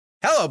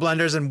Hello,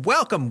 Blenders, and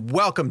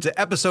welcome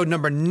to episode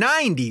number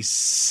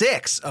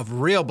 96 of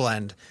Real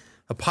Blend,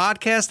 a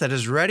podcast that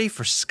is ready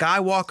for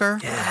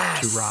Skywalker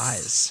to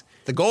rise.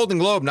 The Golden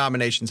Globe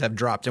nominations have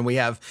dropped, and we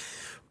have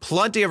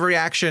plenty of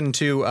reaction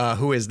to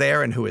who is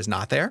there and who is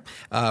not there.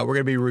 We're going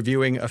to be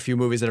reviewing a few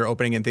movies that are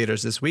opening in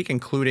theaters this week,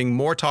 including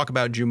more talk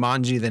about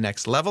Jumanji: The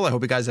Next Level. I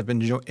hope you guys have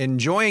been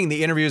enjoying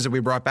the interviews that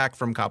we brought back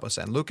from Cabo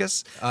San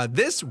Lucas.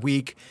 This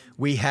week,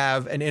 we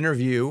have an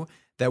interview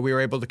that we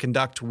were able to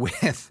conduct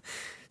with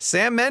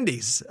Sam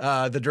Mendes,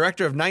 the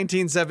director of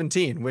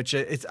 1917, which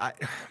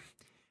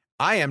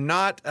I am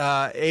not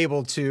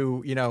able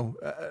to,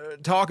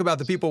 talk about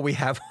the people we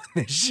have on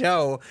this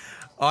show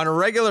on a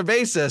regular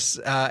basis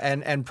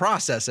and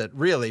process it,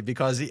 really,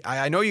 because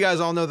I know you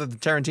guys all know that the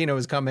Tarantino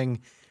is coming,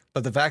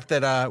 but the fact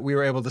that we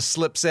were able to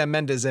slip Sam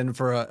Mendes in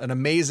for an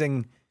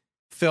amazing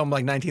film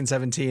like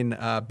 1917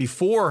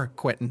 before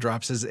Quentin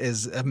drops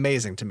is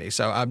amazing to me.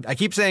 So I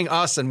keep saying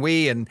us and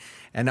we and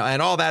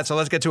all that. So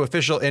let's get to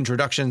official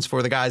introductions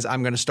for the guys.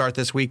 I'm going to start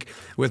this week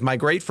with my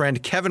great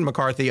friend Kevin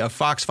McCarthy of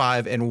Fox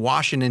 5 in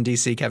Washington,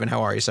 D.C. Kevin,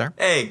 how are you, sir?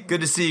 Hey,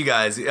 good to see you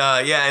guys.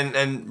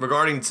 And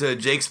regarding to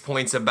Jake's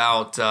points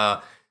about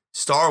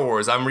Star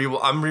Wars, I'm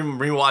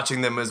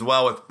rewatching them as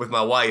well with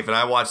my wife, and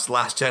I watched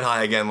Last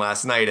Jedi again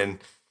last night, and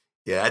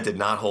yeah, that did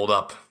not hold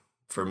up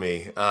for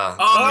me. Come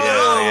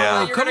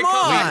on.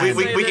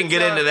 We can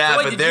get into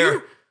that, but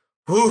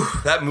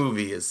that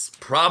movie is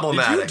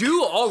problematic. Did you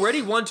do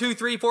already 1, 2,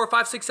 3, 4,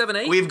 5, 6, 7,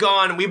 8? We've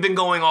been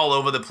going all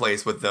over the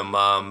place with them. There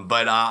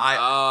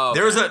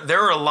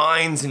are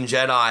lines in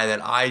Jedi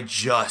that I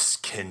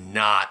just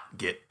cannot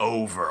get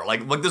over.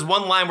 Like there's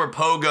one line where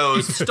Poe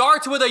goes, it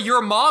starts with a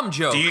 "your mom"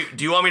 joke.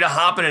 Do you want me to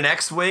hop in an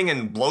X-wing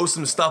and blow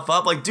some stuff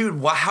up? Like,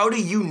 dude, how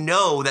do you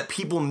know that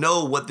people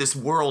know what this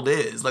world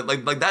is?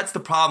 Like that's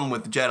the problem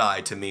with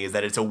Jedi to me, is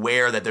that it's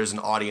aware that there's an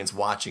audience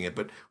watching it.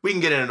 But we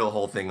can get into a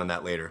whole thing on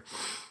that later.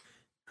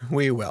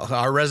 We will.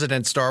 Our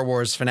resident Star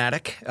Wars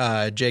fanatic,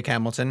 Jake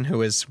Hamilton,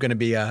 who is going to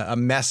be a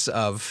mess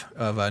of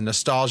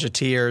nostalgia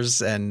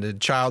tears and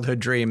childhood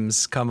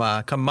dreams come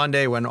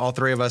Monday, when all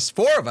four of us,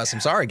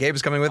 Gabe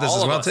is coming with us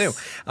as well too,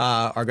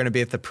 are going to be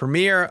at the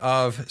premiere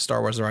of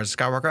Star Wars: The Rise of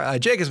Skywalker.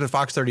 Jake is with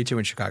Fox 32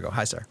 in Chicago.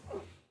 Hi, sir.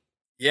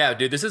 Yeah,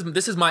 dude, this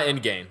is my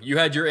end game. You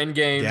had your end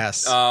game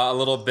a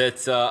little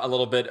bit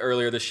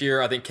earlier this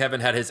year. I think Kevin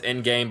had his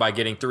end game by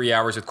getting 3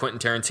 hours with Quentin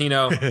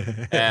Tarantino,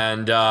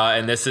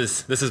 and this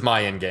is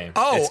my end game.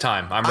 Oh, it's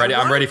time. I'm ready.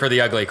 I'm ready for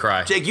the ugly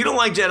cry. Jake, you don't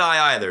like Jedi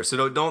either,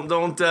 so don't.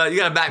 You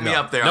gotta back me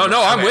up there. No,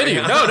 I'm with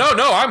you.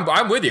 No,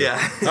 I'm with you.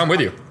 Yeah. I'm with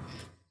you.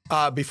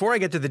 Before I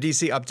get to the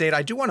DC update,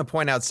 I do want to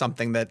point out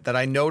something that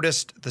I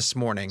noticed this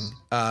morning.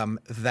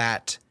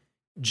 That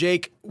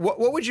Jake, what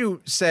would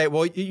you say?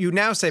 Well, you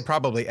now say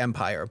probably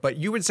Empire, but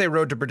you would say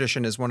Road to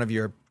Perdition is one of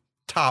your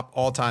top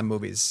all-time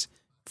movies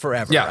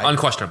forever. Yeah, right?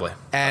 Unquestionably.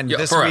 And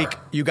this forever. week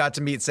you got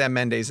to meet Sam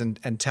Mendes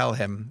and tell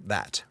him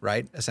that,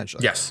 right?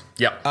 Essentially. Yes.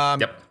 Yep.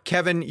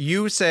 Kevin,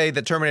 you say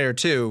that Terminator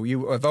 2,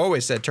 you have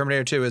always said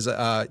Terminator 2 is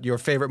your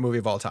favorite movie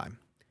of all time.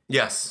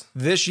 Yes.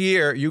 This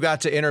year you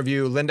got to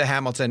interview Linda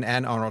Hamilton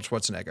and Arnold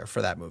Schwarzenegger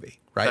for that movie,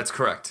 right? That's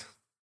correct.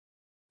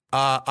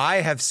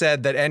 I have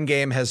said that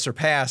Endgame has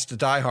surpassed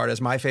Die Hard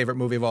as my favorite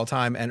movie of all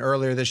time, and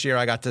earlier this year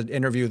I got to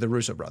interview the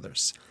Russo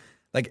brothers.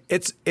 Like,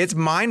 it's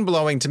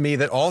mind-blowing to me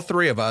that all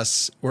three of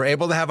us were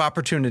able to have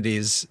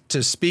opportunities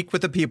to speak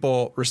with the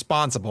people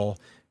responsible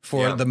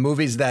for the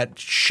movies that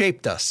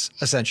shaped us,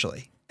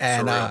 essentially.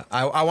 And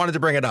I wanted to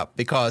bring it up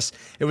because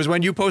it was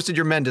when you posted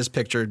your Mendes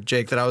picture,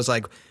 Jake, that I was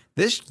like,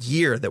 this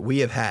year that we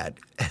have had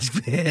has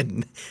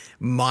been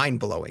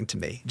mind-blowing to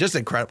me. Just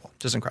incredible.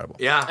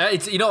 Yeah.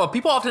 It's,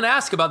 people often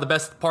ask about the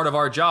best part of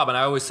our job, and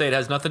I always say it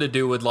has nothing to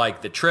do with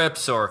like the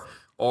trips or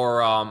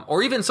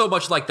even so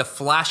much like the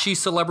flashy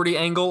celebrity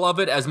angle of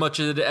it, as much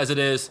as it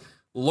is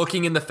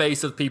looking in the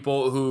face of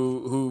people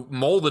who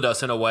molded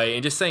us in a way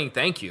and just saying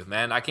thank you,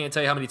 man. I can't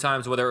tell you how many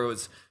times, whether it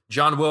was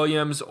John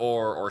Williams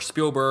or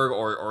Spielberg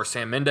or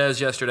Sam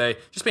Mendes yesterday,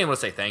 just being able to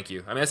say thank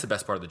you. I mean, that's the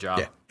best part of the job.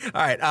 Yeah.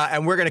 All right.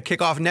 And we're going to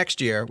kick off next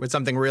year with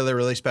something really,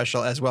 really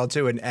special as well,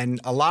 too. And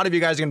a lot of you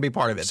guys are going to be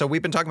part of it. So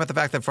we've been talking about the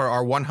fact that for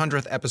our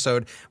 100th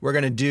episode, we're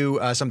going to do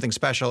something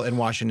special in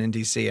Washington,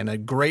 D.C. And a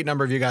great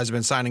number of you guys have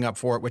been signing up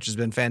for it, which has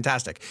been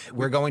fantastic.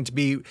 We're going to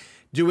be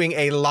doing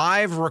a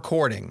live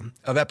recording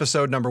of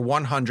episode number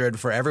 100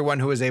 for everyone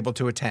who is able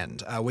to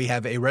attend. We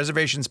have a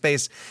reservation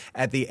space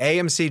at the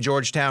AMC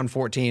Georgetown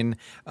 14.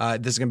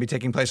 This is going to be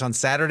taking place on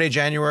Saturday,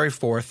 January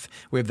 4th.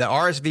 We have the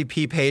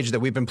RSVP page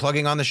that we've been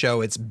plugging on the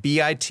show. It's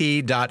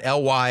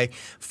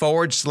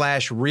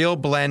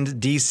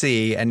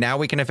bit.ly/RealBlendDC. And now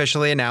we can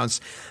officially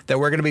announce that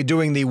we're going to be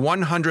doing the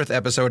 100th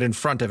episode in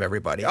front of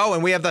everybody. Oh,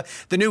 and we have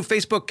the new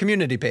Facebook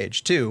community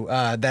page, too,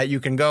 that you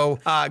can go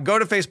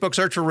to Facebook,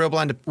 search for Real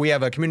Blend. We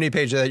have a community page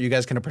page that you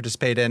guys can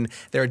participate in.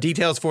 There are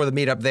details for the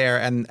meetup there,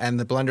 and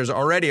the Blenders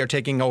already are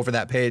taking over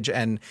that page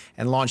and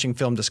launching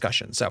film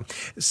discussion. So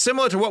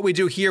similar to what we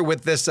do here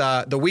with this,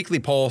 the weekly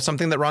poll,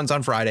 something that runs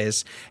on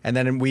Fridays, and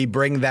then we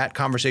bring that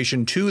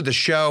conversation to the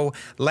show.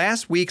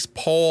 Last week's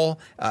poll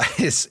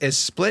is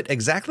split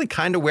exactly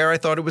kind of where I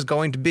thought it was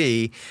going to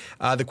be.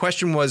 The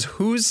question was,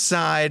 whose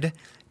side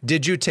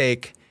did you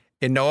take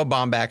in Noah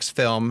Baumbach's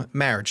film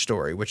Marriage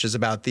Story, which is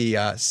about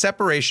the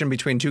separation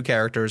between two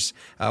characters,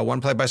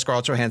 one played by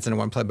Scarlett Johansson and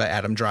one played by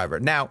Adam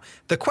Driver. Now,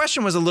 the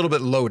question was a little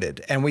bit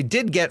loaded, and we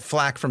did get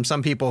flack from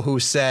some people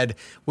who said,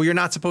 well, you're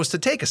not supposed to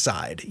take a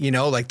side. You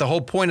know, like the whole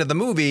point of the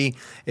movie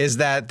is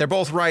that they're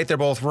both right, they're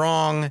both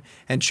wrong,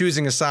 and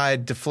choosing a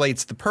side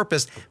deflates the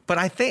purpose. But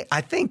I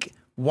think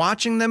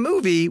watching the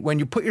movie, when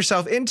you put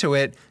yourself into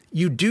it,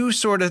 you do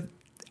sort of,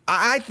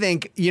 I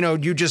think, you know,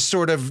 you just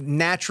sort of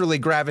naturally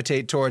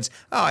gravitate towards,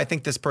 oh, I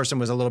think this person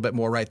was a little bit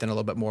more right than a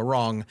little bit more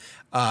wrong.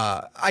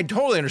 I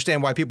totally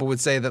understand why people would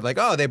say that, like,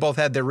 oh, they both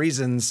had their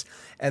reasons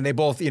and they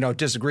both, you know,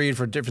 disagreed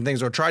for different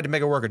things or tried to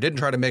make it work or didn't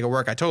try to make it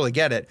work. I totally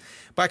get it.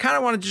 But I kind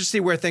of wanted to just see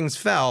where things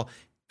fell.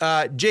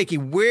 Jakey,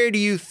 where do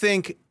you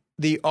think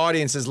the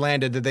audiences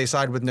landed? Did they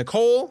side with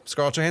Nicole,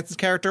 Scarlett Johansson's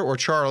character, or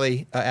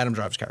Charlie, Adam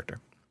Driver's character?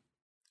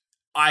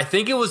 I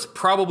think it was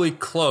probably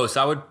close.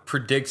 I would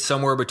predict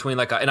somewhere between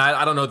and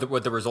I don't know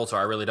what the results are.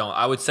 I really don't.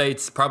 I would say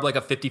it's probably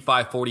like a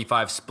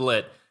 55-45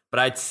 split, but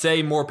I'd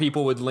say more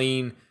people would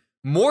lean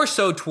more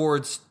so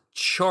towards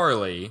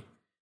Charlie,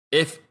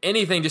 if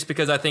anything, just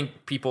because I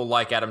think people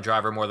like Adam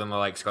Driver more than they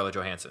like Scarlett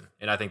Johansson.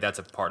 And I think that's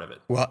a part of it.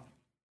 Well,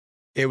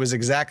 it was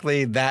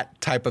exactly that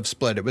type of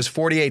split. It was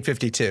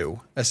 48-52,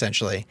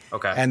 essentially.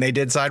 Okay. And they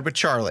did side with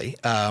Charlie.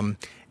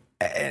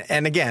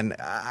 And again,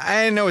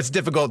 I know it's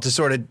difficult to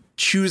sort of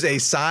choose a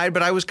side,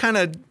 but I was kind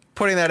of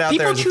putting that out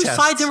there as a test. People choose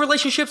sides in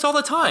relationships all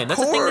the time.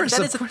 That's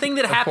a thing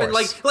that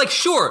happens.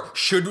 Sure,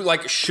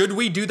 should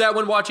we do that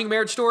when watching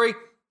Marriage Story?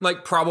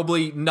 Like,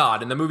 probably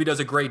not. And the movie does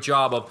a great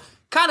job of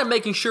kind of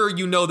making sure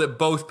you know that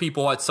both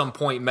people at some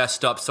point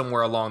messed up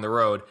somewhere along the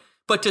road.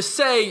 But to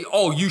say,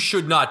 oh, you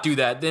should not do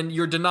that, then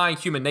you're denying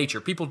human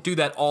nature. People do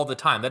that all the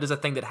time. That is a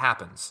thing that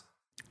happens.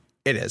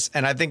 It is.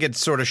 And I think it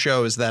sort of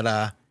shows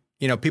that,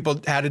 you know, people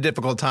had a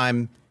difficult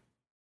time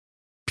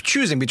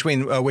choosing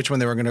between which one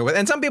they were going to go with.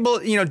 And some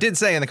people, you know, did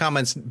say in the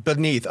comments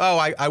beneath, oh,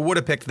 I would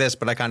have picked this,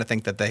 but I kind of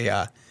think that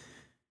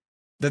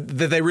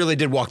they really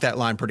did walk that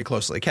line pretty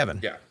closely. Kevin.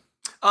 Yeah.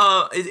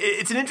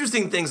 It's an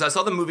interesting thing. So I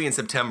saw the movie in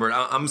September.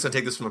 I'm just going to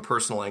take this from a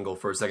personal angle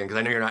for a second, because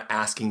I know you're not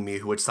asking me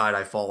which side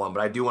I fall on,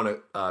 but I do want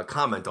to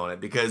comment on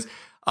it because,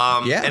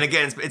 and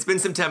again, it's been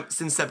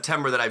since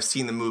September that I've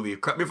seen the movie.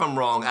 Correct me if I'm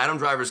wrong. Adam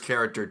Driver's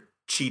character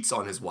cheats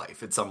on his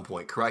wife at some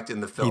point, correct,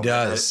 in the film? He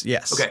does,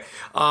 yes. Okay.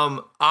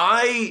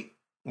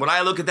 When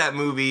I look at that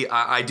movie,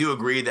 I do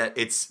agree that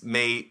it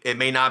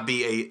may not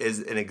be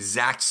an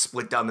exact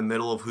split down the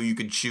middle of who you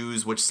could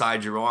choose which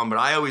side you're on, but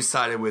I always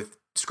sided with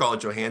Scarlett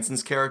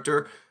Johansson's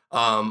character,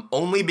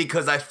 only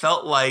because I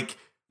felt like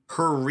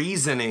her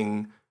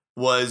reasoning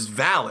was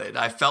valid.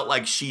 I felt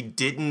like she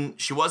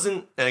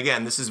wasn't, and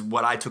again, this is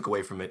what I took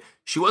away from it,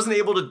 she wasn't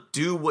able to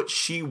do what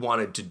she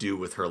wanted to do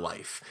with her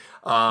life.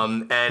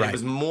 Right. It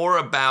was more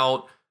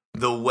about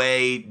the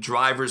way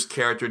Driver's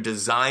character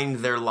designed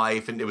their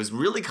life, and it was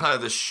really kind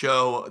of the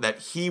show that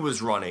he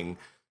was running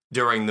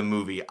during the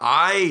movie.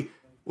 I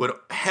would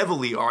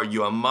heavily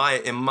argue, in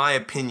my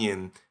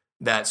opinion,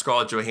 that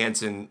Scarlett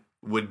Johansson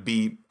I'd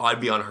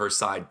be on her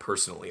side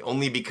personally,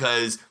 only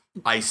because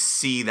I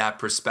see that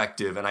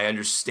perspective and I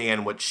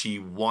understand what she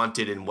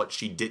wanted and what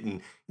she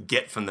didn't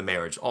get from the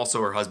marriage.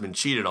 Also, her husband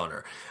cheated on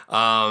her.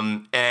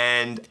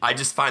 And I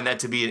just find that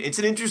to be it's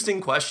an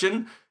interesting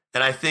question.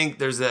 And I think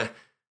there's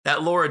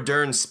that Laura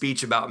Dern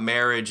speech about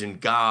marriage and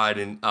God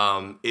and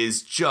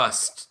is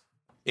just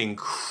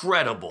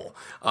incredible.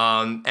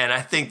 And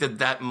I think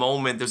that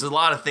moment, there's a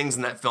lot of things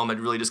in that film that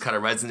really just kind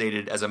of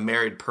resonated as a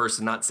married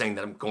person, not saying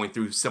that I'm going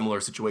through similar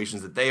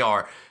situations that they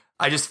are.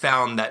 I just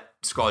found that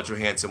Scarlett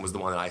Johansson was the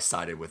one that I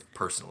sided with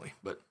personally.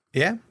 But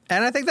yeah,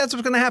 and I think that's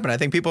what's going to happen. I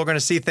think people are going to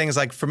see things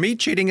like, for me,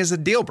 cheating is a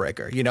deal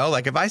breaker. You know,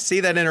 like if I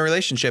see that in a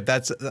relationship,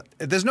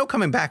 there's no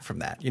coming back from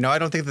that. You know, I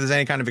don't think there's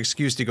any kind of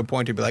excuse you can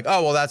point to be like,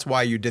 oh, well, that's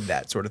why you did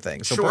that sort of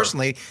thing. So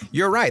personally,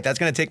 you're right. That's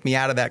going to take me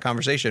out of that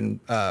conversation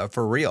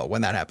for real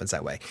when that happens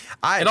that way.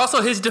 And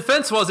also his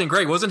defense wasn't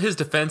great. Wasn't his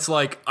defense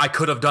like, I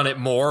could have done it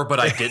more, but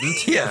I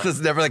didn't? Yeah. It's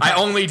never like, I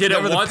only did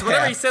it once.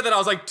 Whenever he said that, I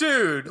was like,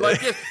 dude,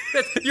 like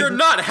you're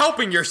not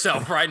helping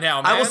yourself right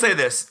now, man. I will say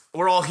this.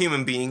 We're all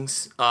human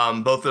beings.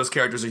 Both those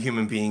characters are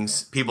human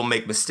beings. People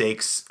make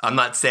mistakes. I'm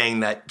not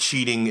saying that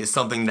cheating is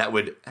something that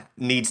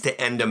needs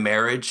to end a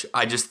marriage.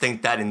 I just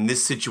think that in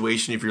this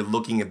situation, if you're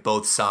looking at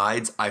both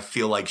sides, I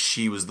feel like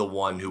she was the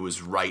one who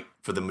was right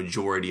for the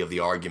majority of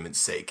the argument's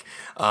sake.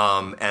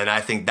 And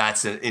I think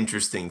that's an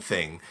interesting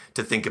thing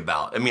to think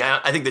about. I mean,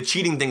 I think the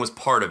cheating thing was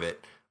part of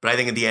it, but I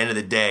think at the end of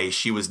the day,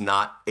 she was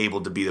not able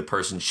to be the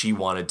person she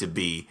wanted to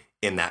be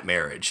in that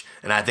marriage.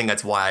 And I think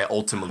that's why I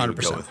ultimately would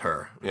go with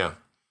her. Yeah.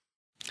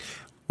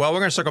 Well, we're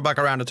going to circle back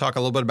around to talk a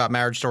little bit about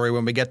Marriage Story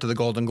when we get to the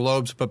Golden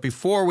Globes. But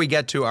before we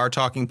get to our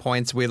talking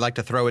points, we'd like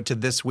to throw it to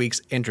this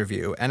week's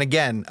interview. And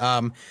again,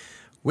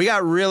 we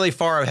got really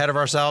far ahead of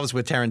ourselves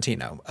with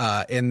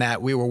Tarantino in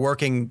that we were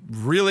working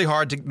really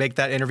hard to make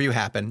that interview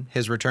happen,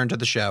 his return to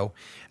the show.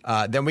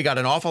 Then we got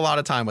an awful lot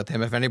of time with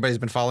him. If anybody's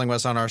been following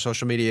us on our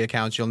social media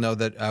accounts, you'll know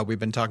that we've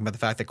been talking about the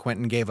fact that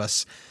Quentin gave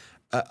us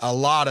a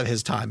lot of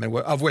his time, and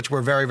of which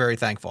we're very, very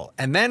thankful.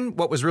 And then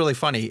what was really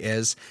funny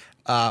is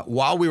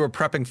while we were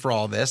prepping for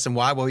all this and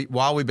while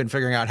we've been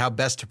figuring out how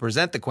best to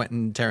present the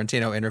Quentin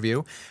Tarantino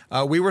interview,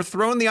 we were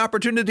thrown the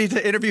opportunity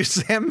to interview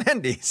Sam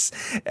Mendes.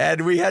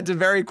 And we had to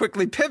very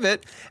quickly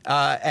pivot.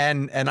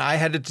 And I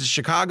headed to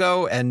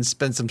Chicago and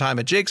spent some time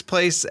at Jake's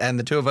place. And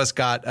the two of us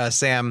got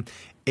Sam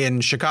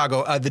in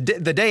Chicago.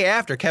 The day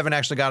after, Kevin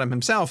actually got him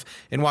himself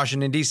in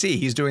Washington, D.C.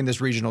 He's doing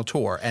this regional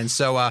tour. And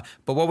so,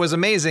 but what was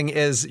amazing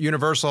is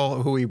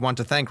Universal, who we want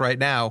to thank right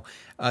now,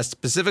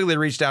 specifically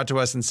reached out to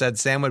us and said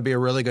Sam would be a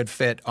really good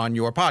fit on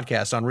your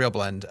podcast on Real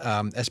Blend,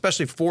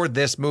 especially for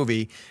this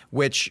movie,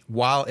 which,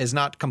 while is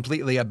not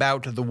completely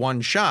about the one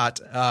shot,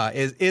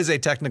 is a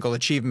technical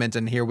achievement.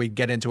 And here we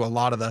get into a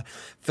lot of the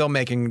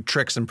filmmaking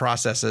tricks and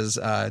processes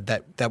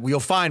that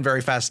you'll find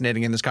very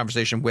fascinating in this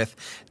conversation with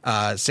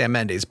Sam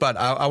Mendes. But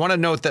I want to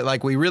note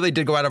that we really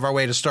did go out of our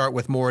way to start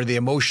with more of the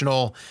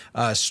emotional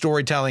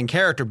storytelling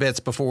character bits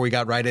before we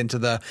got right into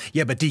the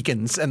but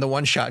Deacons and the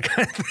one shot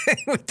kind of thing.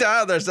 We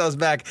dialed ourselves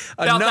back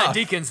about enough. that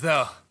Deacons,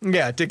 though.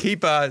 Yeah, to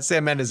keep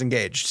Sam Mendes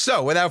engaged.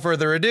 So, without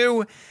further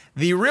ado,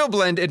 the Real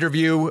Blend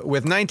interview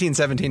with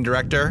 1917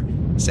 director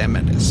Sam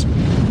Mendes.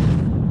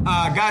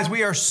 Guys,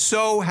 we are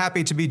so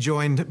happy to be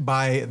joined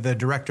by the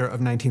director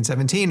of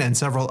 1917 and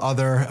several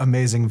other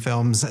amazing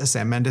films,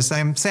 Sam Mendes.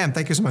 Sam,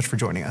 thank you so much for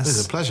joining us.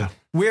 It's a pleasure.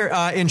 We're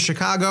in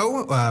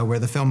Chicago, where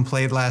the film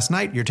played last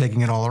night. You're taking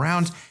it all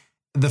around.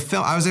 The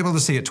film, I was able to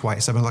see it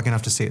twice. I've been lucky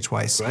enough to see it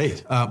twice.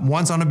 Great.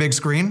 Once on a big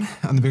screen,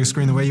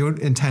 the way you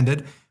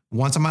intended.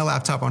 Once on my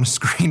laptop on a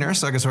screener,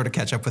 so I can sort of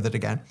catch up with it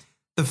again.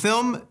 The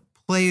film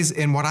plays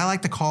in what I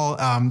like to call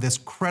this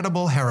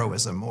credible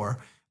heroism or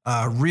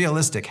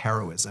realistic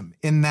heroism,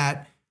 in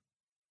that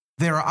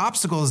there are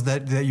obstacles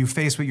that you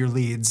face with your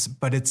leads,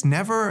 but it's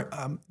never,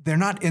 they're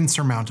not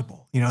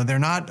insurmountable. They're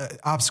not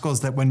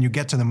obstacles that when you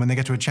get to them, when they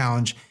get to a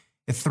challenge,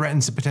 it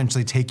threatens to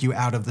potentially take you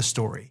out of the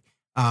story.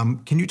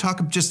 Can you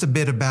talk just a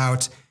bit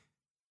about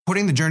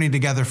putting the journey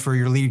together for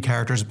your lead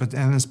characters,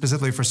 and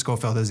specifically for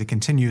Schofield as he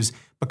continues,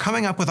 but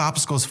coming up with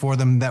obstacles for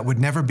them that would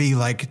never be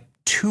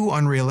too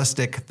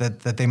unrealistic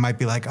that they might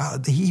be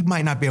he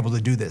might not be able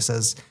to do this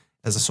as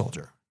a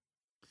soldier?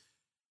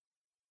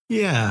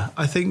 Yeah,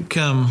 I think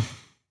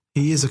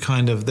he is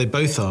they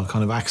both are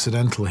kind of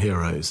accidental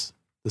heroes,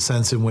 the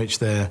sense in which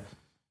they're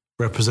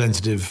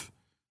representative,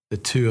 the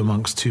two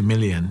amongst 2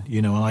 million,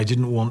 and I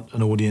didn't want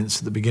an audience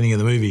at the beginning of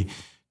the movie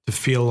to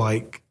feel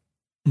like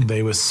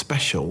they were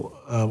special,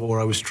 or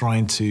I was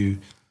trying to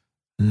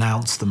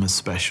announce them as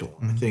special.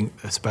 Mm-hmm. I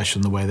think they're special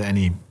in the way that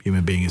any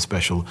human being is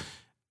special,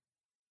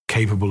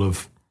 capable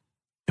of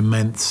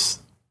immense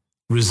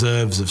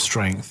reserves of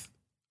strength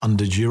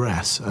under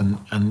duress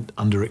and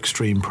under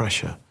extreme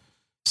pressure.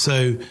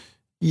 So,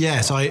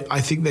 yes,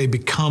 I think they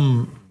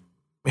become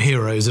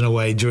heroes in a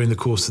way during the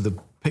course of the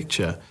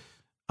picture,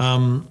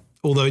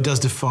 although it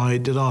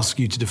did ask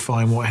you to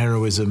define what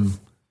heroism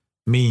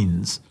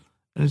means.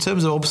 And in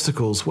terms of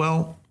obstacles,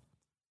 well,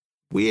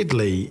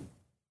 weirdly,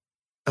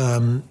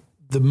 the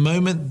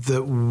moment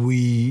that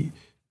we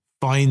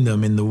find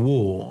them in the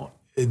war,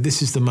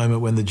 this is the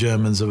moment when the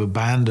Germans have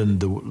abandoned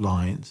the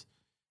lines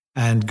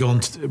and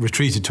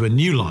retreated to a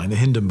new line, the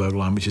Hindenburg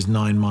line, which is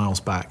 9 miles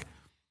back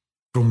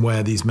from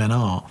where these men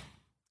are.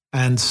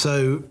 And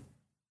so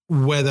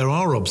where there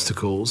are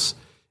obstacles,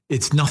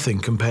 it's nothing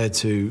compared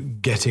to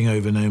getting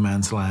over no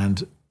man's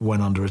land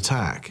when under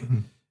attack.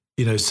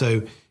 Mm-hmm.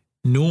 So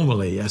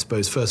normally, I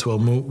suppose, First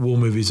World War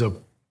movies are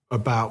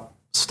about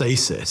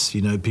stasis,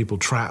 people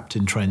trapped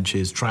in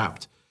trenches,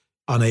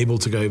 unable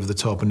to go over the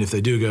top. And if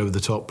they do go over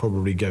the top,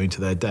 probably going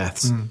to their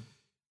deaths. Mm.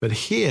 But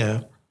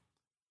here,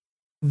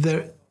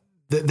 there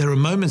are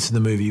moments in the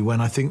movie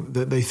when I think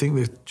that they think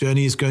the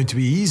journey is going to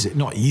be easy.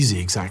 Not easy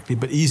exactly,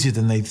 but easier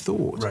than they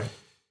thought.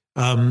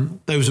 Right.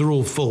 Those are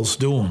all false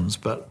dawns.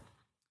 But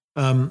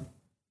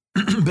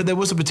there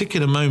was a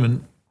particular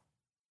moment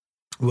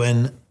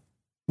when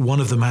one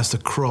of them has to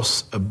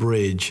cross a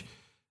bridge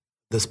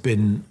that's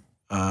been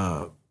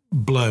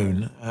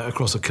blown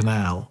across a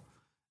canal.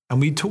 And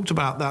we talked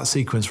about that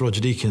sequence,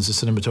 Roger Deakins, the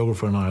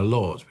cinematographer, and I, a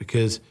lot,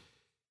 because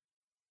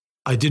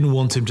I didn't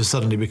want him to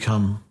suddenly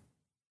become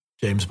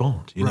James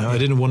Bond. Right. I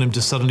didn't want him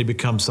to suddenly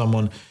become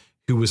someone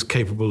who was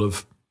capable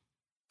of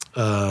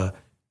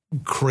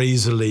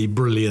crazily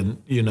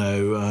brilliant,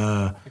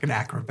 like an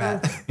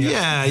acrobat.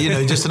 Yeah,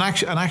 just an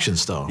action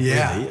star.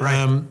 Yeah, really.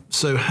 Right.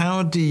 So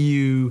how do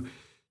you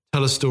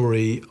tell a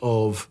story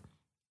of,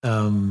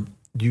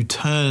 you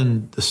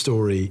turn the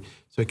story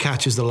so it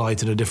catches the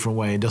light in a different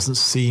way. It doesn't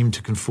seem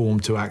to conform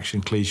to action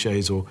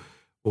cliches or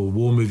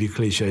war movie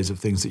cliches of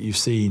things that you've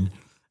seen,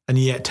 and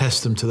yet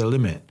test them to the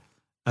limit.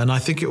 And I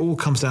think it all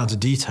comes down to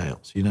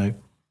details, you know.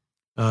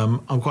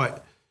 I'm quite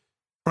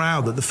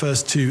proud that the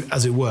first two,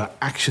 as it were,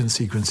 action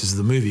sequences of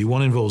the movie,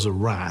 one involves a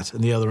rat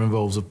and the other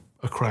involves a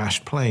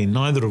crashed plane,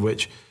 neither of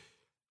which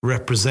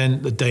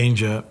represent the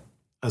danger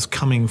as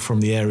coming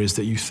from the areas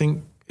that you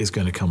think is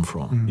going to come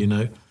from, you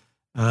know.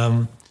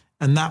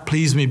 And that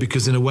pleased me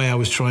because in a way I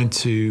was trying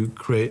to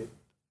create,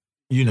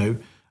 you know,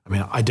 I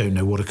mean, I don't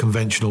know what a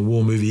conventional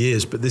war movie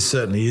is, but this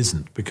certainly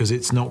isn't because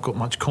it's not got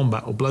much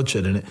combat or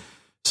bloodshed in it.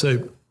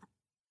 So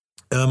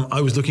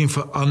I was looking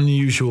for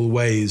unusual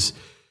ways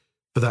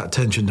for that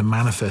tension to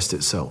manifest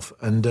itself.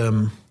 And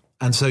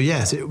so,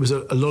 yes, it was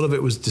a lot of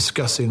it was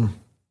discussing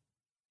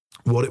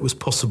what it was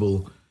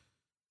possible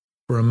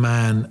for a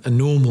man, a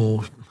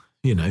normal,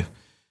 you know,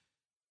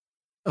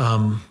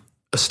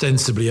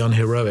 ostensibly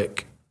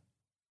unheroic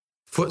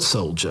foot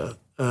soldier,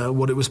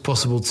 what it was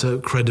possible to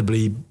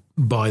credibly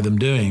buy them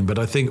doing. But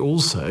I think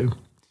also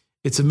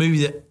it's a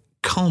movie that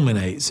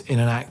culminates in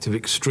an act of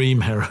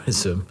extreme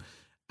heroism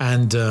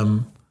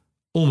and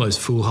almost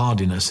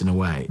foolhardiness in a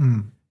way.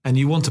 And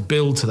you want to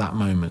build to that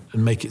moment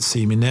and make it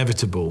seem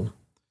inevitable.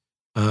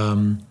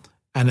 And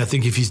I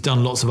think if he's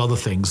done lots of other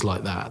things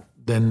like that,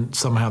 then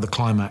somehow the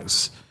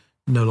climax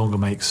no longer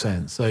makes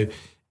sense. So,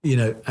 you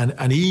know,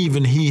 and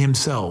even he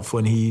himself,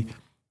 when he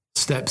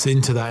steps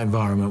into that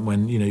environment,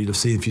 when, you know, you'll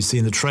see, if you see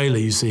in the trailer,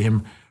 you see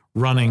him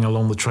running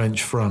along the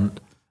trench front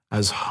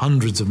as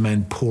hundreds of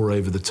men pour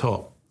over the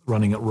top,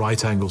 running at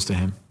right angles to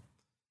him.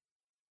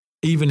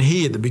 Even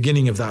he, at the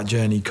beginning of that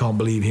journey, can't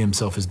believe he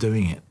himself is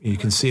doing it. You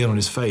can see it on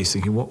his face,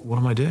 thinking, what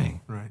am I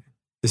doing? Right.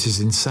 This is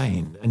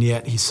insane. And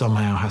yet he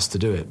somehow has to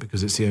do it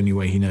because it's the only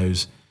way he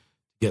knows to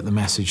get the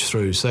message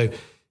through. So,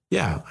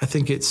 yeah, I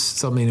think it's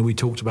something that we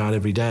talked about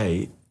every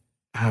day.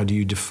 How do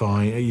you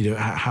define, you know,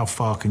 how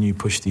far can you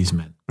push these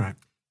men? Right.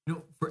 You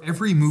know, for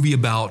every movie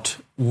about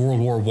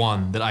World War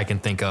I that I can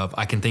think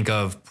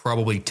of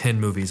probably 10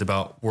 movies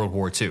about World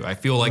War II. I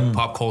feel like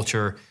pop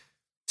culture,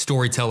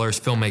 storytellers,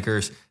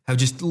 filmmakers have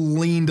just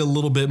leaned a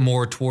little bit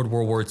more toward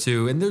World War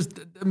II. And there's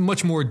a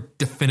much more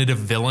definitive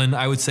villain,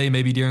 I would say,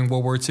 maybe during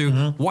World War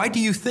II. Why do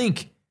you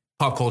think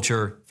pop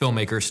culture,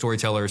 filmmakers,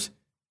 storytellers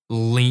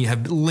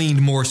have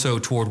leaned more so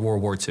toward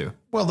World War II?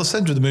 Well, the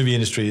center of the movie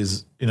industry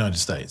is the United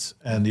States,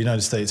 and the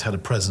United States had a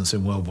presence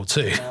in World War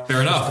II.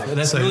 Fair enough.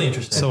 That's really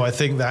interesting. So I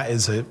think that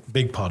is a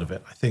big part of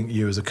it. I think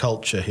you as a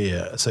culture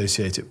here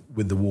associate it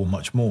with the war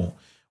much more.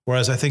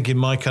 Whereas I think in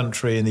my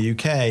country, in the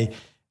UK,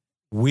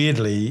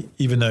 weirdly,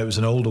 even though it was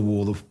an older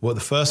war, the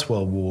First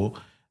World War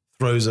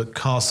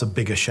casts a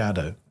bigger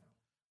shadow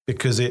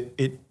because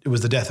it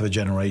was the death of a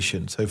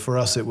generation. So for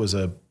us, it was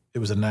a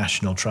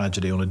national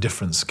tragedy on a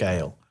different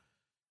scale.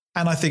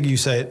 And I think you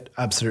say it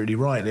absolutely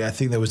rightly. I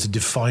think there was a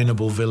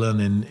definable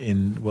villain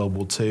in World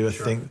War II. I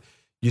think,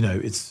 you know,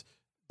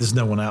 there's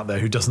no one out there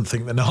who doesn't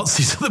think the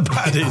Nazis are the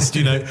baddest,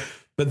 you know.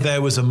 But there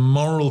was a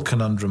moral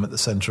conundrum at the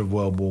center of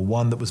World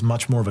War I that was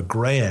much more of a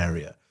grey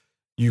area.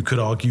 You could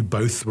argue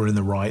both were in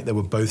the right. They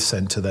were both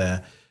sent to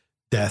their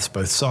deaths,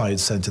 both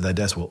sides sent to their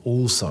deaths, well,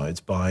 all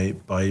sides by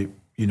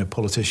you know,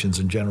 politicians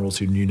and generals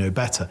who knew no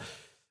better.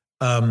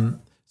 So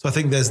I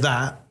think there's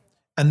that.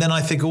 And then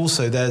I think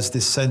also there's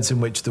this sense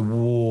in which the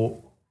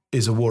war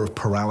is a war of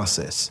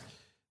paralysis,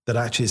 that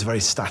actually it's a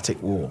very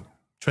static war.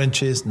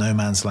 Trenches, no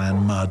man's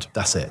land, mud,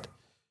 that's it.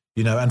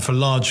 You know, and for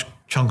large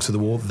chunks of the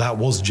war, that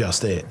was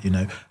just it. You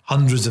know,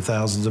 hundreds of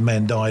thousands of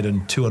men died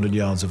on 200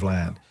 yards of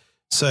land.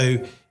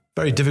 So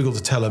very difficult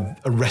to tell a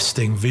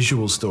arresting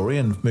visual story,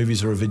 and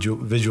movies are a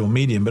visual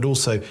medium, but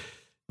also,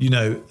 you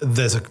know,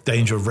 there's a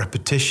danger of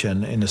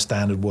repetition in a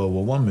standard World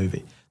War I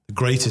movie. The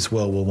greatest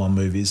World War I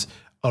movies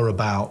are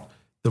about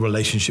the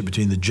relationship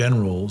between the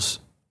generals,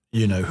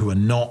 you know, who are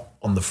not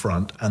on the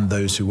front and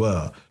those who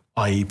were,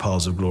 i.e.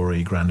 Paths of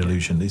Glory, Grand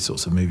Illusion, these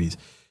sorts of movies.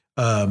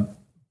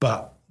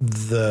 But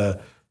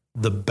the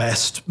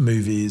best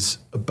movies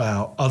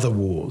about other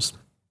wars,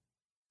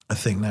 I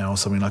think now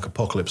something like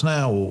Apocalypse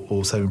Now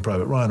or Saving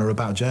Private Ryan, are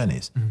about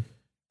journeys.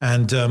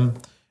 And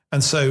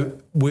so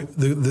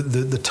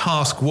the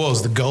task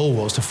was, the goal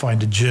was to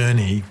find a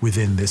journey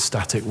within this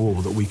static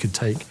war that we could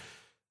take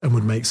and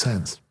would make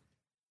sense.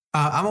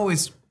 I'm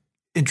always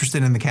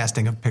interested in the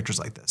casting of pictures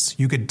like this.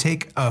 You could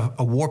take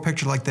a war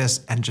picture like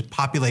this and just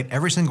populate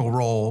every single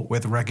role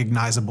with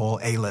recognizable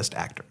A-list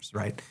actors,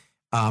 right?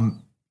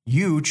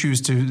 You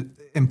choose to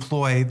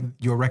employ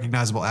your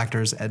recognizable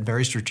actors at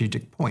very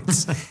strategic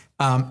points.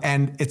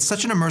 And it's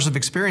such an immersive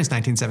experience,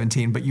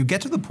 1917, but you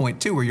get to the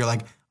point too where you're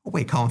like, oh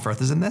wait, Colin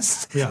Firth is in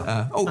this?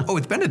 Yeah.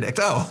 It's Benedict.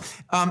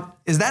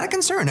 Is that a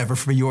concern ever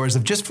for yours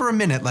of just for a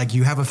minute, like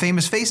you have a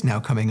famous face now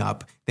coming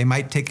up, they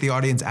might take the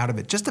audience out of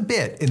it just a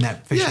bit in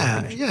that facial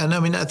recognition? Yeah, no, I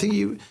mean, I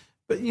think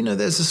but you know,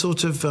 there's a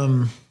sort of,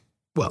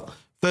 well,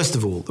 first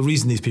of all, the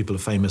reason these people are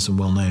famous and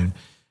well known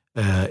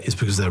is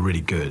because they're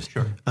really good.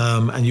 Sure.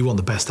 And you want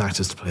the best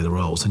actors to play the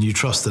roles, and you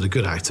trust that a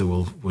good actor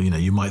will, you know,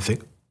 you might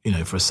think, you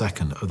know, for a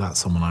second, oh, that's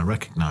someone I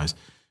recognize.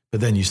 But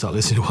then you start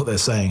listening to what they're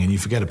saying and you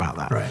forget about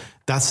that. Right.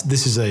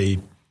 This is a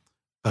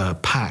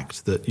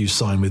pact that you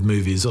sign with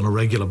movies on a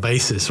regular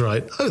basis,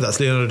 right? Oh, that's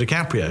Leonardo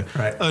DiCaprio.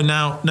 Right. Oh,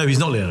 no, he's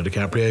not Leonardo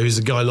DiCaprio. He's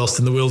a guy lost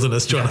in the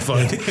wilderness trying to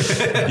find,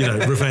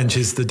 revenge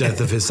is the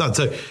death of his son.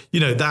 So,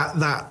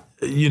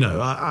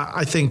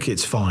 I think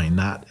it's fine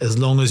that as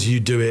long as you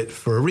do it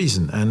for a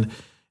reason. And,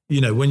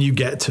 when you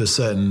get to a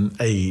certain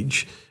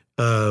age,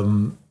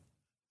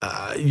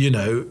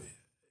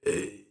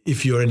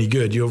 if you're any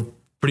good, you're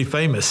pretty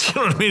famous. You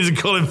know what I mean? There's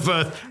a Colin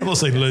Firth. I'm not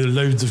saying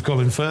loads of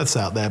Colin Firths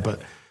out there,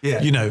 but,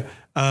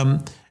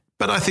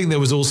 but I think there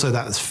was also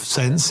that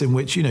sense in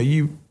which,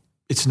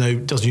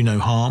 does you no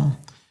harm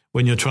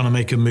when you're trying to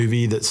make a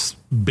movie that's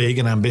big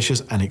and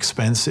ambitious and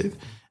expensive,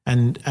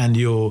 and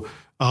you're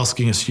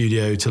asking a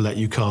studio to let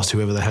you cast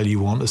whoever the hell you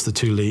want as the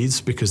two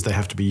leads because they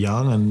have to be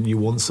young, and you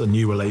want a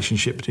new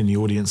relationship between the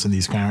audience and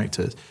these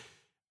characters.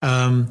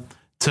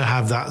 To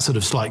have that sort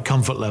of slight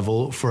comfort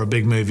level for a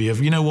big movie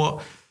of, you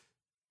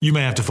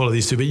may have to follow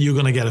these two, but you're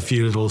going to get a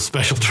few little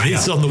special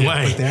treats on the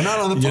way. But they're not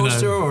on the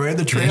poster or in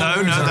the trailer.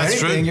 No, that's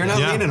true. You're not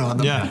leaning on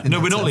them. Yeah. No,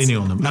 we're not leaning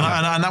on them. No.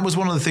 And that was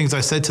one of the things I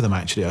said to them,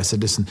 actually. I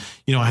said, listen,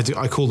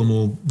 I call them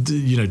all,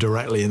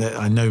 directly, and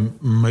I know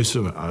most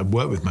of them. I've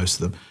worked with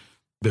most of them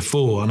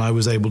before, and I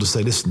was able to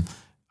say, listen,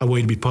 I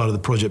want you to be part of the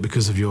project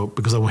because I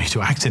want you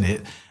to act in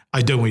it.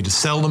 I don't want you to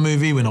sell the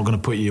movie. We're not going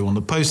to put you on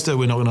the poster.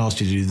 We're not going to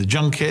ask you to do the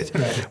junket,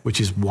 which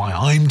is why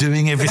I'm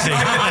doing everything.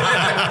 But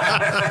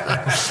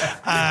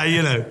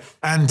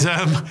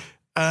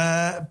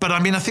I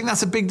mean, I think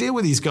that's a big deal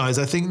with these guys.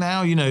 I think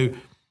now,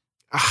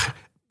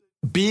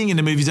 being in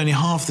the movie is only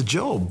half the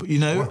job.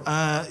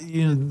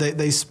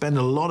 They spend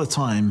a lot of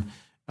time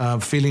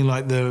feeling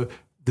like the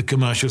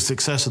commercial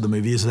success of the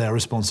movie is their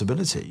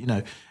responsibility.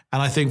 And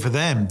I think for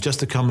them, just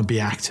to come and be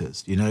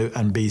actors,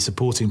 and be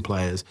supporting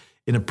players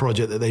in a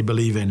project that they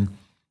believe in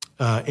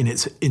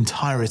its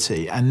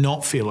entirety, and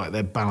not feel like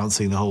they're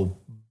balancing the whole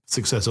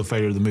success or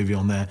failure of the movie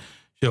on their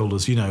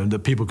shoulders, and that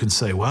people can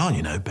say, well,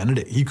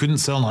 Benedict, he couldn't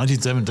sell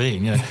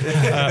 1917.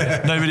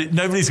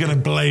 Nobody's going to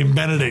blame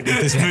Benedict if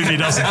this movie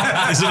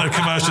isn't a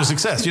commercial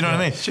success. You know what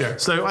I mean? Sure.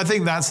 So I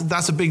think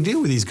that's a big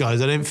deal with these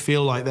guys. I don't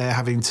feel like they're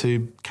having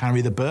to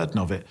carry the burden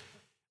of it.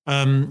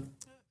 And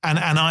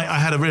I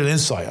had a real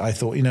insight. I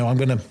thought, I'm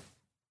going to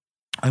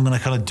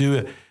kind of do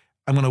it.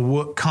 I'm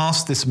going to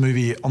cast this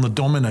movie on the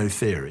domino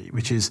theory,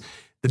 which is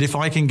that if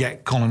I can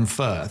get Colin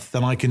Firth,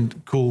 then I can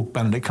call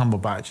Benedict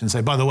Cumberbatch and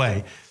say, by the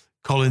way,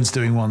 Colin's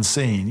doing one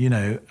scene,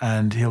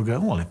 and he'll go,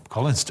 well, if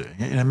Colin's doing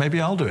it, maybe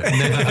I'll do it. And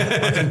then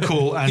I can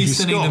call Andrew Scott. He's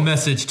sending the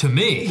message to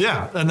me.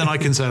 Yeah, and then I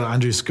can say,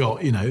 Andrew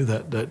Scott,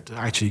 that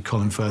actually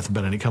Colin Firth and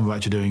Benedict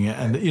Cumberbatch are doing it.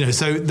 And,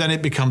 so then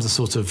it becomes a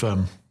sort of,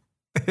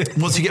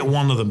 once you get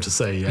one of them to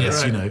say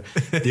yes,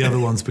 the other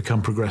ones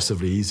become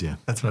progressively easier.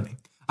 That's funny.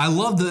 I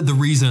love the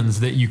reasons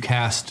that you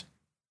cast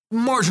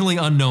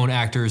marginally unknown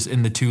actors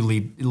in the two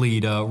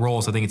lead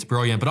roles. I think it's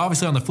brilliant. But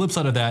obviously, on the flip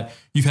side of that,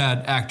 you've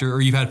had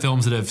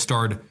films that have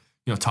starred,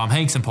 Tom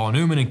Hanks and Paul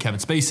Newman and Kevin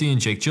Spacey and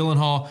Jake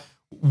Gyllenhaal.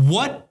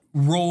 What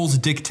roles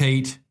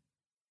dictate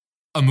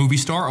a movie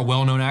star, a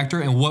well-known actor,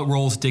 and what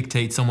roles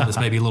dictate someone that's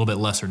maybe a little bit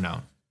lesser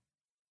known?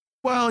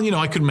 Well,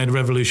 I couldn't have made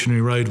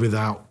Revolutionary Road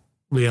without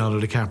Leonardo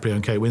DiCaprio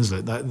and Kate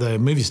Winslet. They're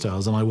movie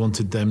stars, and I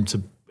wanted them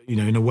to.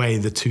 In a way,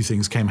 the two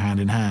things came hand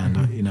in hand,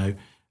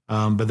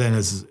 but then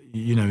as,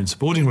 in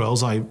supporting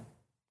roles, I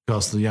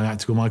cast a young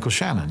actor called Michael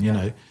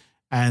Shannon,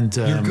 and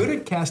you're good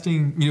at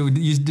casting, you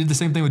did the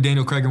same thing with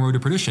Daniel Craig in Road to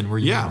Perdition, where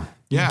you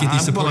get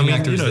these supporting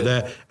actors.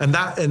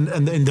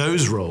 And in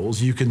those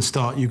roles, you can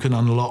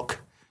unlock.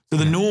 So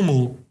the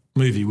normal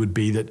movie would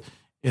be that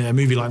a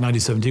movie like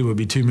 1917 would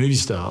be two movie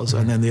stars,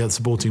 and then the other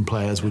supporting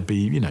players would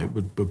be,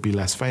 would be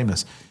less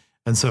famous.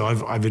 And so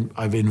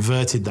I've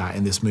inverted that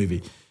in this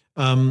movie.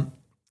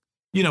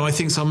 I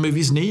think some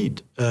movies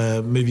need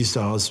movie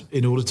stars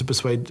in order to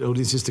persuade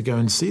audiences to go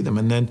and see them.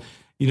 And then,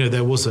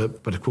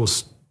 but of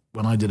course,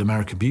 when I did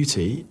American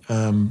Beauty,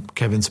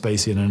 Kevin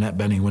Spacey and Annette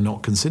Bening were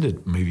not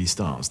considered movie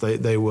stars.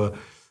 They were,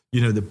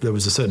 there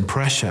was a certain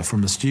pressure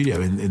from the studio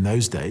in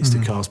those days to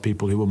cast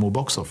people who were more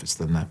box office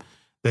than them.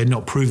 They had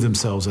not proved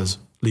themselves as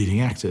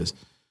leading actors.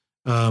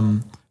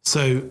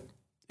 So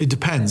it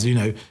depends,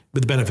 with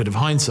the benefit of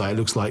hindsight, it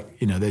looks like,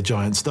 they're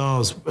giant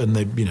stars and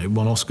they,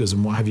 won Oscars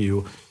and what have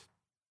you.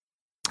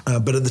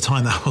 But at the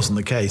time, that wasn't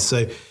the case.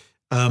 So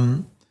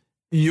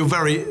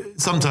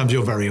sometimes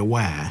you're very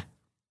aware,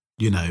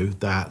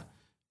 that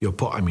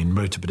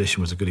Road to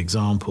Perdition was a good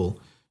example.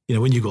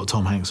 When you got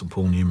Tom Hanks and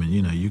Paul Newman,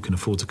 you can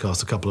afford to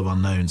cast a couple of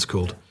unknowns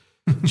called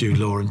Jude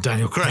Law and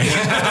Daniel Craig. So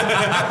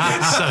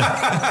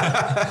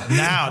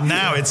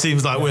now it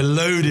seems like we're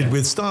loaded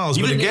with stars.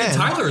 Even, but again,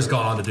 Tyler has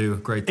gone on to do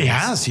great things. He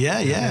has,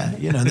 yeah.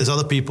 And there's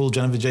other people,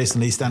 Jennifer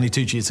Jason Leigh, Stanley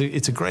Tucci.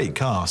 It's a great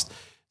cast.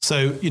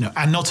 So,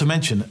 and not to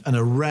mention an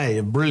array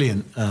of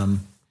brilliant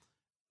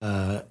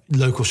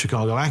local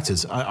Chicago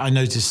actors. I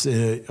noticed,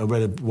 I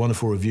read a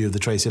wonderful review of the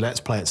Tracy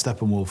Letts play at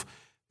Steppenwolf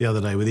the other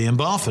day with Ian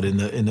Barford in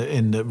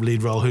the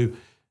lead role, who,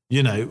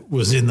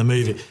 was in the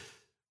movie.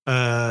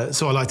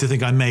 So I like to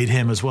think I made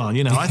him as well.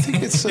 I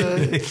think it's,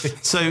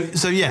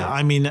 so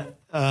yeah,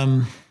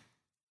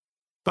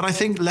 But I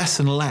think less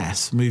and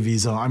less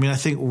movies are. I mean, I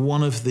think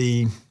one of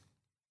the,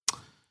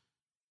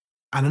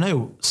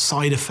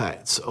 side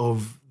effects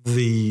of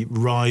the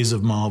rise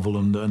of Marvel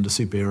and the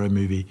superhero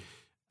movie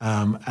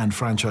and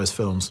franchise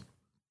films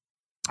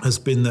has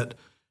been that,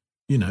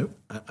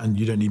 and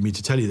you don't need me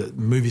to tell you that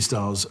movie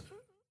stars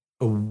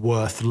are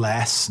worth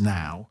less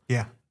now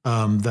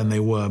than they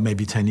were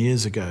maybe 10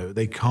 years ago.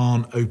 They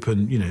can't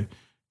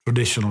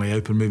traditionally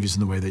open movies in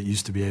the way they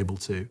used to be able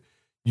to.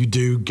 You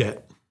do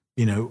get,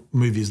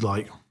 movies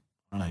like,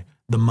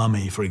 The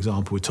Mummy, for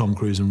example, with Tom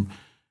Cruise and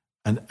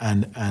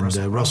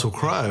Russell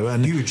Crowe,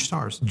 and huge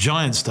stars,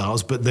 giant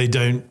stars, but they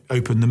don't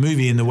open the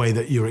movie in the way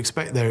that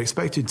they're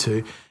expected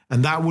to,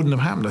 and that wouldn't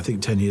have happened, I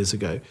think, 10 years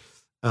ago.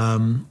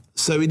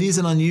 So it is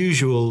an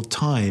unusual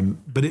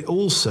time, but it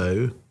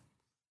also,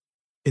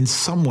 in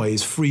some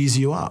ways, frees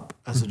you up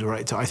as a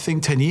director. I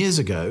think 10 years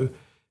ago,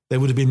 there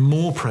would have been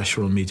more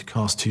pressure on me to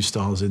cast 2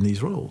 stars in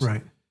these roles,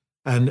 right?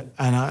 But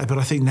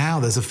I think now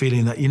there's a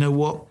feeling that,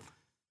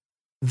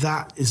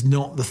 that is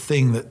not the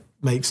thing that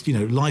makes,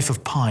 Life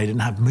of Pi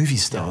didn't have movie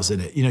stars in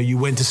it. You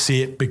went to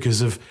see it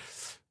because of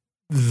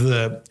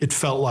it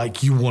felt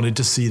like you wanted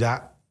to see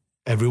that.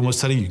 Everyone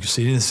was telling you could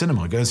see it in the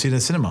cinema, go and see it in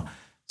the cinema.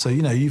 So,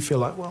 you feel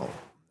like, well,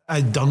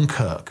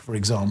 Dunkirk, for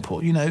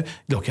example,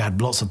 look, it had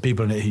lots of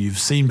people in it who you've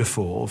seen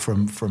before,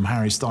 from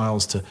Harry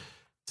Styles to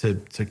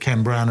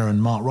Ken Branagh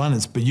and Mark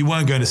Rylance, but you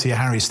weren't going to see a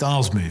Harry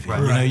Styles movie.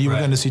 Right, you were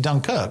going to see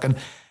Dunkirk. And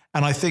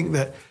I think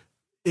that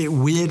it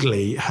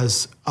weirdly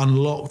has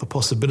unlocked the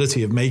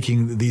possibility of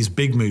making these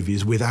big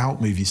movies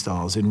without movie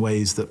stars in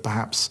ways that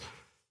perhaps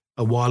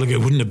a while ago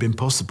wouldn't have been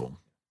possible.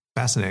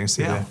 Fascinating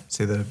to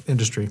see the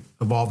industry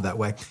evolve that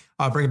way.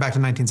 I'll bring it back to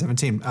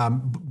 1917.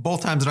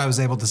 Both times that I was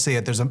able to see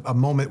it, there's a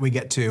moment we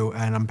get to,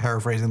 and I'm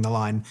paraphrasing the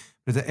line,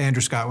 but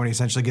Andrew Scott, when he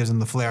essentially gives him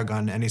the flare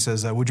gun and he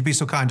says, would you be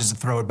so kind as to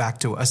throw it back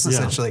to us,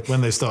 essentially. When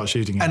they start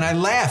shooting it. And I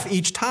laugh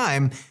each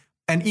time.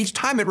 And each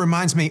time it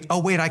reminds me, oh,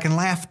 wait, I can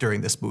laugh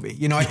during this movie.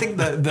 I think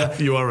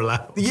you are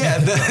allowed. Yeah,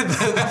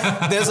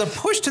 there's a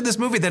push to this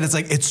movie that it's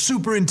like, it's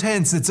super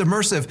intense, it's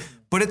immersive,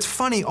 but it's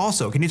funny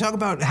also. Can you talk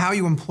about how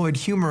you employed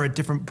humor at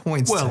different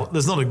points? Well,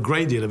 there's not a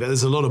great deal of it.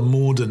 There's a lot of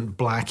mordant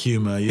black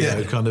humor,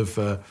 kind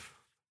of,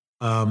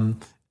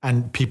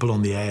 and people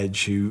on the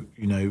edge who,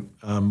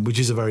 which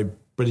is a very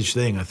British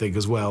thing, I think,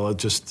 as well, are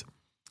just,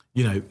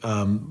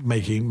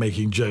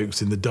 making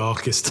jokes in the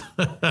darkest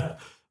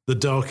the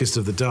darkest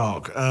of the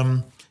dark.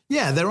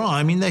 There are.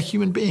 I mean, they're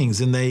human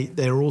beings, and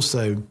they're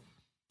also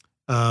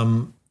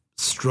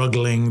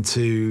struggling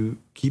to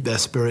keep their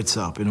spirits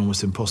up in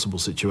almost impossible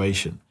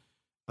situation.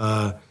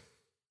 But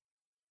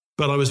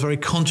I was very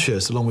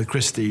conscious, along with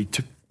Christy,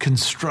 to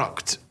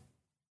construct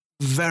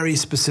very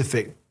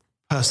specific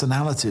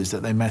personalities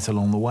that they met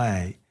along the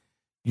way.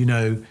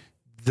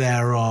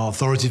 There are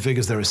authority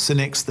figures, there are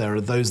cynics, there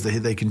are those that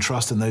they can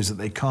trust and those that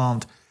they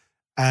can't.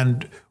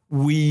 And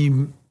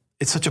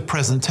it's such a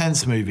present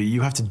tense movie.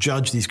 You have to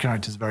judge these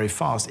characters very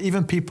fast.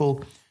 Even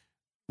people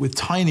with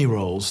tiny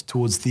roles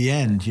towards the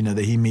end,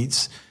 that he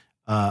meets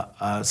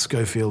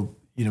Schofield,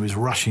 is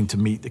rushing to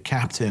meet the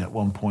captain at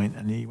one point.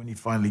 And when he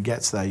finally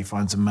gets there, he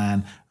finds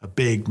a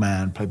big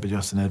man, played by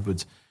Justin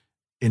Edwards,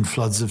 in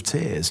floods of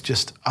tears,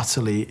 just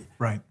utterly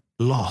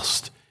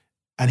lost.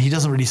 And he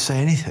doesn't really say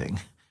anything.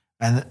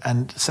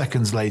 And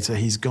seconds later,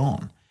 he's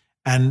gone.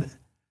 And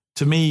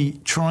to me,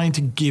 trying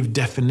to give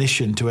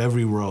definition to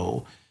every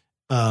role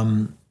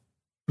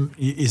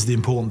is the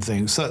important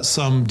thing. So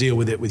some deal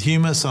with it with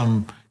humor,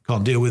 some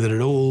can't deal with it at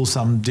all,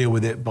 some deal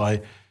with it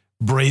by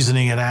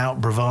brazening it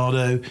out,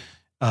 bravado,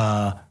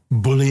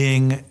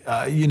 bullying,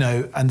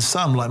 and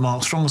some, like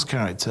Mark Strong's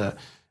character,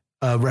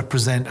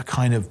 represent a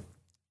kind of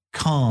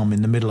calm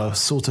in the middle, a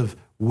sort of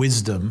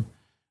wisdom,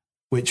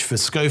 which for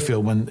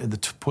Schofield, when at the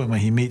point where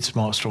he meets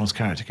Mark Strong's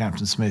character,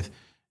 Captain Smith,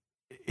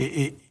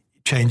 it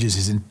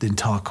changes the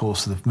entire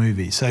course of the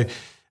movie. So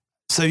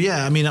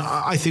yeah, I mean,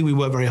 I think we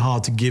work very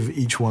hard to give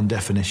each one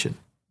definition.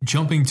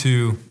 Jumping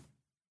to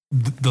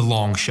the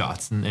long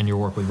shots and your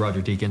work with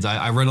Roger Deakins,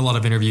 I read a lot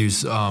of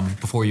interviews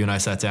before you and I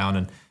sat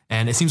down,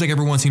 and it seems like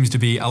everyone seems to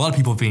be, a lot of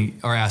people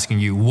are asking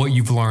you what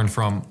you've learned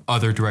from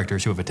other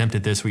directors who have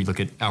attempted this. We look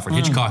at Alfred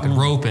Hitchcock and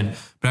Rope, but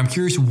I'm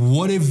curious,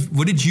 what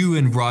did you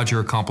and Roger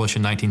accomplish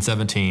in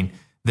 1917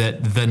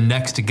 that the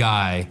next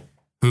guy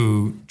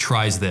who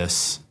tries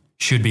this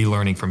should be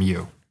learning from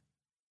you?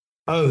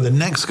 Oh, the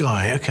next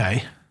guy,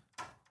 okay.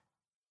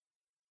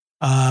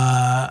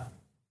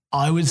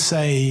 I would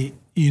say,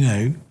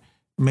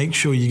 make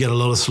sure you get a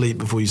lot of sleep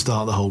before you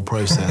start the whole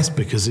process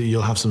because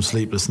you'll have some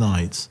sleepless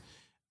nights.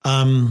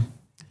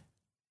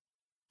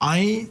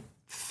 I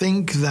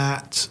think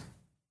that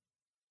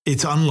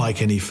it's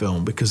unlike any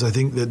film because I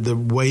think that the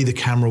way the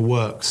camera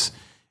works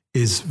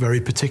is very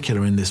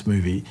particular in this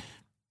movie.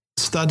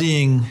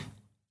 Studying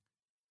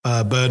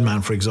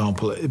Birdman, for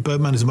example,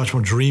 Birdman is a much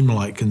more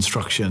dreamlike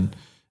construction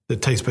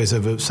that takes place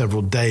over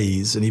several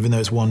days, and even though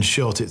it's one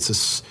shot, it's a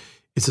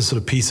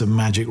sort of piece of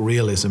magic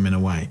realism in a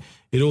way.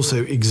 It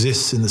also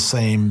exists in the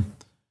same,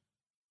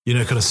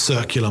 kind of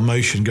circular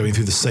motion going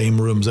through the same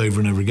rooms over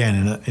and over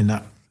again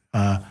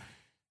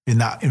in in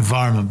that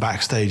environment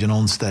backstage and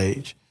on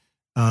stage.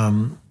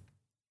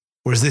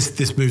 Whereas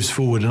this moves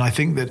forward, and I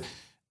think that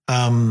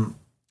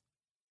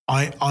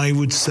I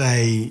would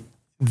say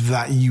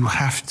that you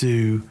have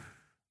to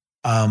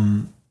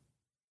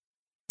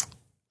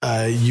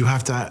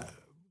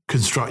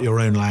construct your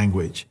own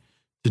language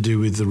to do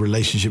with the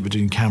relationship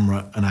between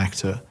camera and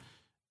actor.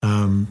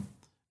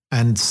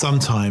 And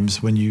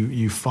sometimes when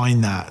you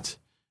find that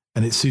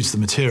and it suits the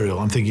material,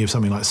 I'm thinking of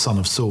something like Son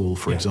of Saul,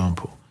 for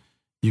example,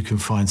 you can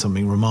find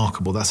something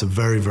remarkable. That's a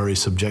very, very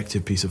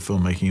subjective piece of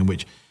filmmaking in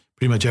which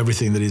pretty much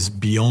everything that is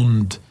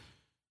beyond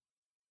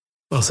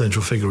our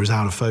central figure is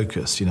out of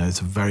focus. You know, it's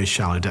a very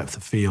shallow depth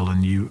of field,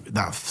 and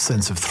that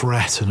sense of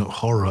threat and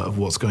horror of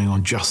what's going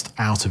on just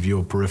out of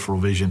your peripheral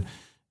vision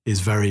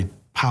is very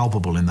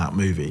palpable in that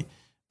movie.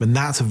 And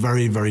that's a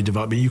very, very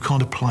developed, but you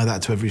can't apply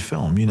that to every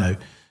film, you know.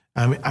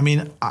 I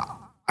mean,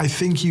 I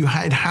think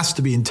it has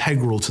to be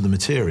integral to the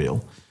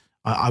material.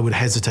 I would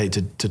hesitate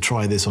to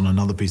try this on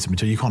another piece of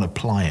material. You can't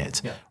apply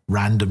it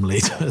randomly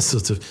to a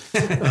sort of,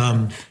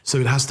 so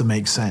it has to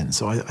make sense.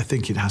 So I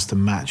think it has to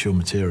match your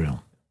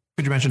material.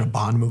 Could you imagine a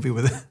Bond movie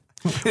with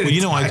it? Well,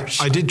 you know,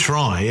 I did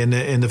try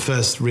in the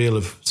first reel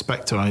of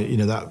Spectre.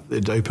 That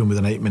it opened with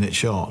an 8-minute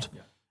shot,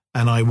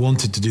 and I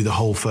wanted to do the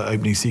whole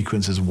opening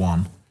sequence as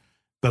one,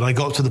 but I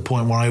got to the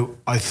point where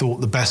I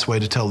thought the best way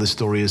to tell this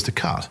story is to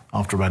cut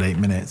after about 8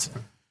 minutes,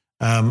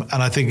 and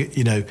I think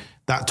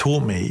that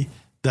taught me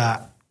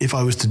that if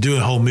I was to do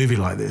a whole movie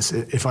like this,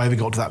 if I ever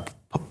got to that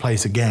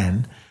place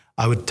again,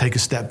 I would take a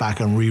step back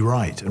and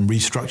rewrite and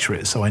restructure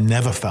it. So I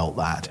never felt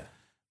that.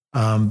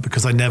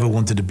 Because I never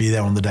wanted to be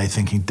there on the day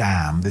thinking,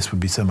 damn, this would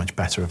be so much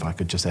better if I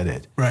could just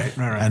edit. Right.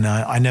 And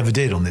I never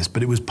did on this,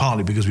 but it was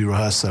partly because we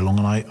rehearsed so long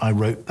and I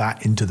wrote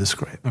that into the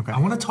script. Okay. I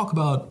want to talk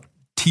about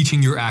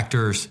teaching your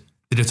actors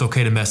that it's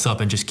okay to mess up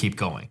and just keep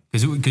going.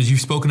 Because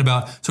you've spoken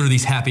about sort of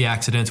these happy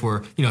accidents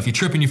where, if you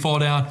trip and you fall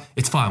down,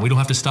 it's fine. We don't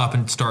have to stop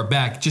and start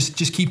back.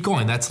 Just keep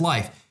going. That's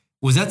life.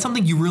 Was that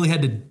something you really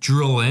had to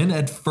drill in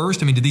at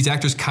first? I mean, did these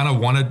actors kind of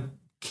want to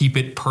keep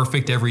it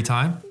perfect every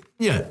time?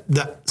 Yeah,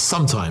 that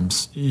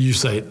sometimes you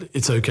say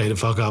it's okay to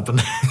fuck up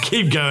and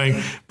keep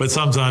going, but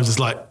sometimes it's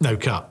like, no,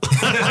 cut.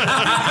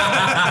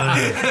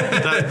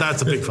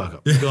 That's a big fuck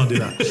up. You can't do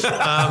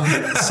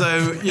that.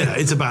 So,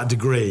 it's about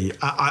degree.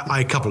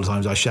 I a couple of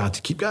times I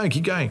shouted, keep going,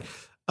 keep going.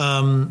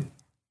 I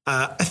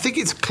think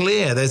it's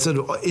clear. They sort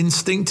of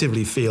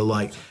instinctively feel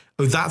like,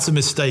 oh, that's a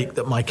mistake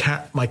that my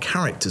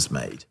character's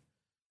made,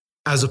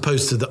 as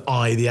opposed to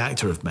the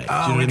actor, have made.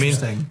 Oh, do you know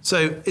what I mean?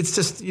 So it's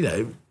just,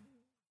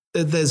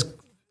 there's...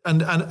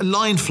 And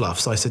line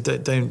fluffs, I said,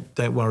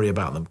 don't worry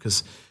about them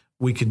because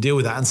we can deal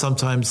with that. And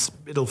sometimes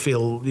it'll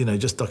feel,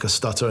 just like a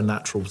stutter, a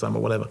natural time or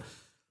whatever.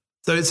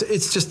 So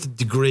it's just a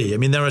degree. I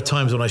mean, there are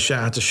times when I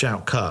had to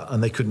shout cut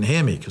and they couldn't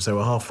hear me because they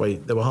were half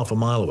a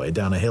mile away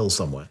down a hill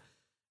somewhere.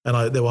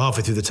 And they were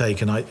halfway through the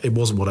take and it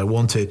wasn't what I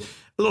wanted.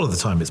 A lot of the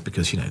time it's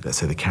because, let's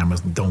say the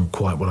camera's done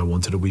quite what I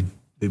wanted, or we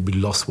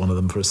lost one of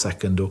them for a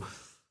second, or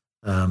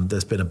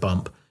there's been a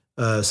bump.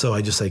 So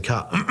I just say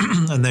cut,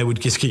 and they would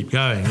just keep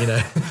going.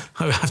 I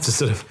would have to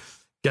sort of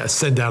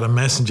send out a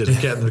messenger to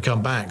get them to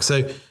come back. So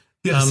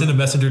you have to send a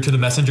messenger to the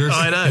messengers.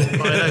 I know.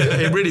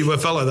 It really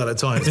felt like that at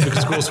times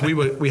because, of course,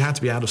 we had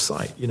to be out of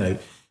sight. The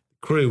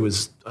crew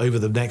was over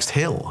the next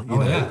hill.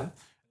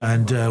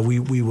 And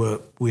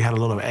we had a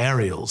lot of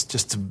aerials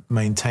just to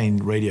maintain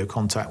radio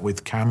contact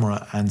with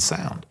camera and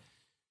sound.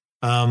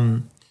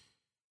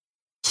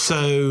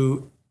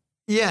 So.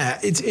 Yeah,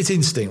 it's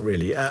instinct,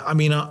 really. I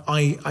mean,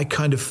 I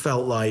kind of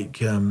felt like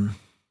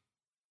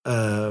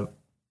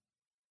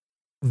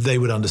they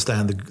would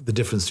understand the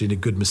difference between a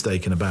good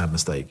mistake and a bad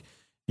mistake,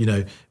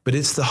 But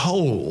it's the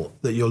whole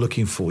that you're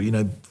looking for.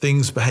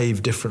 Things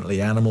behave differently.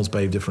 Animals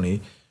behave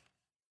differently.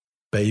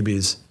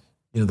 Babies,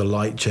 the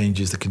light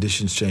changes, the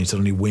conditions change.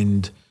 Suddenly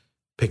wind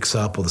picks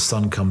up or the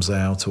sun comes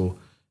out or,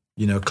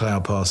 a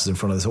cloud passes in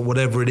front of us or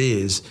whatever it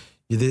is.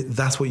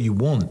 That's what you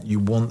want. You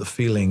want the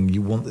feeling.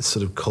 You want this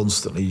sort of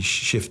constantly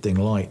shifting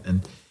light,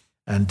 and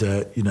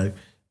a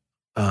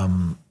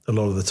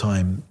lot of the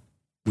time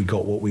we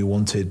got what we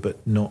wanted,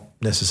 but not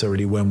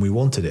necessarily when we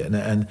wanted it.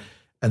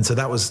 And so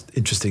that was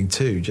interesting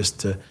too, just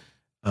to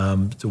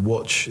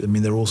watch. I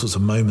mean, there are all sorts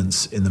of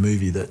moments in the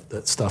movie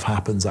that stuff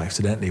happens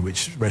accidentally,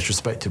 which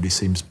retrospectively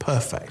seems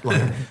perfect,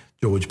 like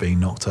George being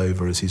knocked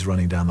over as he's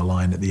running down the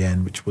line at the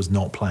end, which was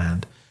not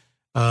planned,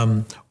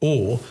 I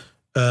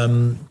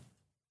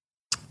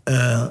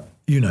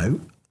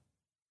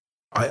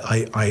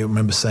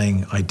remember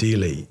saying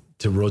ideally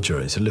to Roger,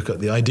 I said, look at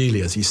the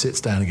ideally as he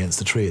sits down against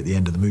the tree at the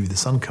end of the movie, the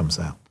sun comes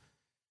out.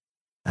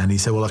 And he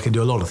said, well, I can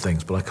do a lot of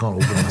things, but I can't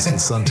organise the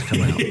sun to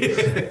come out.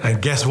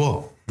 And guess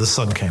what? The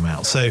sun came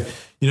out. So,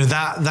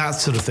 that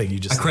sort of thing you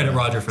just... I credit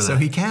Roger for that. So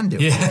he can do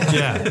it.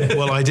 Yeah.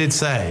 Well, I did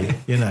say,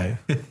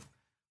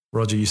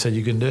 Roger, you said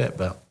you can do it,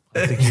 but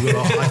I think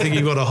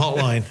you got a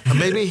hotline. And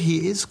maybe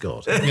he is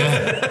God.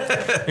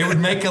 Yeah. It would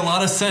make a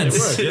lot of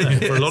sense.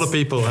 For a lot of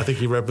people, I think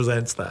he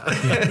represents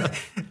that.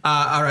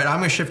 All right, I'm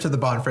going to shift to the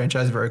Bond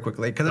franchise very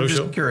quickly because I'm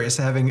just curious,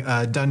 having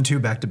done 2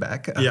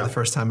 back-to-back, the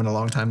first time in a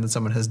long time that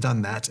someone has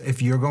done that,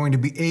 if you're going to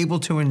be able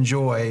to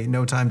enjoy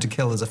No Time to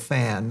Kill as a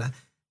fan,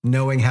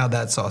 knowing how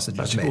that sausage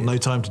is made. Called No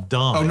Time to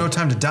Die. Oh, No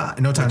Time to Die.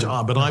 No Time to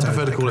Die. But I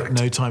prefer to call it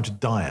No Time to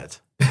Diet.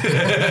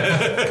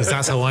 Because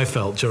that's how I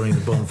felt during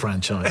the Bond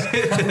franchise.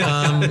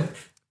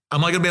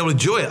 Am I going to be able to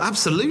enjoy it?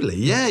 Absolutely.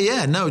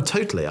 Yeah. No,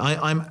 totally.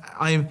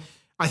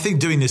 I think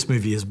doing this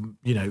movie is,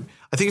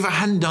 I think if I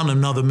hadn't done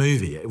another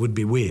movie, it would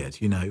be weird,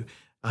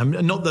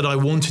 not that I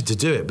wanted to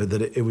do it, but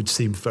that it would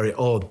seem very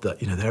odd that,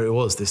 there it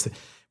was, this thing.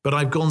 But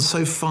I've gone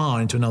so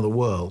far into another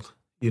world,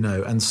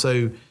 and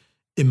so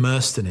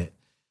immersed in it,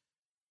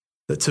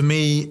 that to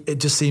me, it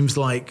just seems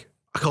like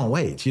I can't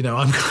wait. I'm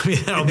going to be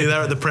there. I'll be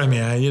there at the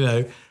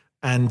premiere,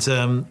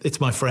 and it's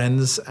my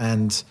friends,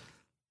 and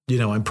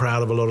I'm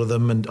proud of a lot of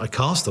them, and I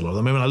cast a lot of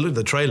them. I mean, I looked at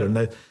the trailer, and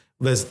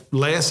there's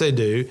Léa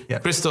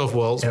Seydoux, Christoph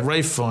Waltz,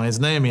 Ralph Fiennes,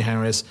 Naomi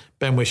Harris,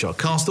 Ben Whishaw.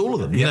 Cast all of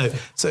them,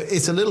 So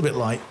it's a little bit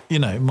like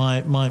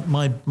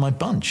my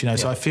bunch,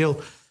 So I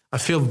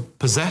feel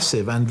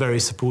possessive and very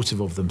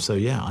supportive of them. So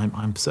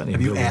I'm certainly.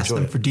 Have you asked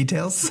them for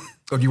details,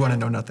 or do you want to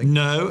know nothing?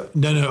 No.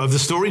 Of the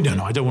story,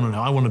 no. I don't want to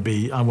know. I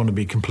want to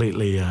be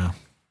completely a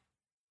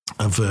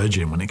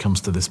virgin when it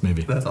comes to this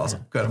movie. That's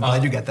awesome. Good. I'm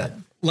glad you get that.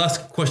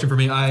 Last question for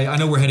me. I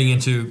know we're heading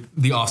into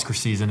the Oscar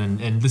season,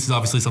 and this is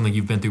obviously something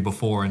you've been through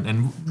before,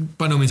 and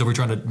by no means are we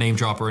trying to name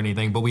drop or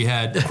anything, but we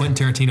had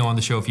Quentin Tarantino on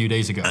the show a few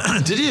days ago.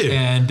 Did you?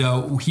 And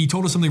he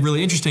told us something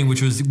really interesting,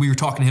 which was we were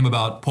talking to him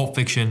about Pulp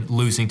Fiction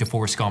losing to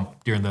Forrest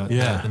Gump during the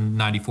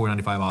 94,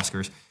 95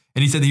 Oscars.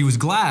 And he said that he was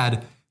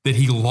glad that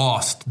he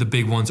lost the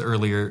big ones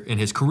earlier in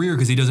his career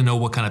because he doesn't know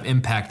what kind of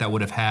impact that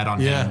would have had on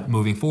him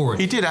moving forward.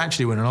 He did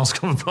actually win an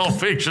Oscar for Pulp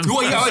Fiction. Well,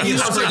 he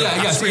won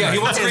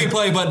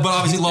screenplay, but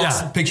obviously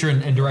lost picture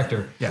and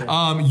director.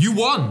 Yeah. You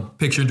won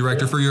picture and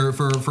director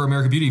for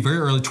American Beauty very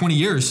early, 20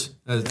 years,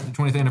 the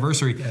 20th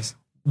anniversary. Yes.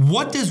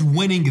 What does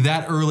winning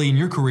that early in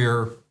your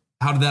career,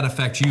 how did that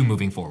affect you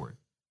moving forward?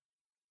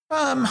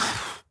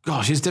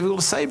 Gosh, it's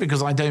difficult to say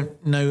because I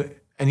don't know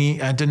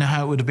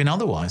how it would have been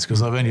otherwise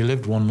because I've only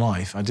lived one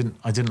life. I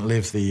didn't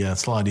live the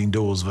sliding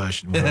doors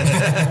version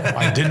where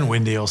I didn't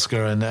win the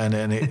Oscar and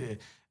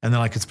then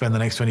I could spend the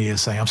next 20 years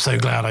saying I'm so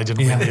glad I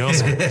didn't win the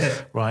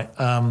Oscar. Right.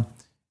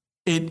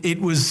 It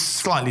was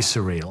slightly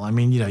surreal. I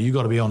mean, you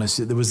got to be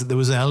honest. There was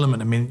an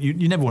element. I mean,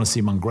 you never want to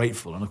seem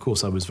ungrateful, and of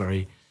course I was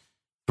very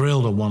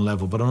thrilled on one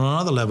level, but on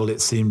another level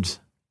it seemed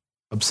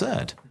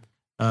absurd.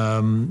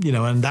 And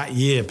that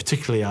year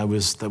particularly, it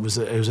was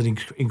an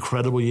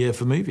incredible year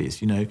for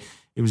movies.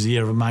 It was the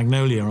year of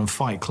Magnolia and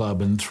Fight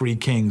Club and Three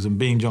Kings and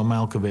Being John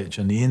Malkovich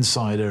and The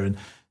Insider and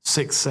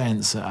Sixth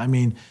Sense. I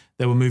mean,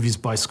 there were movies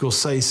by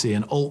Scorsese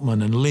and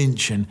Altman and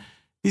Lynch, and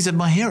these are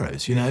my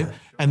heroes, Sure.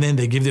 And then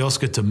they give the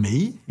Oscar to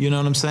me, you know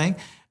what I'm saying?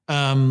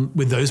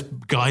 With those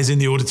guys in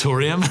the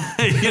auditorium,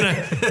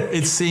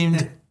 it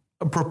seemed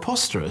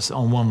preposterous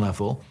on one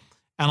level.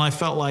 And I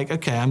felt like,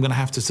 okay, I'm going to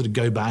have to sort of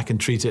go back and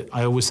treat it.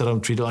 I always said I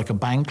would treat it like a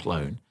bank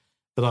loan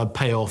that I'd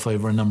pay off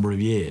over a number of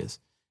years.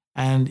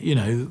 And,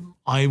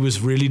 I was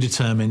really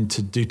determined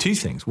to do two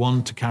things.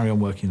 One, to carry on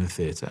working in the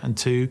theatre, and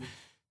two,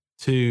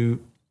 to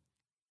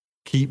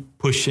keep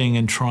pushing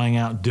and trying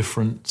out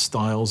different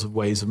styles of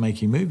ways of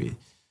making movies.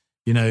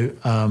 So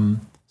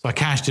I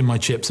cashed in my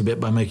chips a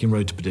bit by making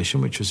Road to Perdition,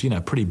 which was,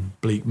 a pretty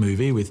bleak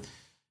movie with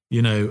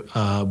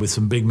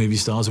some big movie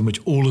stars in which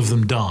all of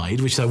them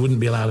died, which I wouldn't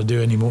be allowed to do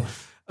anymore.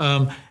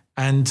 And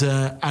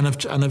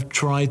I've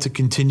tried to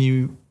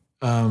continue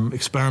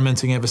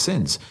experimenting ever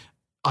since.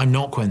 I'm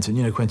not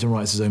Quentin. Quentin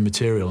writes his own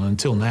material, and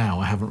until now,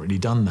 I haven't really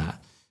done that.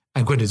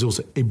 And Quentin is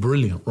also a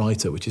brilliant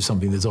writer, which is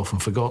something that's often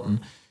forgotten.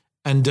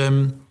 And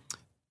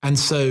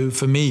so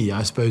for me,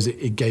 I suppose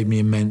it gave me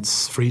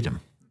immense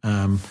freedom,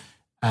 and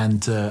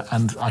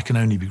I can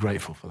only be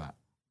grateful for that.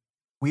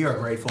 We are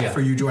grateful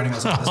for you joining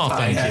us on this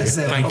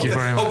podcast. Thank you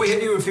very much. Hope we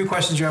hit you with a few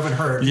questions you haven't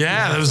heard.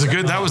 Yeah,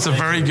 that was a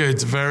very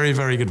good, very,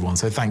 very good one.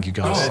 So thank you,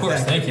 guys. Oh, of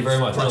course. Thank you very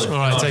much. Really. All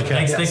right, take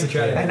care. Thanks for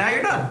chatting. And now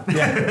you're done.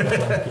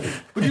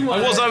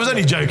 I was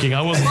only joking.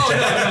 I wasn't.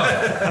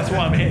 That's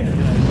why I'm here.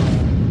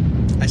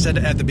 I said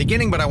it at the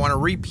beginning, but I want to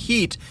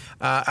repeat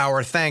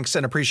our thanks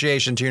and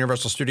appreciation to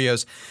Universal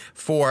Studios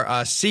for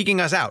seeking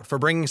us out, for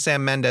bringing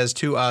Sam Mendes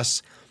to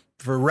us,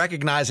 for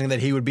recognizing that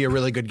he would be a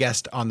really good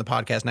guest on the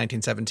podcast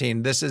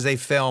 1917. This is a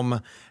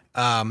film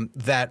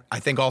that I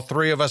think all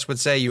three of us would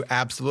say you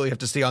absolutely have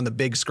to see on the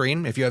big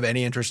screen if you have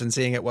any interest in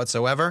seeing it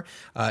whatsoever.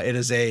 It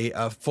is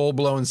a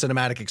full-blown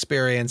cinematic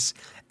experience.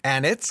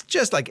 And it's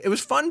just it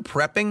was fun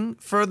prepping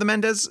for the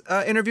Mendes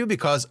interview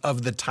because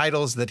of the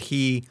titles that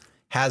he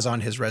has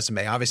on his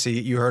resume. Obviously,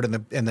 you heard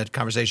in the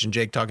conversation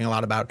Jake talking a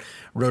lot about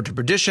Road to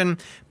Perdition,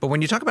 but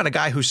when you talk about a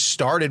guy who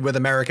started with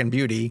American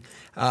Beauty,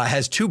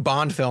 has 2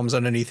 Bond films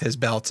underneath his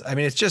belt, I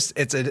mean,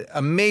 it's an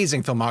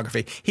amazing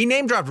filmography. He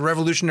name dropped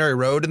Revolutionary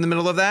Road in the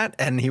middle of that,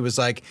 and he was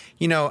like,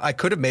 I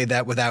could have made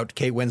that without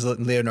Kate Winslet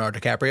and Leonardo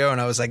DiCaprio,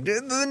 and I was like,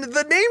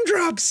 the name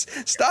drops.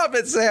 Stop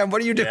it, Sam.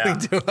 What are you doing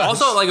to us?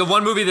 Also, like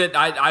one movie that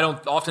I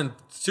don't often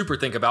super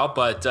think about,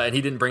 but and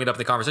he didn't bring it up in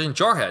the conversation,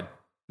 Jarhead.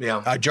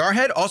 Yeah.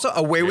 Jarhead, also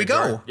Away We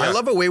Go. Yeah. I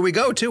love Away We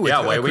Go, too, with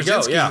Away We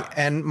Go,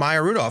 and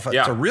Maya Rudolph.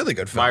 It's a really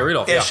good film. Maya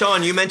Rudolph, Yeah,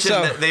 Sean, you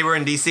mentioned that they were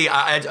in D.C.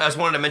 I just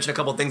wanted to mention a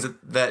couple of things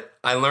that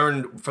I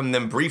learned from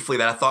them briefly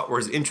that I thought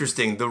was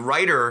interesting. The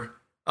writer,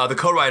 the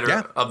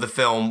co-writer of the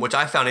film, which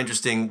I found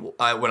interesting,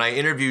 when I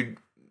interviewed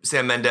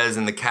Sam Mendes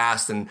and the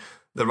cast and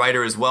the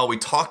writer as well, we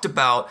talked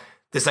about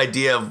this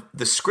idea of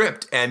the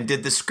script and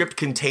did the script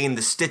contain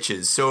the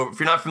stitches. So if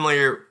you're not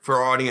familiar for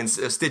our audience,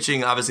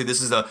 stitching, obviously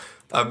this is a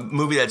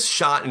movie that's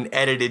shot and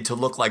edited to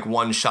look like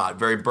one shot,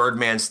 very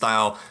Birdman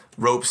style,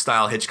 Rope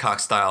style, Hitchcock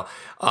style.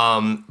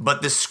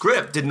 But the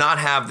script did not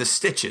have the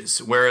stitches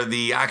where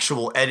the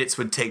actual edits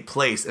would take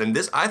place. And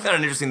this, I found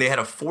it interesting. They had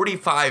a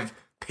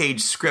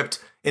 45-page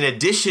script in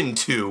addition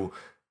to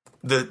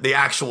the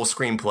actual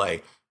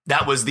screenplay.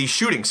 That was the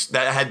shooting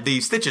that had the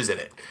stitches in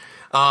it.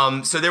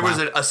 So there was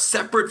a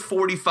separate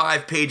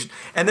 45-page,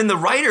 and then the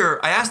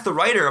writer. I asked the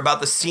writer about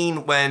the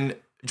scene when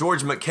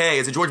George McKay.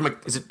 Is it George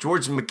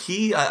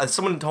McKee?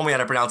 Someone told me how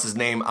to pronounce his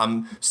name.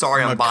 I'm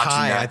sorry, I'm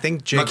botching that. I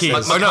think Jake McKay.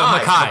 says-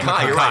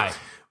 Mackay. You're right.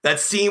 That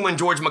scene when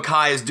George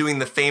Mackay is doing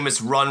the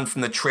famous run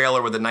from the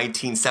trailer where the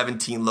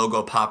 1917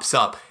 logo pops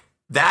up.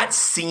 That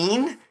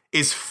scene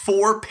is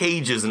 4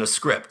 pages in a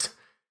script.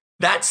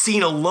 That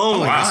scene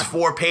alone is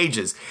 4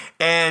 pages.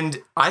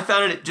 And I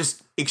found it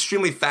just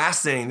extremely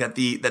fascinating that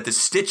the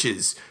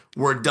stitches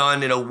were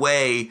done in a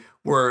way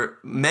where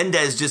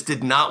Mendes just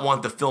did not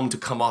want the film to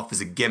come off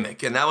as a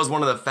gimmick. And that was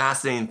one of the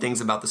fascinating things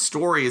about the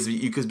story is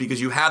because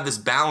you have this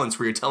balance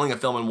where you're telling a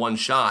film in one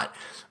shot,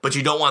 but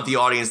you don't want the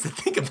audience to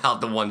think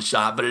about the one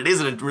shot. But it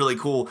is a really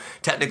cool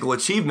technical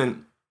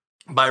achievement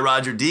by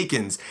Roger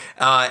Deakins.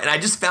 And I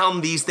just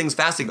found these things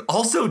fascinating.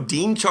 Also,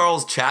 Dean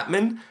Charles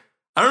Chapman,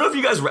 I don't know if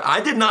you guys, I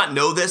did not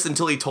know this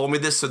until he told me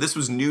this, so this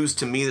was news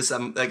to me.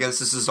 I guess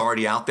this is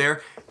already out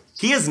there.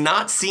 He has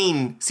not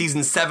seen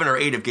season 7 or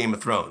 8 of Game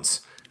of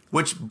Thrones,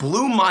 which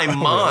blew my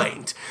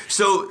mind.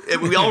 So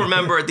we all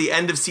remember at the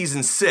end of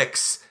season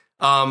 6,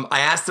 I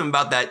asked him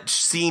about that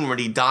scene where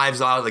he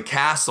dives out of the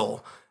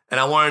castle, and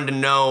I wanted to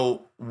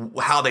know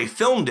how they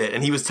filmed it.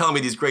 And he was telling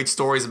me these great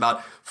stories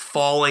about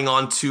falling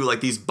onto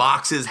like these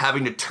boxes,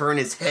 having to turn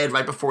his head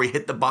right before he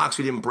hit the box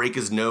so he didn't break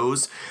his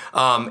nose.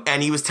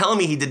 And he was telling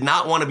me he did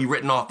not want to be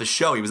written off the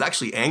show. He was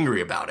actually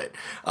angry about it.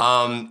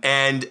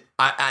 And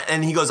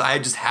he goes, I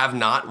just have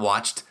not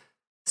watched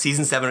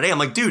season 7 or 8. I'm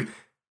like, dude,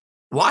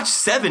 watch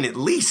 7 at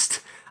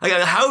least. Like,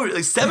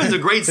 7's a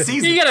great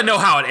season. You gotta know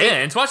how it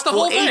ends. Watch the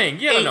whole thing.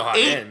 You gotta know how it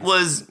 8 ends.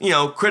 was,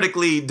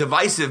 critically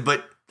divisive,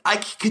 but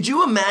could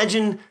you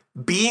imagine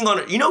being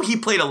on, he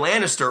played a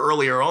Lannister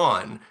earlier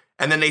on,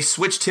 and then they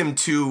switched him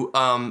to,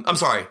 I'm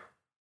sorry.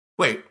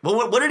 Wait,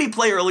 what did he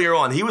play earlier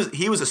on? He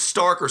was a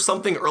Stark or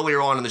something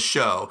earlier on in the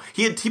show.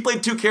 He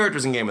played 2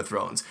 characters in Game of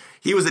Thrones.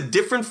 He was a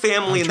different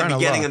family in the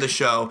beginning of the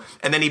show,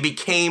 and then he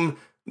became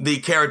the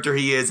character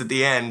he is at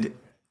the end,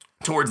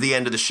 towards the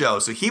end of the show.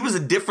 So he was a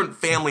different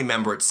family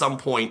member at some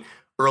point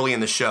early in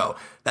the show.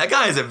 That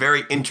guy is a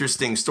very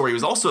interesting story. He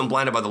was also in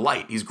Blinded by the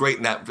Light. He's great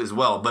in that as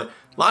well. But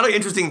a lot of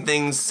interesting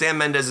things. Sam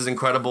Mendes is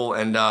incredible.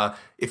 And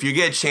if you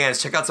get a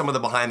chance, check out some of the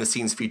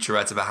behind-the-scenes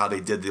featurettes about how they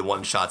did the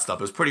one-shot stuff.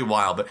 It was pretty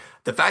wild. But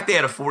the fact they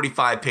had a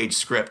 45-page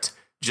script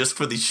just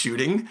for the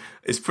shooting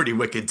is pretty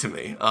wicked to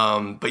me.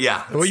 But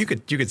yeah. Well, you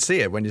could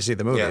see it when you see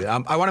the movie. Yeah.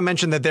 I want to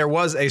mention that there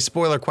was a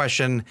spoiler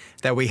question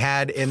that we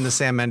had in the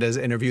Sam Mendes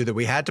interview that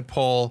we had to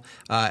pull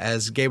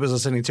as Gabe was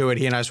listening to it.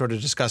 He and I sort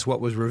of discussed what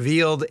was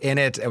revealed in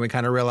it, and we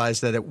kind of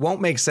realized that it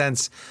won't make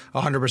sense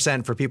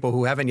 100% for people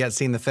who haven't yet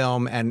seen the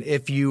film. And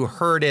if you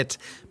heard it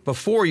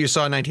before you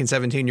saw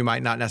 1917, you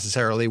might not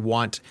necessarily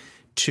want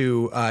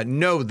to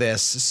know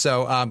this.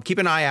 So keep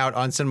an eye out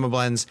on Cinema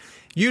Blend's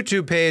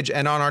YouTube page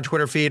and on our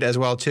Twitter feed as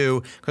well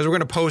too, because we're going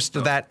to post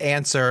that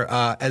answer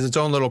as its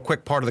own little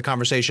quick part of the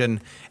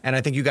conversation. And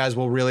I think you guys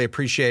will really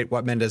appreciate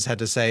what Mendes had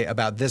to say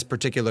about this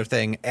particular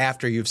thing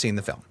after you've seen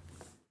the film.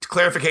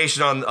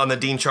 Clarification on the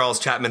Dean Charles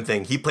Chapman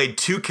thing. He played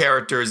 2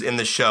 characters in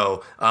the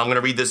show. I'm going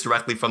to read this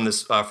directly from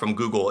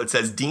Google. It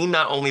says Dean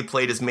not only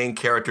played his main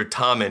character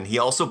Tommen, he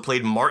also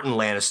played Martin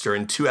Lannister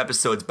in 2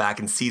 episodes back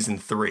in season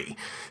 3.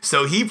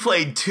 So he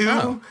played 2.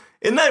 Oh.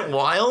 Isn't that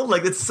wild?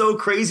 Like, it's so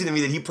crazy to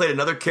me that he played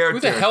another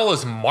character. Who the hell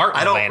is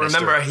Martin Lannister? I don't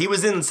remember. He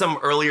was in some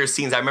earlier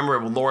scenes. I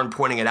remember Lauren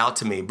pointing it out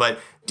to me. But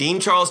Dean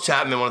Charles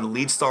Chapman, one of the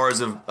lead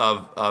stars of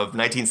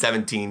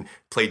 1917,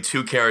 played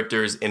 2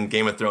 characters in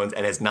Game of Thrones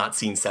and has not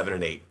seen 7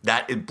 and 8.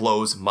 It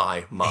blows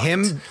my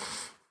mind.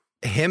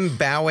 him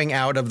bowing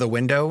out of the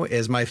window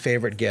is my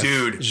favorite gif.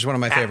 Dude, it's just one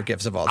of my favorite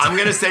gifs of all time. I'm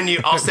gonna send you.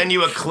 I'll send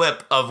you a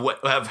clip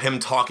of him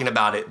talking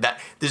about it. That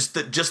just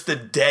the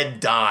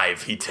dead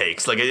dive he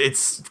takes. Like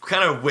it's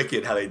kind of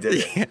wicked how they did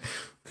it.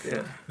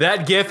 Yeah.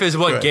 That gif is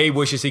what Good. Gabe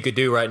wishes he could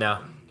do right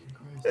now.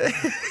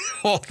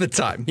 All the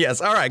time. Yes.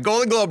 All right.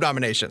 Golden Globe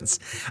nominations.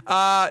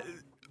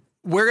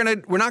 We're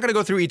not gonna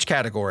go through each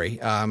category.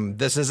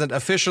 This isn't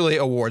officially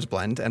awards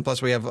blend, and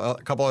plus we have a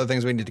couple other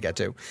things we need to get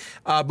to.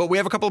 But we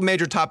have a couple of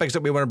major topics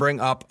that we want to bring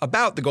up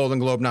about the Golden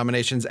Globe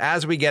nominations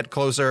as we get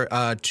closer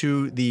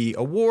to the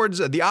awards,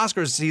 the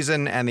Oscars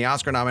season, and the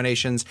Oscar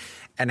nominations,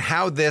 and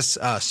how this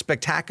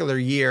spectacular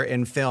year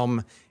in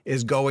film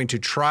is going to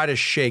try to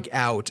shake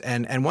out.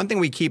 And one thing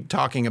we keep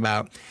talking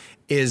about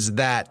is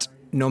that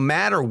no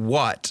matter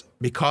what,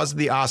 because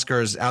the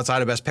Oscars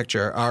outside of Best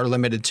Picture are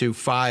limited to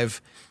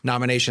 5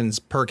 nominations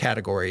per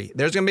category,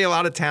 there's going to be a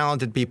lot of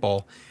talented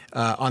people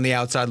on the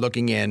outside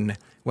looking in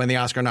when the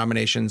Oscar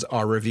nominations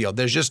are revealed.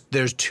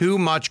 There's too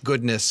much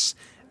goodness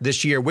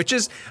this year, which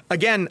is,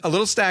 again, a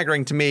little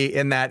staggering to me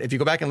in that if you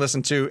go back and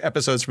listen to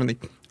episodes from the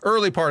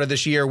early part of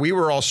this year, we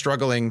were all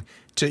struggling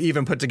to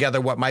even put together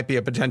what might be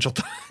a potential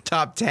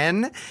top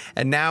 10.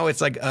 And now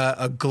it's like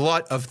a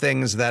glut of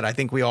things that I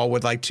think we all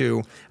would like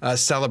to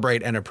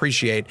celebrate and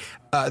appreciate.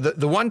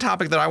 The one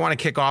topic that I want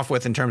to kick off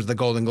with in terms of the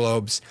Golden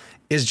Globes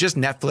is just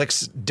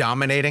Netflix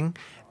dominating.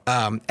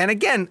 And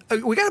again,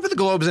 we got to put the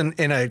Globes in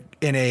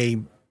a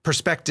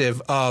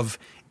perspective of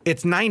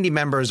it's 90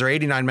 members or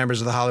 89 members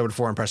of the Hollywood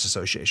Foreign Press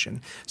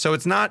Association. So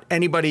it's not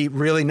anybody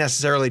really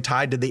necessarily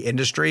tied to the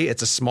industry.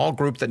 It's a small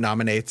group that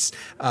nominates.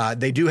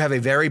 They do have a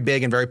very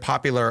big and very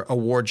popular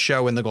award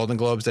show in the Golden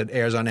Globes that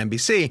airs on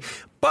NBC.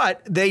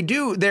 But they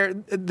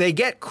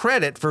get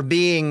credit for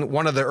being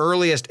one of the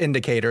earliest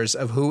indicators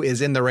of who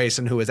is in the race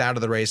and who is out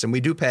of the race. And we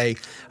do pay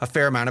a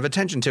fair amount of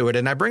attention to it.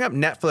 And I bring up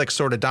Netflix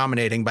sort of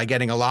dominating by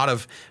getting a lot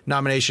of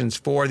nominations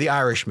for The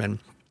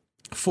Irishman,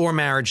 for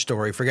Marriage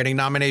Story, for getting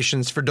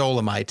nominations for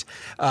Dolomite,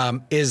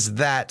 is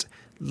that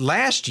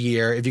last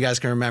year, if you guys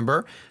can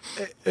remember,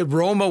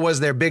 Roma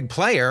was their big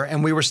player,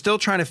 and we were still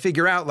trying to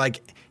figure out,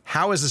 like,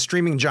 how is the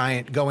streaming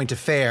giant going to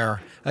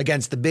fare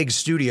against the big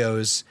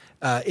studios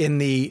in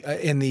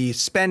the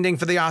spending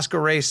for the Oscar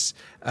race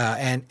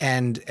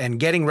and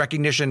getting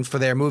recognition for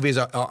their movies?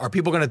 Are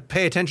people going to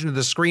pay attention to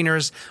the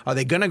screeners? Are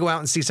they going to go out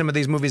and see some of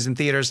these movies in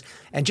theaters?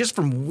 And just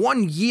from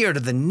one year to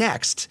the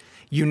next,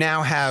 you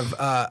now have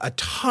a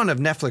ton of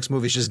Netflix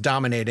movies just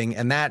dominating,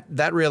 and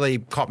that really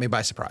caught me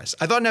by surprise.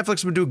 I thought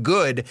Netflix would do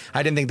good.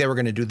 I didn't think they were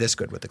going to do this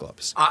good with the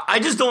Globes. I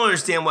just don't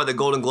understand why the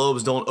Golden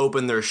Globes don't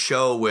open their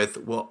show with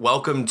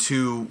welcome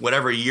to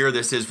whatever year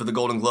this is for the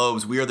Golden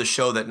Globes. We are the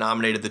show that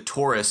nominated The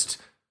Tourist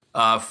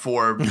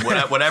for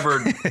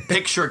whatever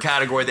picture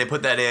category they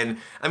put that in.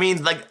 I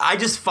mean, like, I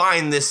just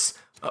find this...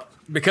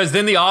 Because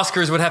then the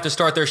Oscars would have to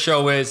start their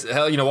show with,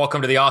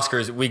 welcome to the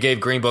Oscars. We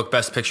gave Green Book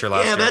Best Picture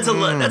last year. Yeah, that's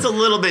a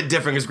little bit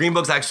different because Green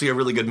Book's actually a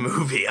really good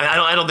movie.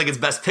 I don't think it's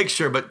Best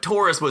Picture, but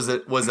Tourist was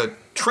a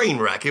train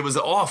wreck. It was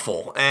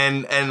awful,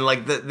 and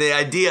like the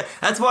idea.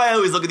 That's why I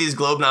always look at these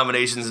Globe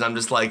nominations and I'm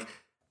just like,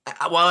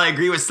 while I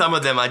agree with some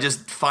of them, I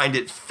just find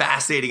it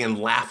fascinating and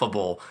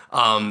laughable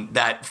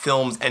that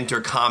films enter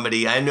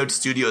comedy. I know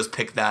studios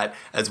pick that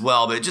as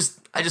well, but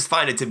I just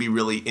find it to be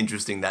really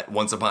interesting that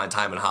Once Upon a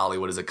Time in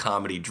Hollywood is a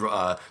comedy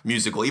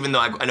musical, even though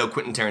I know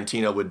Quentin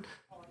Tarantino would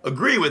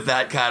agree with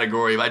that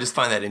category, but I just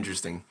find that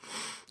interesting.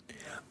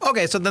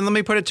 Okay, so then let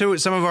me put it to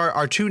some of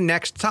our two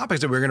next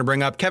topics that we're going to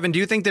bring up. Kevin, do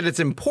you think that it's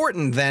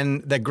important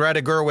then that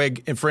Greta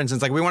Gerwig, for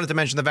instance, like we wanted to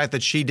mention the fact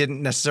that she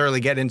didn't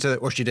necessarily get into,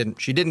 or she didn't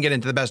get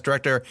into the Best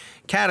Director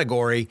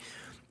category,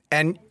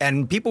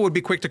 and people would be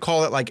quick to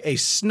call it like a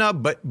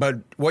snub, but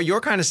what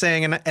you're kind of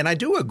saying, and I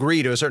do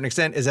agree to a certain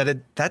extent, is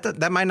that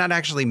that might not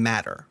actually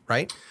matter,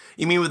 right?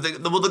 You mean with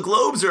the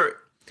Globes are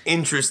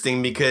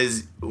interesting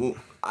because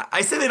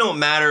I say they don't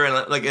matter,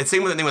 and like it's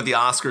same thing with the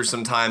Oscars.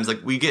 Sometimes like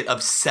we get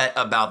upset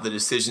about the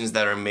decisions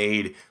that are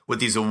made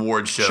with these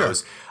award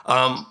shows.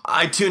 Sure.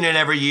 I tune in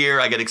every year.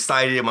 I get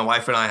excited. My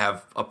wife and I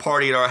have a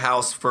party at our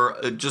house for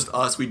just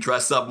us. We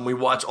dress up and we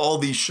watch all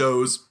these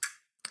shows.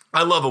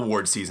 I love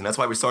award season. That's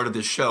why we started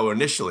this show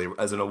initially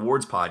as an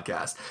awards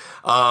podcast.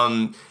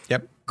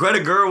 Yep. Greta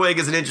Gerwig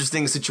is an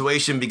interesting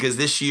situation because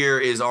this year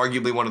is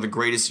arguably one of the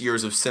greatest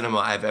years of cinema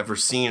I've ever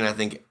seen. I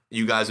think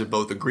you guys would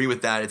both agree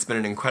with that. It's been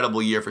an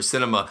incredible year for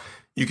cinema.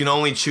 You can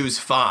only choose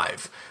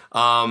 5.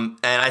 And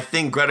I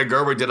think Greta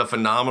Gerwig did a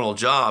phenomenal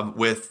job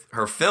with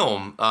her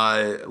film,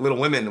 Little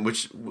Women,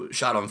 which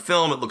shot on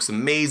film. It looks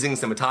amazing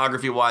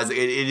cinematography-wise. It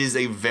is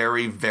a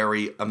very,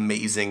 very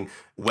amazing,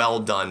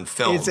 well-done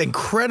film. It's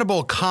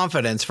incredible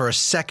confidence for a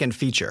second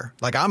feature.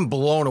 Like, I'm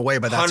blown away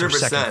by that sort of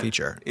second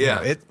feature.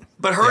 Yeah.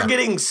 But her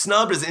getting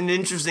snubbed is an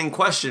interesting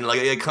question. Like,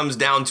 it comes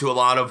down to a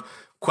lot of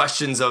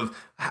questions of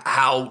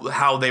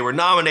how they were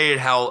nominated,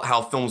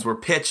 how films were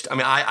pitched. I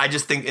mean, I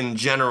just think in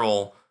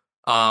general,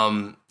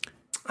 I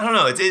don't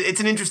know. It's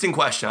an interesting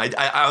question.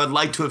 I would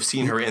like to have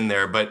seen her in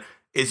there, but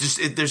it's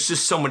just there's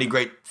just so many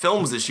great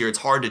films this year. It's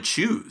hard to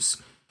choose.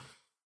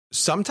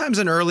 sometimes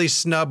an early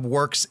snub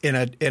works in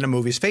a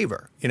movie's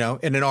favor, in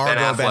an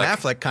Argo Ben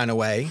Affleck kind of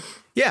way.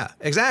 Yeah,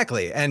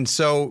 exactly. And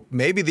so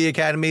maybe the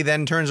Academy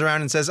then turns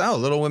around and says, oh,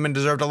 Little Women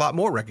deserved a lot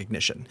more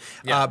recognition.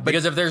 Yeah,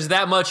 because if there's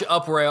that much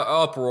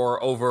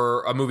uproar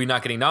over a movie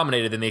not getting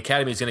nominated, then the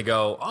Academy is going to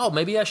go, oh,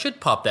 maybe I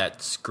should pop that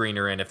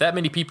screener in. If that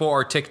many people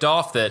are ticked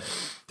off that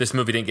this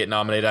movie didn't get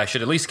nominated, I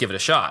should at least give it a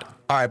shot.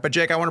 All right, but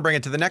Jake, I want to bring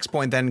it to the next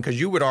point then, because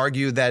you would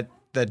argue that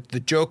the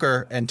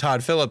Joker and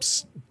Todd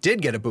Phillips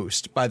did get a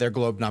boost by their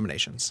Globe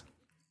nominations.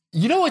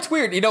 It's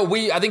weird.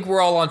 I think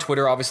we're all on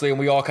Twitter, obviously, and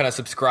we all kind of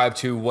subscribe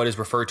to what is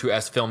referred to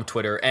as film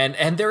Twitter.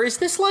 And there is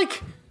this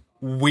like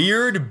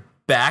weird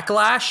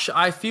backlash,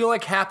 I feel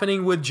like,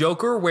 happening with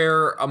Joker,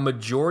 where a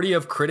majority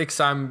of critics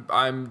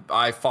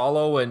I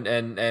follow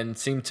and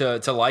seem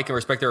to like and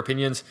respect their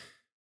opinions.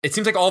 It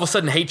seems like all of a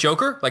sudden hate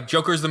Joker. Like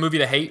Joker's the movie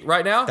to hate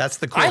right now. That's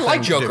the cool I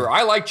like thing Joker. to do.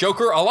 I like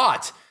Joker a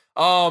lot.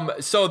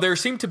 So there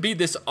seemed to be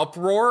this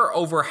uproar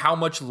over how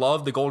much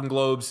love the Golden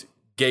Globes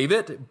gave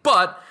it,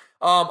 but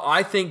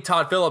I think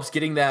Todd Phillips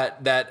getting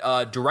that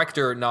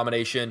director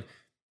nomination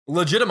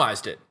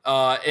legitimized it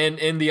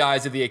in the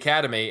eyes of the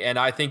Academy, and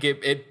I think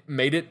it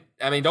made it.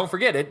 I mean, don't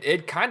forget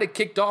it kind of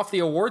kicked off the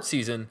award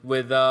season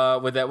with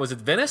that. Was it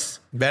Venice?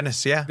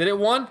 Venice, yeah. Did it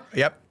won?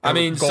 Yep. I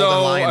mean, it's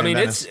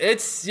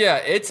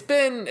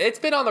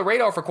been on the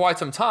radar for quite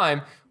some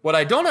time. What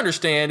I don't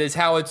understand is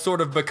how it's sort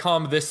of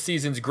become this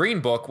season's Green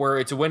Book, where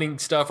it's winning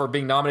stuff or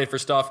being nominated for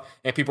stuff,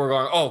 and people are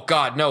going, "Oh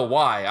God, no,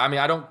 why?" I mean,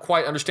 I don't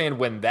quite understand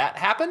when that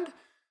happened,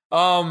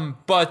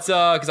 but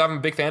because I'm a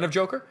big fan of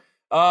Joker.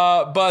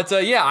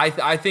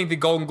 I think the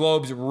Golden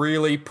Globes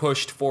really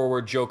pushed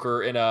forward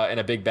Joker in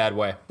a big bad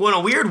way. Well, in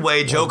a weird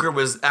way, Joker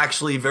was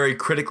actually very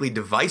critically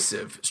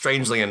divisive,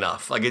 strangely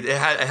enough. Like it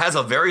has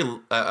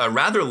a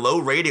rather low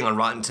rating on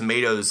Rotten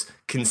Tomatoes,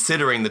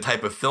 considering the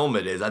type of film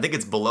it is. I think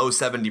it's below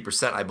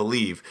 70%, I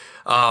believe.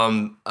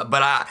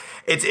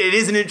 It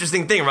is an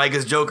interesting thing, right?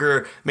 Because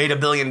Joker made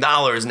 $1 billion.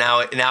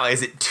 Now,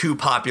 is it too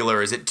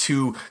popular? Is it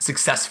too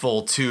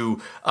successful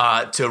to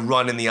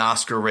run in the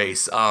Oscar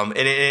race? And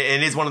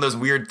it is one of those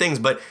weird things.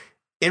 But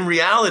in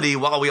reality,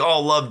 while we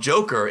all love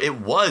Joker, it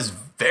was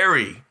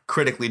very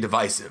critically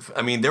divisive.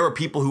 I mean, there were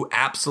people who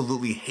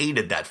absolutely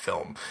hated that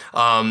film.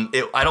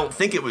 I don't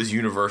think it was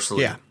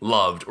universally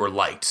loved or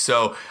liked.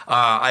 So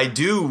I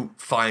do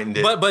find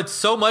it, but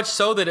so much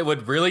so that it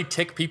would really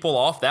tick people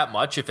off that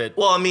much if it.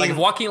 Well, I mean, like if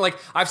Joaquin, like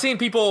I've seen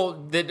people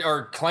that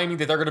are claiming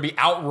that they're going to be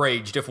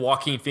outraged if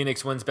Joaquin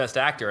Phoenix wins Best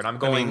Actor, and I'm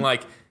going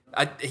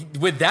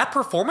with that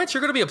performance,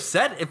 you're going to be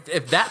upset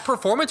if that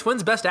performance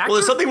wins Best Actor. Well,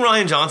 there's something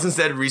Rian Johnson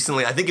said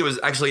recently. I think it was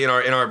actually in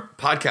our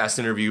podcast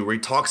interview where he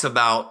talks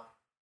about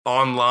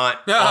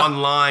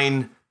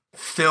online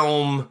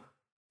film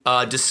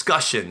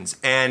discussions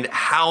and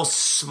how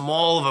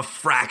small of a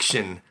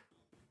fraction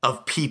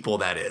of people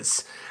that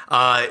is.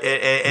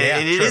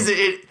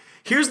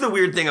 Here's the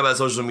weird thing about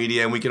social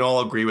media, and we can all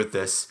agree with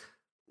this.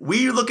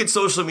 We look at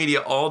social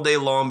media all day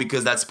long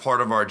because that's part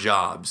of our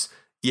jobs.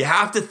 You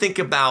have to think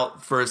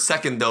about for a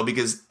second, though,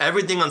 because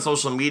everything on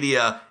social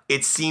media,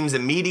 it seems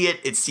immediate,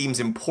 it seems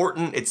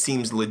important, it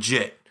seems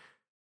legit.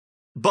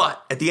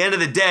 But at the end of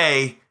the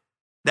day,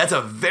 that's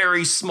a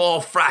very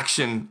small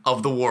fraction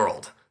of the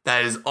world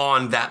that is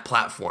on that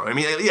platform. I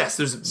mean, yes,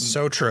 there's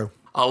so true.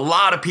 A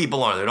lot of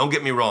people on there, don't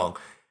get me wrong.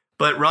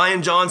 But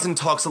Rian Johnson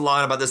talks a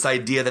lot about this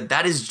idea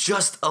that is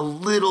just a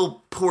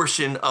little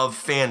portion of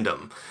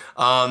fandom.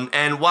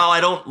 And while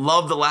I don't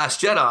love The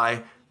Last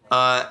Jedi,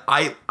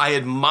 I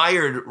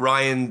admired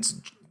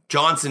Rian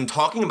Johnson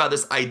talking about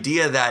this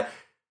idea that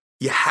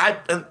you had...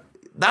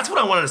 that's what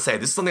I wanted to say.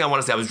 This is something I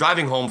want to say. I was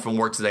driving home from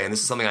work today, and this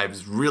is something I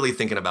was really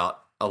thinking about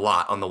a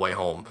lot on the way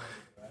home.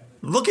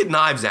 Look at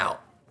Knives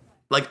Out.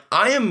 Like,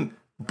 I am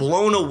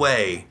blown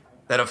away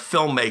that a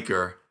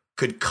filmmaker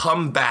could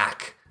come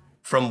back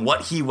from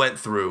what he went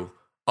through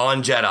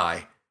on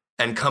Jedi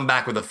and come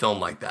back with a film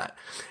like that.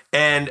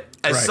 And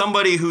as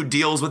somebody who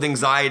deals with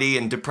anxiety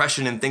and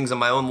depression and things in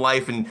my own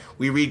life, and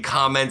we read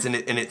comments and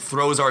it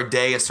throws our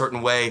day a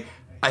certain way,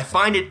 I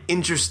find it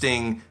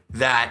interesting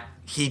that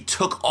he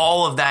took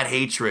all of that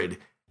hatred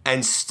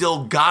and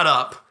still got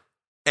up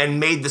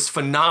and made this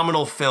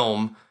phenomenal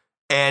film,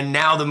 and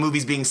now the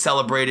movie's being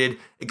celebrated.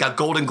 It got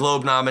Golden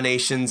Globe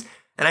nominations,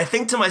 and I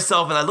think to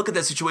myself, and I look at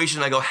that situation,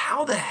 and I go,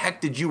 how the heck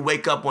did you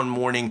wake up one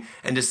morning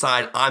and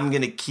decide, I'm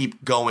going to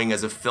keep going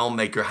as a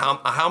filmmaker? How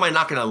am I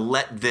not going to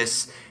let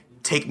this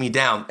take me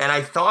down? And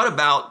I thought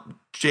about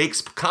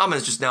Jake's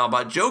comments just now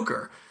about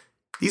Joker.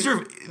 These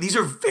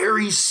are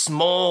very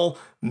small,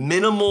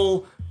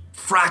 minimal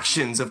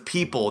fractions of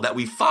people that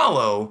we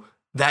follow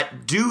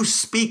that do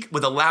speak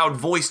with a loud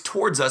voice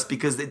towards us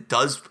because it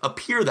does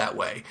appear that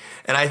way.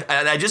 And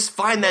I just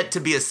find that to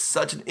be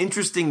such an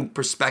interesting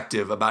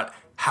perspective about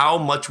how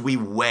much we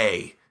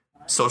weigh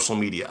social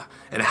media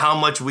and how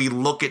much we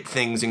look at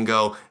things and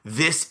go,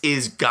 this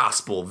is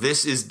gospel.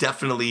 This is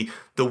definitely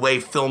the way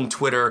film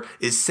Twitter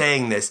is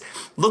saying this.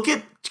 Look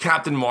at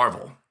Captain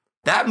Marvel.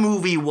 That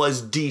movie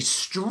was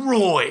destroyed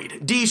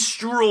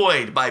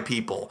by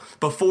people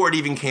before it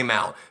even came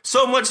out.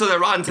 So much so that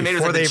Rotten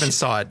Tomatoes Before they even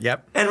saw it,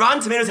 yep. And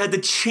Rotten Tomatoes had to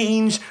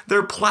change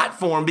their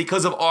platform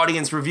because of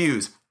audience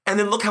reviews. And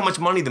then look how much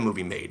money the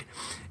movie made.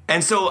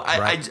 And so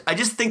I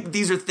just think that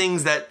these are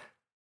things that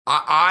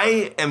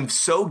I am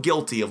so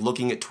guilty of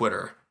looking at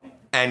Twitter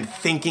and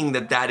thinking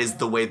that is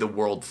the way the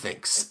world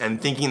thinks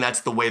and thinking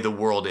that's the way the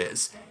world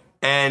is.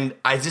 And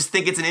I just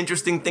think it's an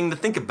interesting thing to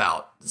think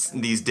about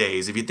these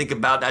days. If you think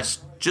about that,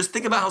 just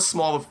think about how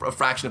small a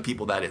fraction of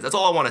people that is. That's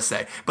all I want to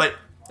say.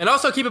 And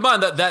also keep in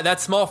mind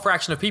that small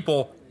fraction of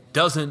people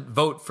doesn't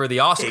vote for the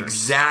Oscars.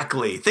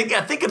 Exactly. Think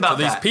about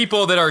these that.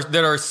 people that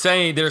are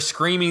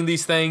screaming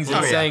these things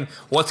and saying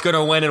what's going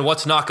to win and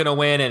what's not going to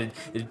win, and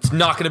it's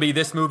not going to be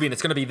this movie and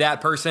it's going to be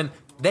that person.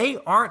 They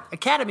aren't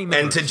Academy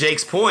members. And to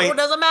Jake's point, it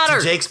doesn't matter.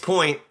 To Jake's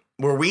point,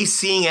 were we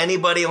seeing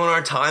anybody on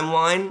our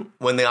timeline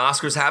when the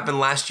Oscars happened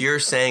last year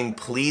saying,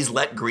 please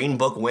let Green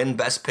Book win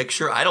Best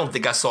Picture? I don't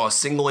think I saw a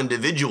single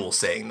individual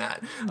saying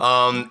that.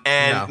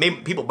 Maybe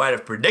people might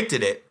have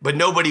predicted it, but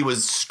nobody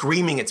was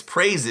screaming its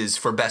praises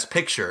for Best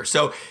Picture.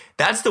 So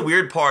that's the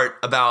weird part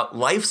about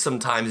life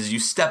sometimes is you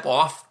step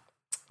off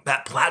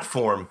that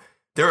platform.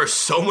 There are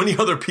so many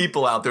other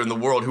people out there in the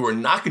world who are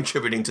not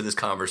contributing to this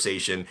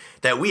conversation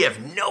that we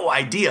have no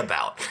idea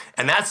about.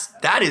 And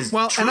that is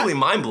truly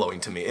mind-blowing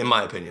to me, in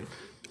my opinion.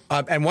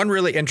 And one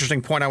really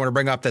interesting point I want to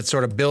bring up that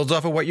sort of builds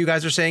off of what you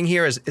guys are saying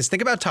here is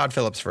think about Todd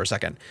Phillips for a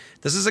second.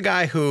 This is a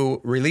guy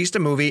who released a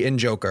movie in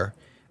Joker,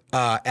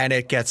 and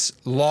it gets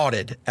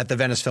lauded at the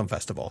Venice Film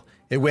Festival.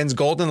 It wins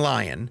Golden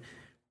Lion.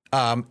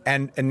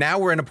 And now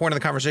we're in a point of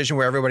the conversation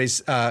where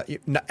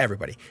not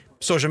everybody.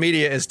 Social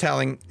media is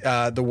telling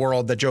the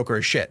world that Joker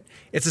is shit.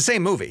 It's the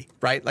same movie,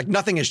 right? Like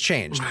nothing has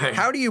changed. Right.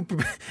 How do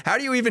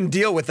you even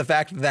deal with the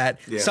fact that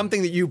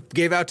something that you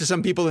gave out to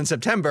some people in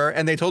September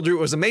and they told you it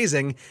was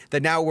amazing,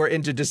 that now we're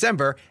into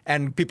December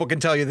and people can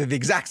tell you that the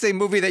exact same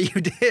movie that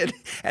you did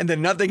and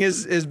then nothing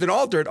has been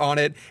altered on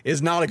it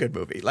is not a good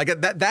movie.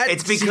 Like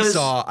that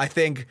seesaw, I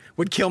think,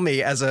 would kill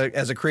me as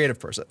a creative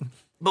person.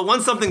 But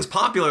once something's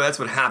popular, that's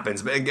what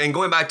happens. And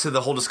going back to the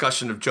whole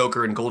discussion of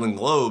Joker and Golden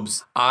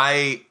Globes,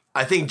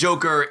 I think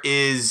Joker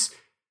is,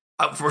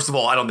 first of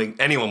all, I don't think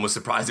anyone was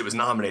surprised it was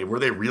nominated. Were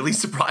they really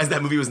surprised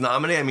that movie was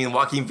nominated? I mean,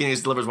 Joaquin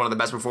Phoenix delivers one of the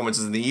best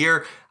performances in the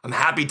year. I'm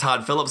happy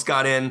Todd Phillips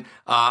got in.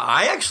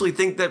 I actually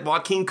think that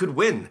Joaquin could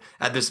win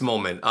at this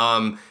moment.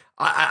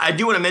 I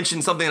do want to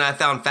mention something that I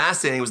found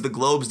fascinating was the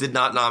Globes did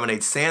not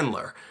nominate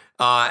Sandler.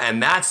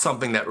 And that's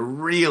something that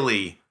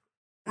really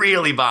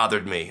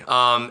bothered me.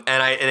 And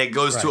it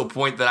goes to a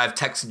point that I've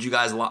texted you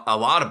guys a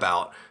lot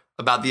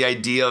about the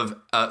idea of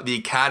the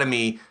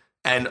Academy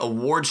and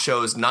award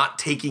shows not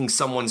taking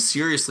someone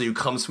seriously who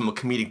comes from a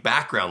comedic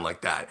background like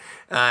that.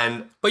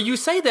 But you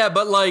say that,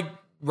 but like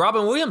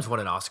Robin Williams won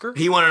an Oscar.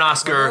 He won an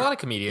Oscar. A lot of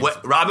comedians.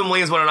 Robin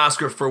Williams won an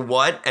Oscar for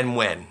what and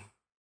when?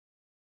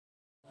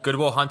 Good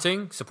Will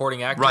Hunting,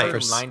 supporting actor, right.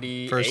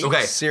 98. For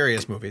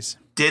serious movies.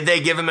 Did they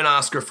give him an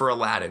Oscar for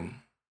Aladdin?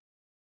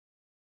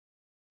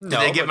 Did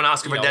they give him an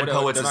Oscar for Dead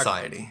Poets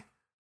Society?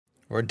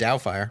 Or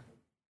Doubtfire.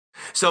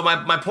 So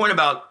my point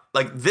about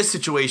like this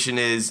situation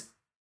is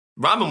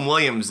Robin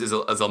Williams is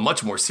a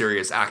much more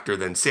serious actor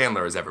than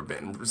Sandler has ever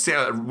been.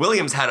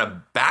 Williams had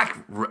a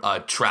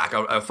track,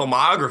 a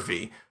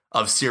filmography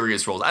of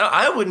serious roles.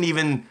 I don't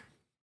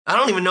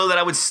even know that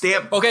I would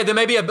stamp. Okay, then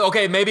maybe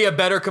a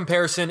better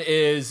comparison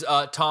is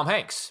Tom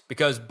Hanks,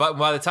 because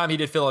by the time he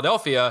did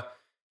Philadelphia,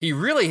 he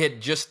really had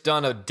just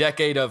done a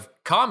decade of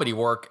comedy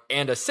work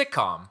and a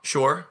sitcom.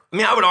 Sure. I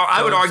mean, I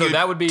would argue so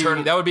that would be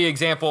an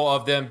example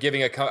of them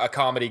giving a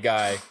comedy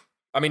guy.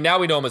 I mean, now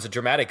we know him as a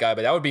dramatic guy,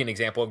 but that would be an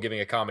example of giving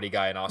a comedy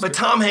guy an Oscar. But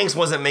Tom Hanks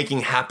wasn't making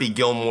Happy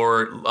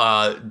Gilmore,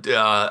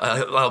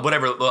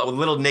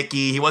 Little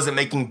Nicky. He wasn't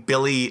making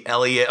Billy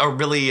Elliot or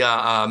Billy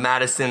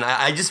Madison.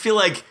 I just feel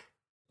like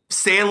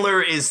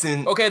Sandler is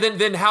in. Okay,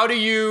 then how do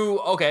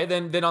you? Okay,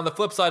 then on the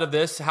flip side of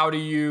this, how do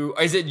you?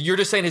 Is it you're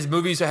just saying his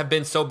movies have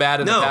been so bad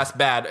in the past,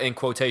 bad in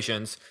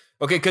quotations?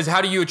 Okay, because how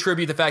do you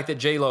attribute the fact that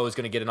J-Lo is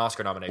going to get an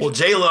Oscar nomination? Well,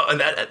 J-Lo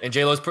and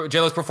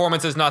J-Lo's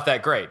performance is not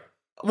that great.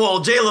 Well,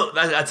 J-Lo,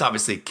 that's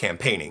obviously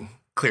campaigning,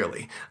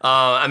 clearly.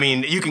 I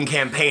mean, you can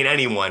campaign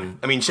anyone.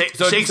 I mean,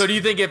 So do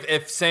you think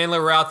if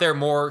Sandler were out there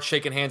more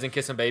shaking hands and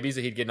kissing babies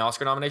that he'd get an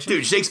Oscar nomination?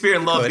 Dude, Shakespeare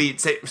in Love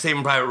beat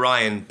Saving Private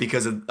Ryan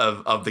because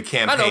of the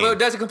campaign. I know, but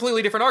that's a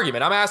completely different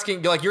argument. I'm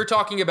asking, like, you're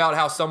talking about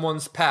how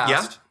someone's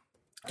past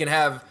can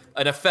have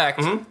an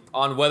effect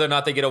on whether or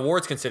not they get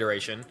awards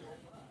consideration.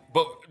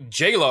 But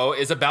J-Lo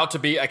is about to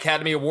be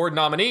Academy Award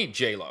nominee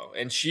J-Lo,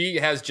 and she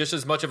has just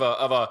as much of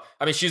a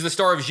I mean, she's the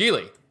star of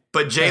Gigli.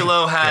 But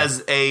J-Lo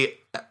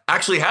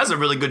actually has a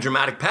really good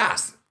dramatic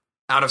past.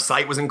 Out of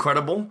Sight was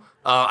incredible.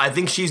 I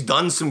think she's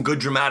done some good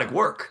dramatic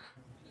work.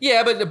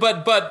 Yeah, but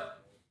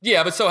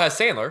so has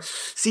Sandler.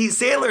 See,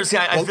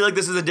 I feel like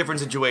this is a different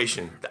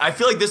situation. I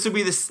feel like this would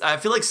be this. I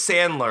feel like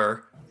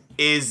Sandler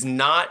is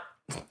not.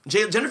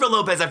 Jennifer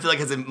Lopez, I feel like,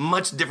 has a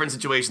much different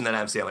situation than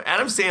Adam Sandler.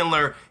 Adam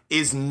Sandler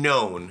is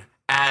known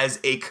as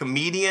a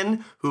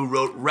comedian who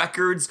wrote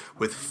records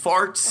with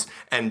farts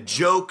and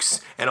jokes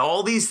and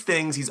all these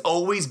things. He's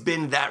always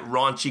been that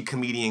raunchy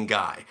comedian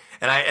guy.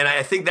 And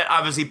I think that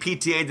obviously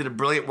PTA did a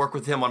brilliant work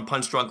with him on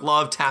Punch Drunk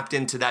Love, tapped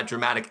into that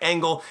dramatic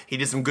angle. He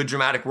did some good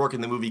dramatic work in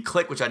the movie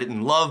Click, which I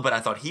didn't love, but I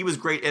thought he was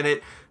great in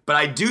it. But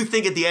I do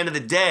think at the end of the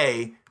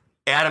day,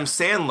 Adam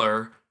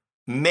Sandler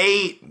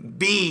may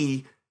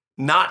be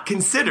not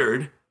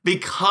considered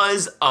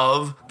because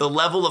of the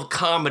level of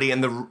comedy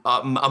and the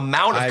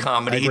amount of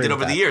comedy he did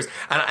over the years.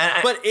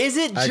 But is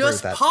it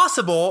just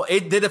possible?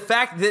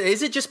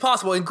 Is it just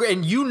possible?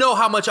 And you know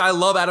how much I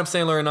love Adam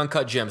Sandler in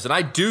Uncut Gems, and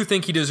I do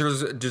think he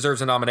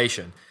deserves a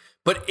nomination.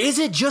 But is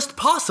it just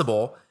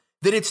possible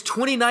that it's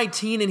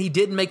 2019 and he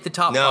didn't make the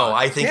top 5? No,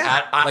 I think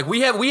like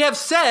we have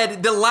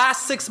said the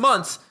last 6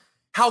 months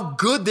how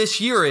good this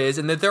year is,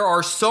 and that there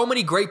are so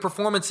many great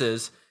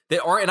performances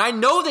that are, and I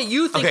know that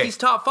you think he's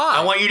top 5.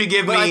 I want you to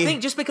give me. But I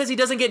think just because he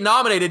doesn't get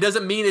nominated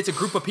doesn't mean it's a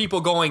group of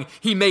people going,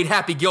 he made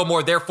Happy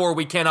Gilmore, therefore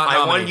we cannot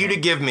nominate I want you him. to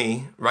give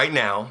me, right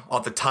now,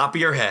 off the top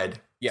of your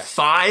head,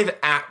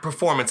 5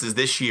 performances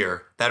this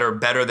year that are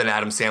better than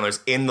Adam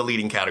Sandler's in the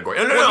leading category.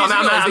 No,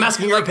 I'm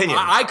asking your opinion.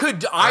 I could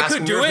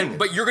do it,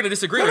 but you're going to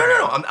disagree with me.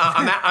 No.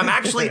 I'm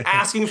actually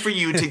asking for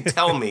you to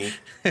tell me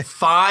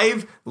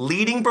 5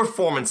 leading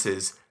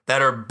performances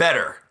that are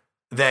better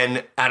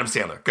than Adam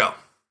Sandler. Go.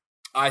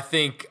 I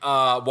think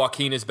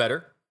Joaquin is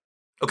better.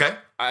 Okay.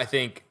 I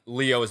think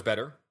Leo is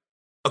better.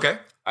 Okay.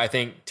 I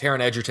think Taron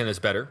Egerton is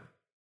better.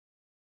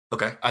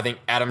 Okay. I think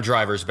Adam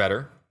Driver's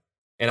better.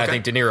 And I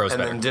think De Niro's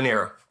better. And then De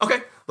Niro. Okay.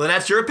 Well,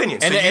 that's your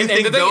opinion. So and, you and,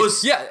 think and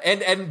those...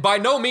 and by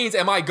no means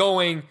am I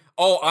going,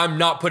 I'm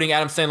not putting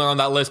Adam Sandler on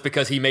that list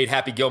because he made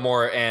Happy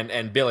Gilmore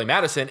and Billy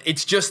Madison.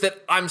 It's just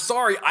that, I'm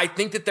sorry, I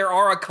think that there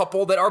are a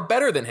couple that are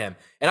better than him.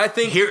 And I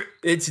think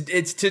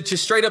it's to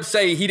straight up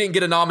say he didn't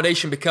get a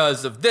nomination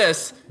because of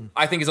this,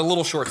 I think is a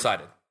little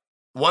short-sighted.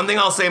 One thing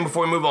I'll say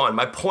before we move on,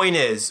 my point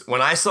is,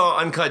 when I saw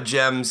Uncut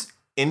Gems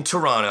in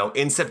Toronto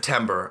in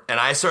September, and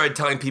I started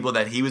telling people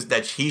that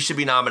he should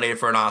be nominated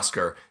for an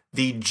Oscar,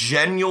 the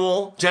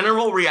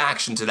general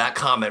reaction to that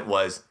comment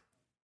was,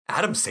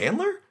 Adam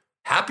Sandler?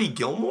 Happy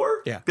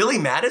Gilmore? Yeah. Billy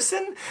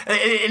Madison?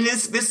 And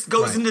this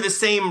goes into the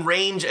same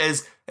range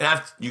as,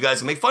 and you guys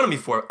can make fun of me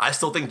for it, I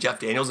still think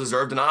Jeff Daniels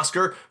deserved an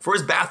Oscar for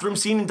his bathroom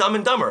scene in Dumb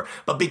and Dumber.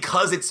 But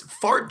because it's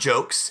fart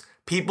jokes,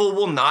 people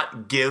will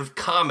not give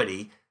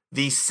comedy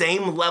the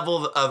same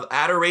level of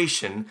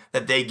adoration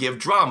that they give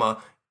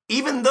drama,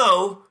 even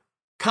though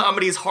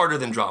comedy is harder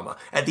than drama.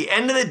 At the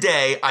end of the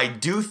day, I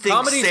do think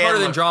comedy is harder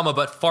than drama,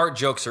 but fart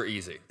jokes are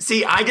easy.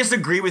 See, I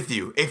disagree with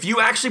you. If you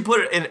actually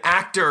put an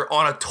actor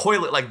on a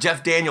toilet like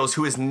Jeff Daniels,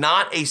 who is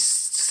not a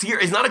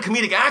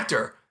comedic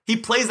actor, he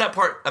plays that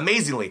part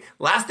amazingly.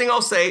 Last thing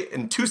I'll say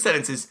in 2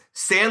 sentences,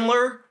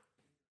 Sandler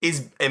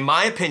is, in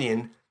my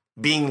opinion,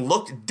 being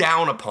looked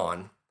down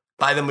upon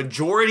by the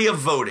majority of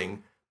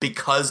voting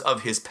because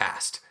of his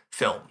past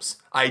films.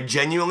 I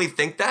genuinely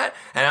think that,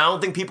 and I don't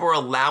think people are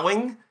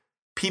allowing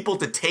people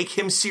to take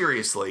him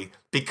seriously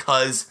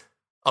because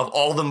of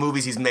all the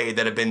movies he's made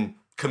that have been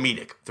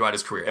comedic throughout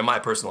his career, in my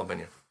personal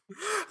opinion.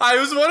 I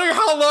was wondering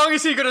how long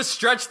is he going to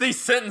stretch these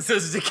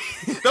sentences?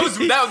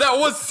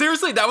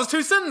 That was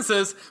 2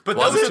 sentences, but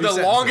those are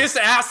the longest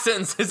ass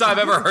sentences I've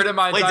ever heard in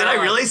my entire life. Wait, did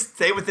I really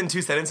stay within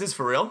 2 sentences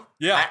for real?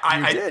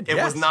 Yeah, you did. It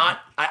was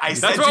not. I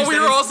said that's why we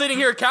were all sitting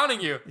here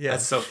counting you. Yeah.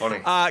 That's so funny.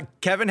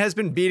 Kevin has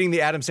been beating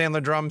the Adam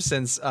Sandler drum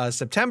since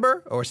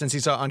September, or since he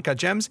saw Uncut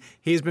Gems.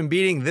 He's been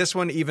beating this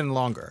one even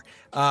longer.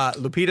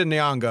 Lupita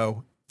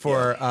Nyong'o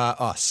for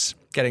Us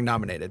getting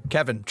nominated.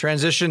 Kevin,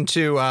 transition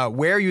to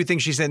where you think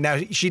she's in. Now,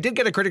 she did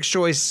get a Critics'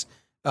 Choice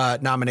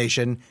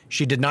nomination.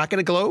 She did not get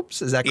a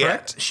Globes. Is that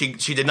correct? Yeah,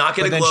 she did not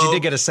get a Globe. But then she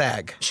did get a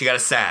SAG. She got a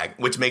SAG,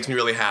 which makes me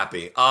really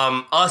happy.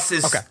 Us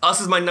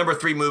is my number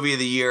 3 movie of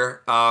the year,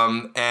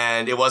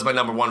 and it was my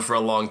number 1 for a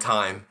long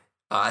time.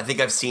 I think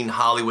I've seen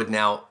Hollywood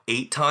now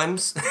 8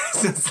 times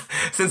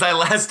since I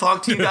last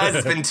talked to you guys.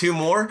 It's been 2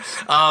 more,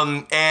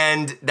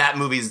 and that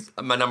movie's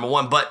my number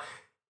 1. But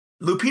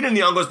Lupita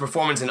Nyong'o's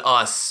performance in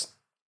Us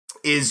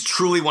is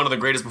truly one of the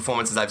greatest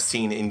performances I've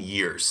seen in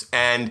years.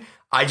 And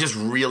I just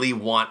really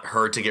want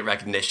her to get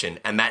recognition.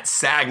 And that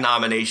SAG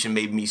nomination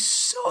made me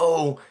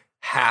so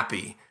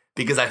happy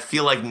because I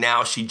feel like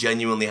now she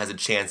genuinely has a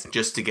chance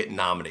just to get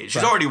nominated.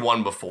 She's already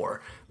won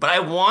before. But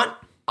I want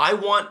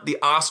the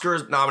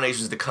Oscars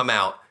nominations to come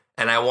out,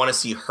 and I want to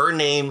see her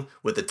name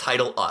with the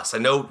title Us. I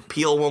know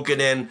Peele won't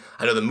get in.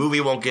 I know the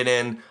movie won't get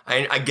in.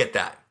 I get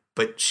that.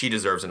 But she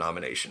deserves a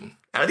nomination.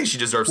 And I think she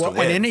deserves to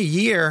win. And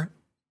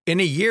in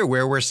a year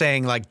where we're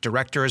saying like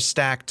director is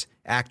stacked,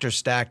 actor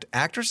stacked,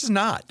 actress is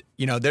not.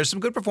 You know, there's some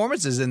good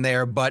performances in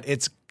there, but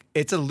it's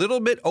a little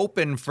bit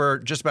open for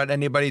just about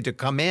anybody to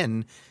come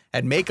in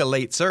and make a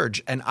late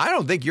surge. And I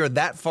don't think you're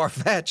that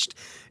far-fetched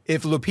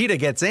if Lupita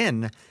gets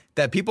in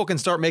that people can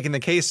start making the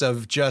case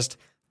of just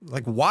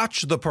like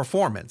watch the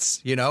performance,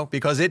 you know,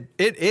 because it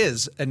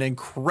is an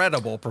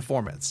incredible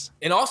performance.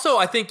 And also,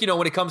 I think, you know,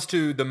 when it comes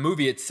to the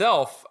movie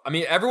itself, I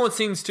mean, it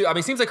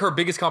seems like her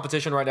biggest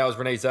competition right now is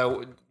Renee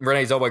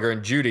Zellweger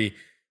and Judy.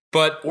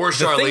 But Or the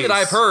thing that Charlize.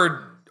 I've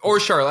heard, or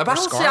Charlotte, but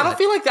I Scarlett.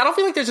 don't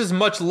feel like there's as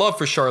much love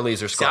for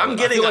Charlize or See, Scarlett.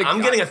 I'm I feel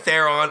like- getting a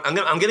Theron.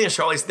 I'm getting a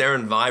Charlize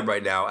Theron vibe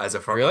right now as a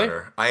front Really?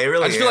 runner. I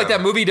really I just feel like am.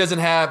 that movie doesn't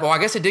have. Well, I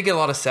guess it did get a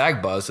lot of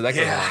SAG buzz, so that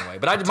goes a long way.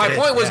 But my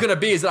point was going to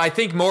be is that I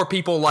think more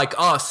people like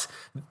Us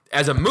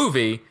as a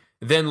movie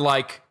than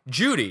like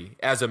Judy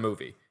as a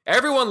movie.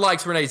 Everyone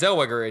likes Renee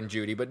Zellweger and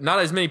Judy, but not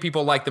as many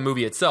people like the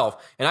movie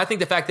itself. And I think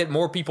the fact that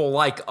more people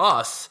like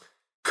Us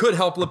could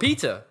help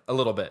Lupita a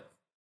little bit.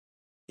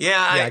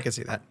 Yeah, Yeah, I can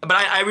see that. But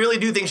I really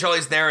do think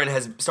Charlize Theron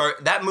has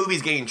started. That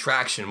movie's gaining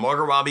traction.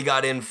 Margot Robbie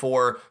got in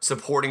for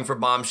supporting for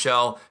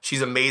Bombshell.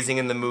 She's amazing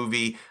in the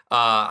movie.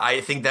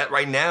 I think that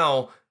right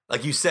now,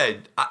 like you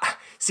said,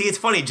 see, it's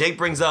funny. Jake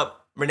brings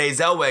up Renee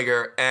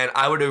Zellweger, and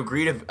I would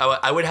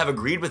have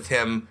agreed with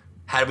him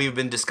had we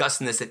been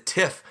discussing this at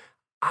TIFF.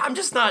 I'm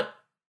just not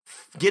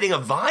getting a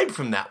vibe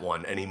from that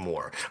one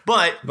anymore.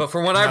 But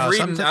from what I've read,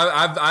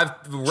 sometimes- I've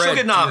She'll read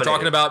get nominated.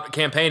 talking about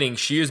campaigning.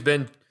 She's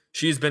been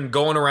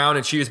going around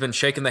and she has been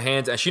shaking the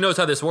hands, and she knows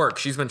how this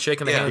works. She's been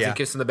shaking the hands Yeah. and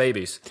kissing the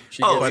babies.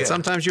 She Oh, gets But it.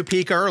 sometimes you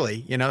peak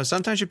early,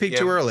 sometimes you peak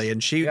too early.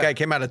 And she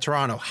came out of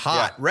Toronto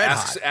hot, red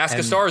hot. Ask a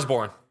And- Star is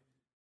Born.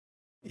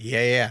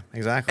 Yeah,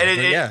 exactly. And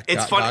But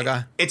it's funny.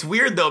 Gaga. It's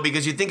weird though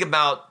because you think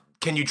about,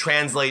 can you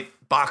translate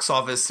box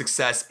office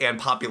success and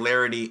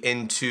popularity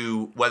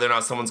into whether or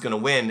not someone's going to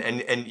win?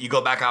 And you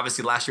go back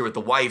obviously last year with The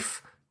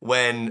Wife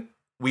when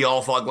we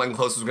all thought Glenn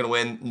Close was going to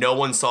win. No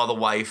one saw The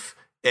Wife.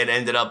 It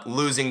ended up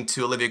losing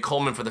to Olivia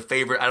Colman for The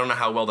Favorite. I don't know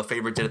how well The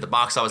Favorite did at the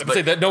box office, Say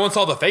but that no one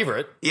saw The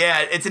Favorite.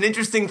 yeah, it's an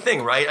interesting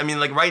thing, right? I mean,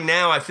 like right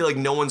now, I feel like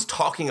no one's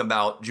talking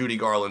about Judy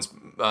Garland's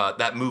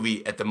that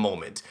movie at the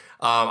moment.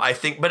 I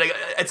think, but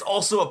it's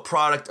also a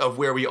product of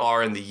where we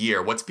are in the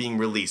year, what's being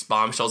released.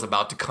 Bombshell's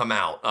about to come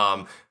out.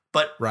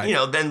 But, Right.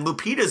 then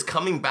Lupita's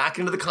coming back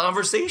into the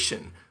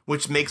conversation,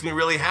 which makes me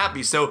really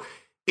happy. So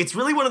it's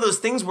really one of those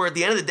things where at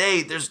the end of the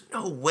day, there's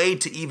no way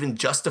to even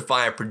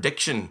justify a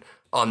prediction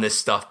on this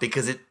stuff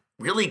because it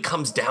really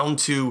comes down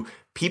to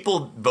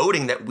people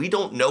voting that we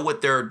don't know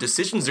what their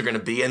decisions are going to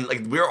be. And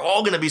like, we're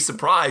all going to be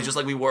surprised, just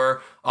like we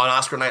were on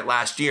Oscar night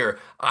last year.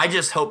 I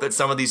just hope that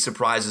some of these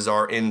surprises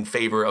are in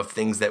favor of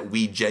things that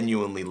we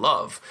genuinely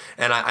love.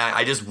 And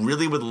I just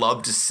really would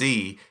love to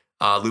see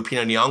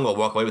Lupita Nyong'o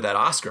walk away with that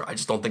Oscar. I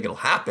just don't think it'll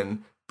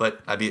happen,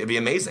 but it'd be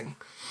amazing.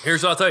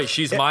 Here's what I'll tell you.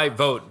 She's my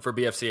vote for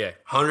BFCA.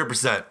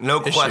 100%.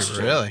 No Is question.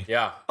 she really?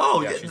 Yeah.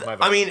 Oh, yeah, she's my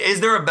vote. I mean, is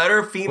there a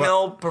better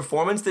female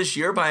performance this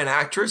year by an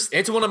actress?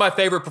 It's one of my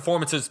favorite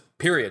performances,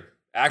 period.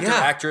 Actor, Yeah.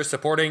 actress,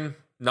 supporting,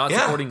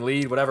 non-supporting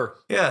lead, whatever.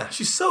 Yeah,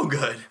 she's so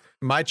good.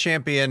 My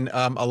champion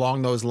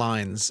along those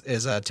lines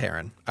is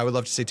Taryn. I would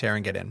love to see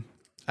Taryn get in.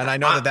 And I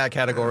know that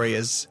category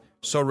is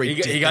so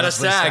ridiculous. He got a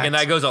SAG, and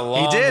that goes a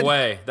long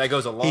way. That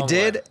goes a long way. He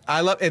did. I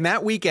love. In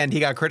that weekend, he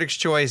got Critics'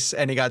 Choice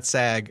and he got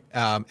SAG,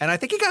 and I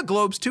think he got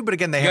Globes too. But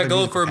again, they He have got a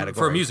gold musical for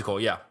category. a musical,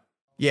 yeah.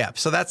 Yeah,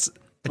 so that's a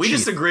We cheat.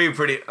 disagree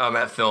pretty on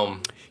that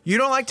film. You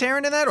don't like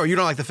Taryn in that, or you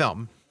don't like the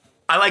film?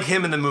 I like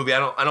him in the movie. I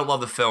don't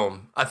love the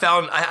film. I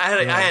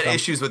had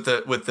issues with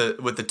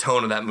the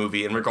tone of that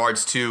movie in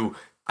regards to.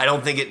 I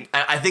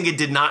think it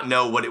did not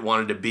know what it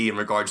wanted to be in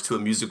regards to a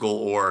musical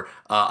or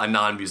a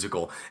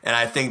non-musical. And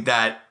I think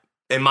that,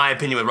 in my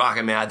opinion, with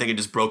Rocket Man, I think it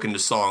just broke into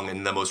song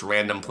in the most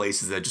random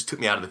places that just took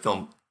me out of the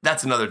film.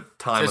 That's another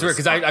time. It's weird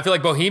because I feel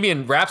like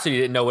Bohemian Rhapsody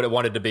didn't know what it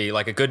wanted to be,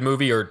 like a good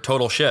movie or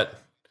total shit.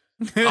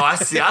 I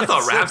see. I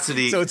thought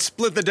Rhapsody. So it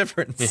split the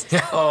difference.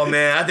 Oh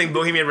man, I think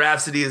Bohemian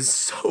Rhapsody is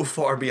so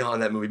far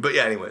beyond that movie. But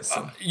yeah, anyways,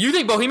 so. You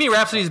think Bohemian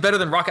Rhapsody is better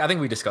than Rocket? I think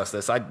we discussed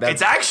this.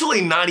 It's actually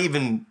not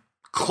even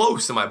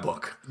close in my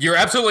book. You're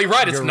absolutely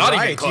right. It's You're not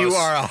right. even close. You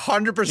are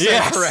 100%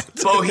 Yes.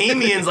 correct.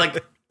 Bohemian's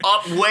like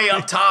way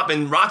up top,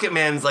 and Rocket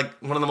Man's like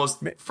one of the most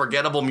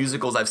forgettable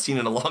musicals I've seen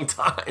in a long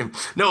time.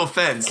 No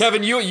offense,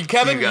 Kevin, you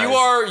guys.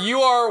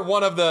 are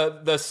one of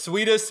the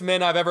sweetest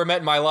men I've ever met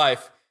in my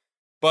life.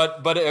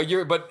 But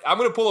I'm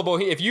gonna pull a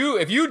Bohemian.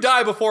 If you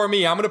die before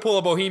me, I'm gonna pull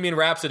a Bohemian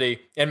Rhapsody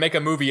and make a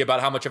movie about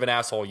how much of an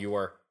asshole you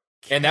were,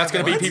 and that's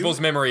gonna be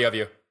people's memory of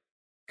you,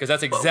 because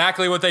that's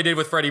exactly what they did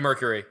with Freddie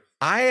Mercury.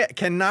 I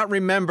cannot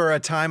remember a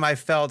time I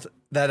felt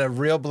that a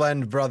Real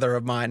Blend brother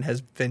of mine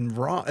has been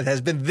wrong. It has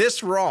been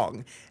this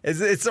wrong.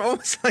 It's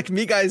almost like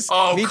me telling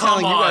come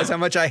you on. guys how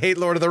much I hate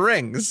Lord of the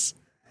Rings.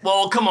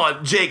 Well, come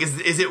on, Jake.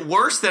 Is it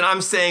worse that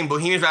I'm saying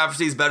Bohemian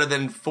Rhapsody is better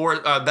than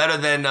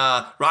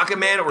Rocket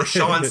Man, or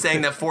Sean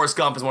saying that Forrest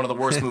Gump is one of the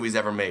worst movies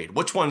ever made?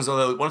 Which one of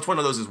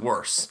those is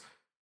worse?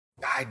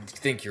 I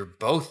think you're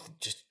both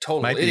just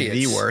total Might idiots.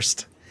 be the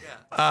worst.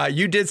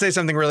 You did say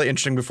something really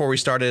interesting before we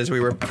started as we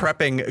were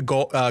prepping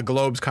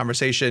Globe's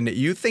conversation.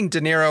 You think De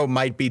Niro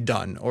might be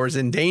done or is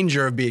in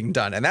danger of being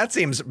done. And that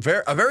seems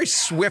a very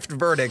swift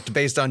verdict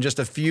based on just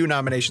a few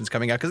nominations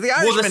coming out, because The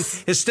Irishman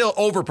is still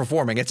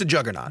overperforming. It's a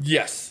juggernaut.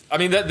 Yes. I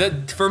mean,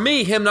 that for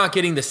me, him not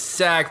getting the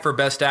SAG for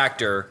Best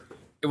Actor,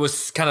 it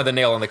was kind of the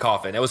nail in the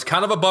coffin. It was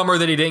kind of a bummer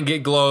that he didn't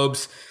get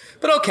Globes.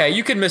 But okay,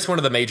 you can miss one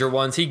of the major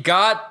ones. He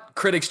got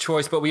Critics'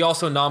 Choice, but we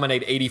also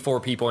nominate 84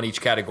 people in each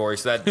category,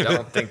 so that I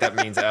don't think that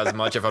means as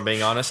much, if I'm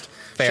being honest.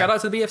 Fair. Shout out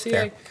to the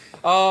BFCA.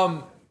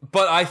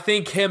 But I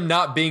think him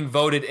not being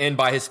voted in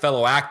by his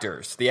fellow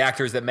actors, the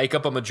actors that make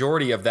up a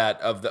majority of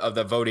that of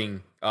the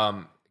voting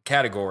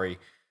category,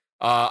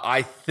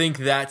 I think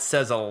that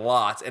says a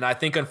lot. And I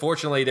think,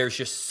 unfortunately, there's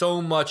just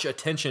so much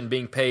attention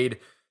being paid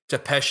to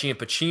Pesci and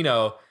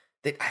Pacino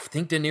that I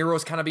think De Niro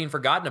is kind of being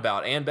forgotten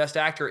about. And Best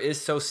Actor is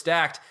so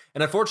stacked.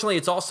 And unfortunately,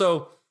 it's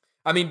also,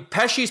 I mean,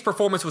 Pesci's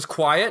performance was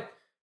quiet,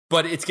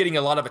 but it's getting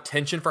a lot of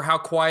attention for how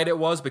quiet it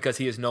was because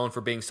he is known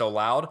for being so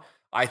loud.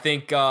 I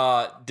think De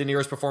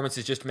Niro's performance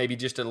is just maybe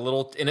just a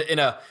little in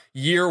a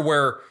year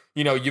where,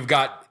 you know, you've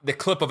got the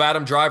clip of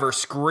Adam Driver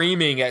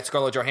screaming at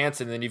Scarlett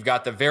Johansson, and then you've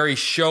got the very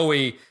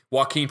showy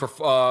Joaquin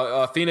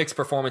Phoenix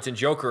performance in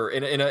Joker.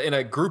 In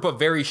a group of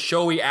very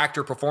showy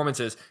actor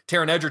performances,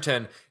 Taron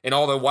Egerton in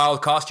all the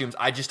wild costumes.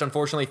 I just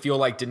unfortunately feel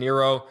like De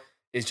Niro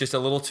is just a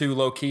little too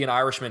low key an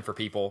Irishman for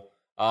people.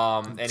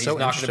 And he's so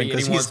not going to be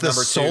because anyone's he's the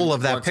number soul two,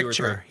 of that 1, 2, or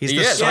picture. 3. He's He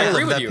the is. soul I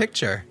agree of with that you.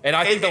 picture. And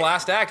I think The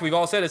Last Act, we've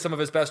all said, is some of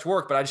his best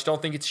work, but I just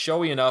don't think it's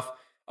showy enough.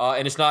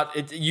 And it's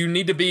not. You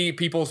need to be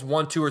people's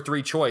 1, 2, or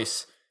 3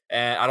 choice,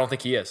 and I don't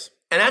think he is.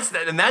 And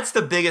that's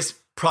the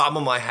biggest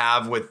problem I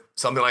have with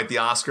something like the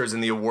Oscars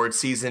and the award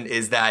season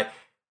is that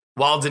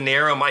while De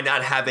Niro might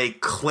not have a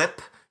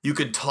clip you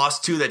could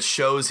toss to that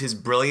shows his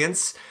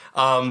brilliance,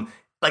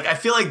 like I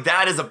feel like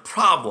that is a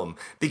problem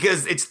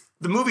because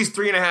the movie's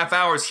 3.5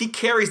 hours. He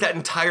carries that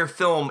entire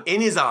film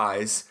in his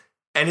eyes,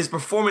 and his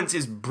performance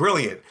is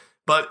brilliant.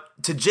 But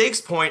to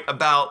Jake's point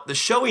about the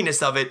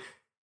showiness of it,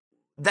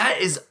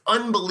 that is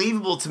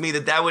unbelievable to me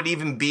that would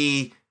even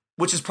be,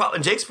 which is probably,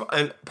 and Jake's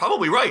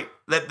probably right,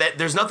 that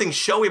there's nothing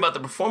showy about the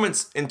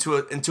performance into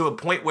a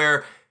point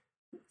where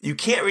you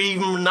can't really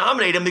even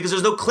nominate him because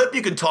there's no clip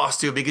you can toss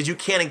to because you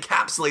can't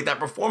encapsulate that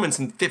performance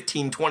in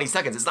 15, 20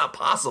 seconds. It's not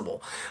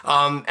possible.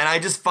 And I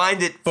just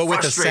find it But with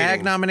the frustrating.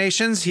 SAG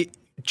nominations,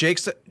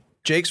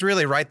 Jake's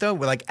really right though.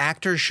 Like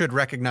actors should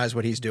recognize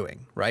what he's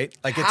doing, right?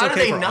 Like it's How do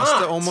okay they for us not?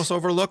 to almost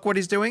overlook what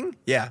he's doing.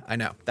 Yeah, I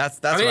know. That's.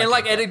 I mean, what and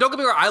like, think. and don't get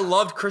me wrong, I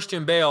loved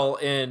Christian Bale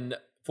in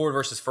Ford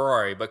versus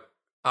Ferrari, but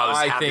I was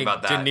happy think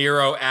about De that.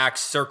 Niro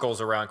acts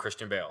circles around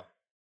Christian Bale.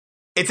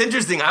 It's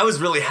interesting. I was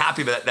really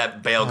happy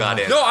that Bale got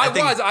in. No, I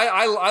think- was.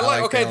 I like.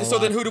 like Okay, Bale a so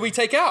then lot. who do we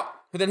take out?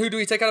 Then who do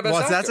we take out of Best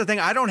Well, Actor? that's the thing.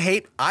 I don't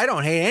hate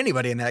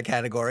anybody in that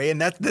category, and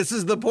this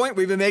is the point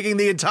we've been making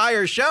the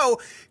entire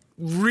show.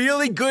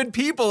 Really good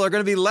people are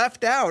going to be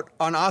left out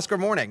on Oscar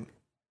morning.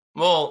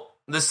 Well,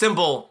 the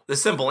simple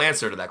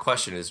answer to that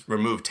question is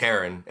remove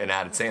Taron and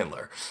add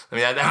Sandler. I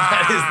mean,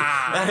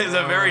 that is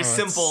a very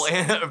simple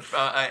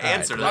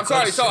answer to that I'm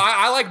sorry. question. So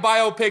I like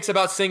biopics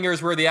about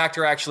singers where the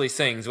actor actually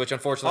sings, which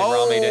unfortunately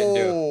Rami didn't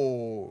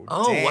do.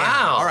 Oh, damn.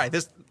 wow. All right,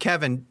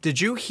 Kevin, did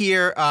you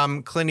hear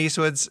Clint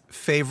Eastwood's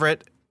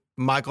favorite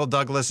Michael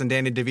Douglas and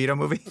Danny DeVito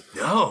movie?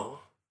 No.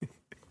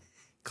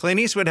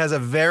 Clint Eastwood has a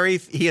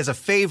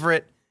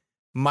favorite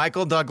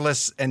Michael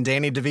Douglas and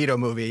Danny DeVito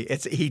movie.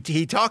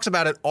 He talks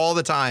about it all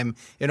the time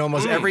in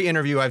almost every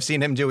interview I've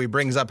seen him do. He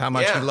brings up how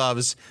much he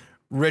loves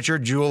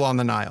Richard Jewell on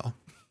the Nile.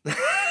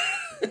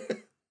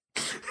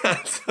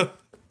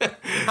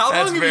 How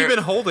long have you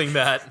been holding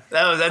that?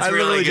 That's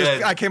really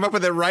good. I came up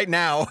with it right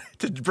now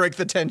to break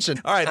the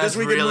tension. All right, That's this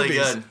week really in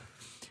movies. good.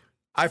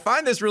 I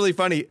find this really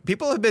funny.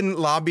 People have been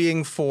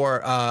lobbying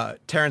for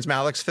Terrence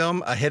Malick's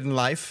film, A Hidden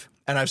Life.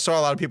 And I saw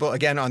a lot of people,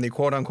 again, on the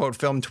quote-unquote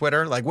film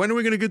Twitter, like, when are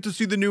we going to get to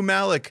see the new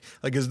Malick?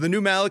 Like, is the new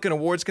Malick an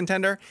awards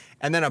contender?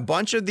 And then a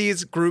bunch of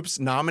these groups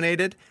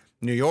nominated,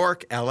 New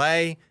York,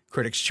 L.A.,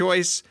 Critics'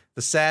 Choice,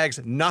 the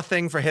SAGs,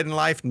 nothing for Hidden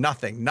Life,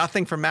 nothing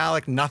for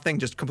Malick, nothing,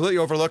 just completely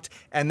overlooked.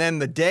 And then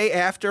the day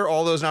after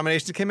all those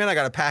nominations came in, I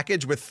got a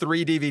package with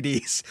 3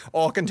 DVDs,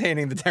 all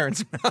containing the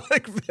Terrence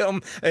Malick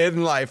film, A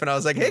Hidden Life. And I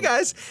was like, hey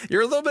guys,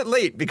 you're a little bit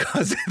late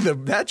because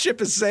that ship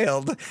has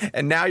sailed,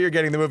 and now you're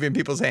getting the movie in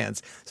people's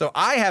hands. So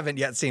I haven't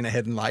yet seen A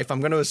Hidden Life. I'm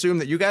going to assume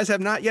that you guys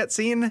have not yet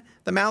seen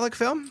the Malick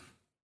film?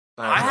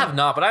 I have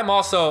not, but I'm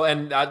also,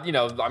 and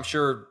I'm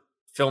sure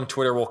film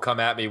Twitter will come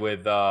at me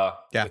with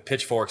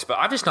pitchforks, but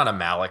I'm just not a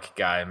Malick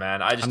guy, man.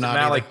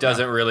 Malick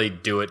doesn't really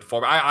do it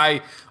for me.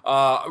 I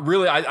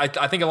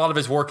think a lot of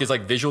his work is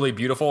like visually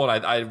beautiful,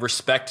 and I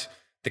respect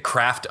the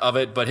craft of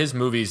it, but his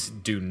movies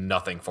do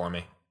nothing for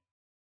me.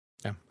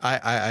 Yeah,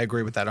 I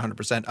agree with that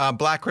 100%.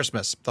 Black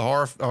Christmas, the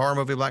horror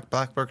movie Black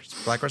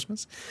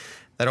Christmas,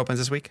 that opens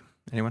this week.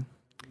 Anyone?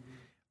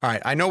 All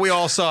right, I know we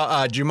all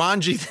saw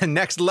Jumanji: The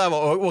Next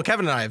Level. Well,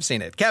 Kevin and I have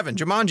seen it. Kevin,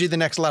 Jumanji: The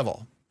Next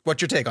Level.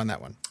 What's your take on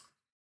that one?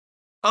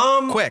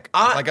 Quick,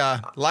 liked it.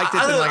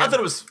 I thought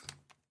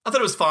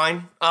it was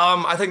fine.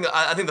 I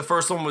think the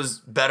first one was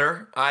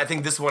better. I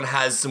think this one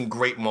has some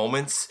great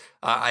moments.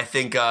 I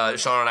think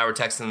Sean and I were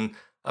texting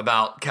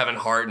about Kevin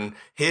Hart and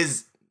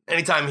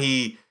anytime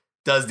he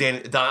does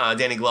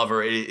Danny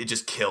Glover, it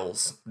just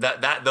kills.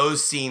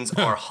 Those scenes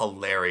are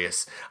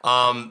hilarious.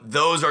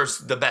 Those are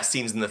the best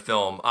scenes in the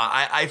film.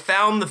 I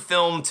found the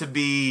film to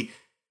be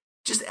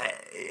just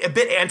a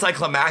bit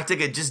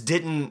anticlimactic. It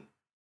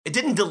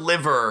didn't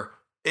deliver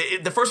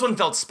the first one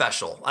felt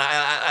special.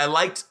 I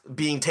liked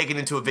being taken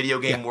into a video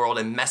game world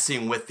and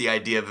messing with the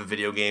idea of a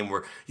video game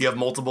where you have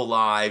multiple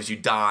lives, you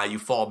die, you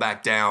fall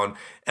back down.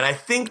 And I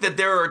think that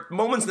there are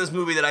moments in this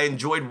movie that I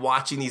enjoyed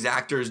watching these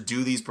actors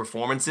do these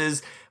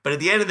performances. But at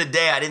the end of the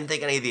day, I didn't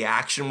think any of the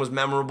action was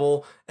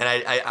memorable. And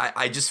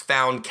I just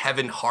found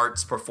Kevin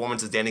Hart's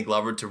performance as Danny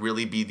Glover to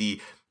really be the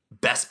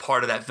best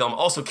part of that film.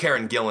 Also,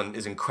 Karen Gillan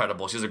is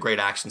incredible. She has a great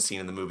action scene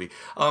in the movie.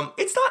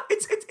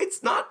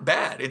 It's not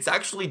bad. It's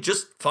actually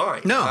just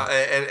fine. No.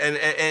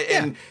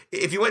 And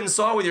if you went and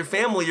saw it with your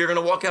family, you're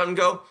going to walk out and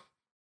go,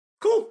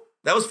 cool,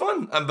 that was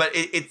fun. But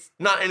it's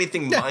not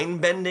anything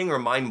mind-bending or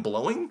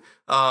mind-blowing.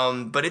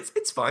 But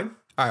it's fine.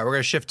 All right, we're going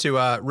to shift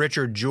to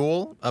Richard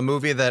Jewell, a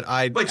movie that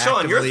I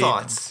Sean, your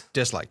thoughts?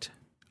 Disliked.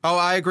 Oh,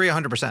 I agree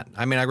 100%.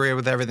 I mean, I agree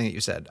with everything that you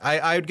said.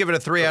 I would give it a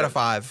 3 out of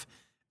 5.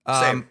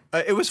 Same.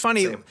 It was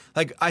funny. Same.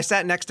 Like, I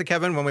sat next to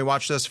Kevin when we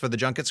watched this for the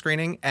junket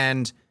screening,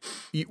 and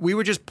we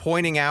were just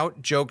pointing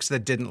out jokes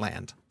that didn't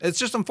land. It's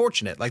just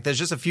unfortunate. Like, there's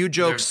just a few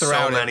jokes There's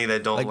throughout so many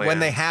that don't like, land. when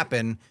they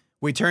happen,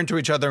 we turned to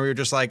each other and we were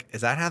just like,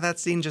 is that how that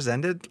scene just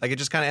ended? Like, it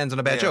just kind of ends on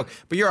a bad joke.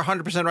 But you're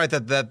 100% right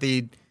that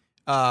the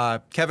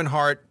Kevin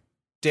Hart,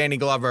 Danny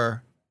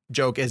Glover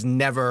joke is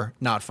never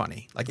not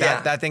funny. Like,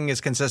 that thing is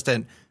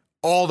consistent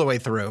all the way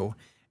through.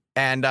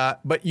 And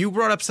but you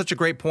brought up such a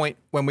great point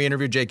when we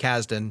interviewed Jay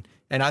Kasdan,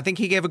 and I think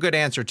he gave a good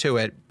answer to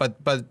it. But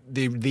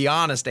the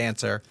honest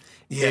answer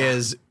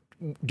is,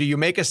 do you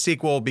make a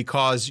sequel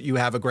because you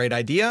have a great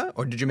idea,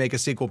 or did you make a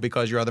sequel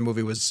because your other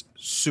movie was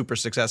super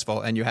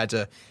successful and you had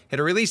to hit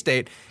a release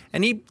date?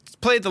 And he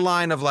played the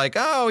line of like,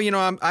 oh, you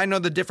know, I know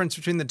the difference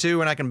between the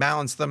two and I can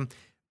balance them.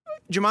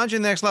 Jumanji: The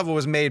Next Level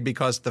was made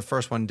because the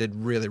first one did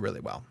really, really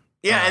well.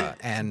 Yeah,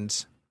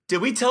 and did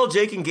we tell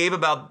Jake and Gabe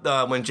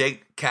about when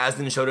Jake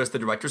Kasdan showed us the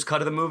director's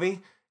cut of the movie?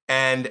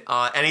 And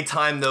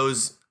anytime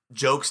those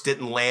jokes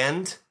didn't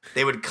land,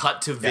 they would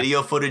cut to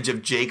video footage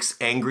of Jake's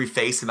angry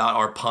face about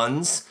our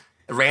puns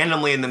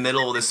randomly in the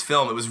middle of this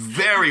film. It was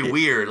very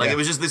weird. Like, it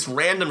was just this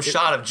random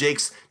shot of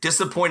Jake's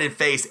disappointed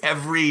face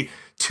every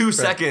 2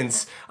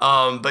 seconds.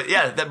 But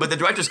the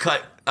director's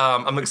cut,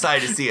 I'm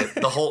excited to see it.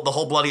 The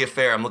whole bloody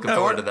affair. I'm looking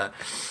forward to that.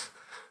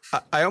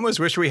 I almost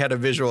wish we had a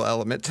visual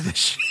element to this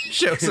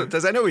show,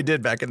 because I know we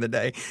did back in the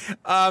day.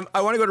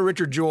 I want to go to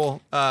Richard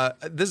Jewell.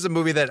 This is a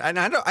movie that, and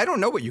I don't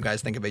know what you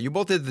guys think of it. You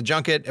both did the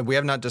junket, and we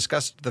have not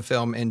discussed the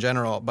film in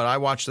general, but I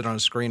watched it on a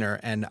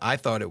screener, and I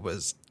thought it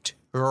was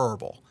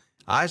terrible.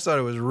 I thought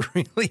it was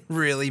really,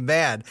 really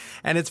bad.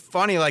 And it's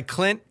funny, like,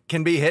 Clint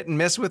can be hit and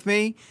miss with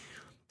me.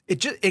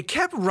 It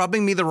kept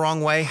rubbing me the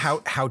wrong way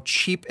how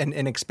cheap and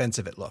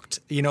inexpensive it looked.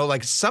 You know,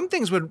 like, some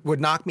things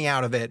would knock me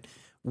out of it,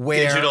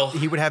 where Digital.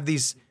 he would have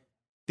these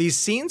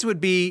scenes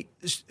would be,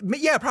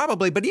 yeah,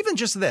 probably, but even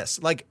just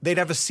this, like, they'd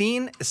have a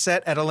scene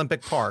set at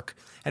Olympic Park,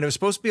 and it was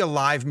supposed to be a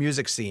live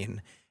music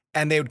scene,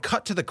 and they would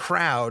cut to the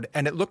crowd,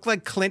 and it looked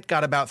like Clint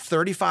got about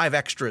 35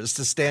 extras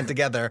to stand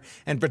together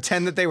and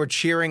pretend that they were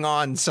cheering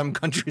on some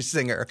country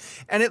singer,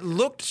 and it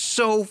looked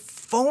so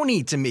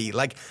phony to me.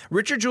 Like,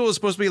 Richard Jewell is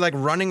supposed to be, like,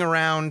 running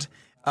around,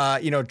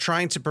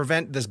 trying to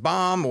prevent this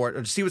bomb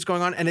or see what's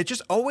going on, and it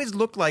just always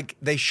looked like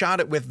they shot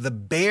it with the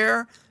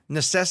bare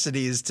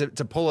necessities to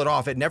pull it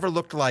off. It never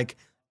looked like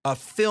a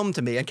film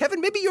to me. And Kevin,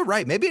 maybe you're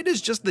right. Maybe it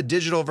is just the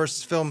digital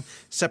versus film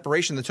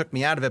separation that took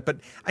me out of it. But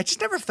I just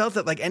never felt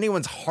that like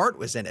anyone's heart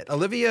was in it.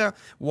 Olivia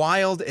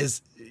Wilde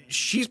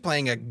she's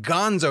playing a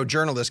gonzo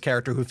journalist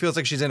character who feels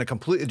like she's in a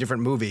completely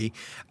different movie.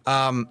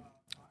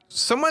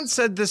 Someone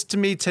said this to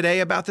me today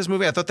about this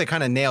movie. I thought they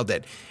kind of nailed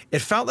it. It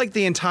felt like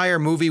the entire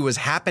movie was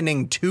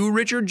happening to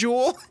Richard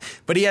Jewell,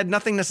 but he had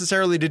nothing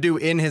necessarily to do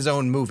in his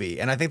own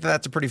movie. And I think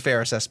that's a pretty fair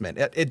assessment.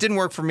 It didn't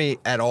work for me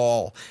at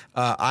all.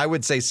 I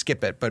would say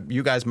skip it, but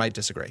you guys might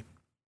disagree.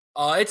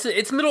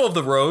 It's middle of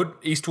the road,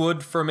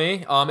 Eastwood, for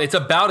me. It's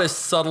about as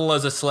subtle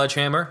as a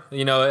sledgehammer.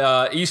 You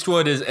know,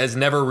 Eastwood has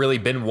never really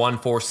been one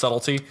for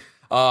subtlety.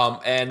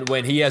 And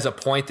when he has a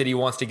point that he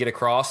wants to get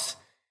across,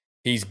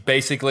 he's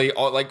basically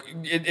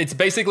it's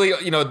basically,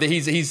 you know,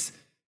 he's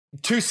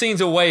two scenes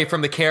away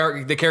from the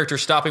character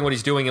stopping what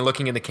he's doing and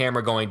looking in the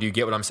camera going, do you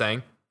get what I'm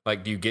saying?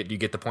 Like, do you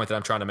get the point that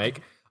I'm trying to make?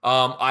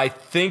 I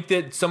think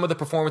that some of the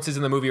performances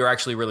in the movie are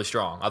actually really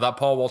strong. I thought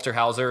Paul Walter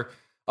Hauser,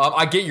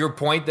 I get your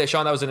point that,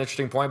 Sean, that was an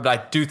interesting point, but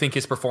I do think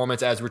his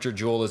performance as Richard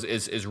Jewell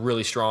is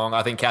really strong.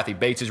 I think Kathy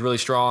Bates is really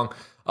strong.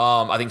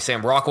 I think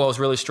Sam Rockwell is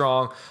really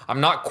strong. I'm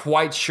not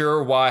quite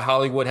sure why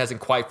Hollywood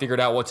hasn't quite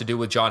figured out what to do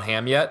with John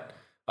Hamm yet.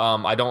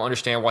 I don't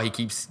understand why he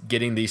keeps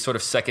getting these sort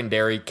of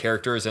secondary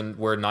characters and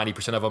where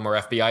 90% of them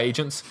are FBI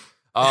agents.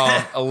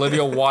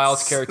 Olivia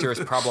Wilde's character is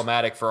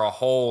problematic for a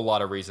whole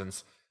lot of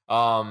reasons. There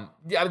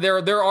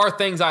are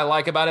things I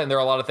like about it, and there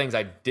are a lot of things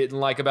I didn't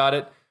like about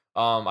it.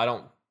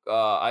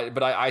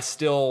 I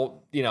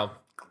still, you know,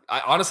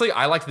 honestly,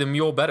 I liked The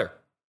Mule better.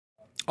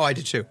 Oh, I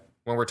did too.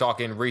 When we're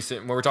talking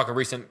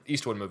recent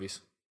Eastwood movies.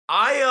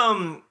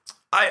 I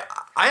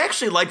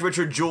actually like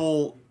Richard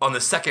Jewell on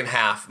the second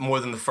half more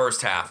than the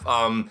first half.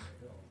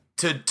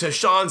 To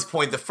Sean's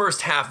point, the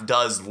first half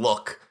does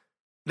look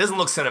It doesn't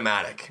look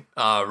cinematic,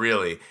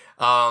 really.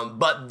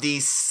 But the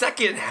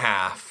second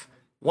half,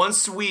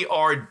 once we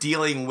are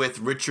dealing with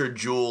Richard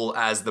Jewell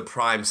as the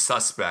prime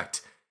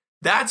suspect,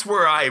 that's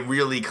where I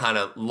really kind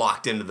of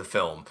locked into the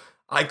film.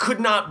 I could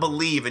not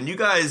believe, and you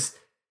guys,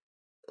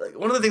 like,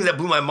 one of the things that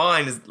blew my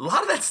mind is a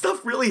lot of that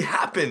stuff really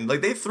happened.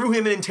 Like, they threw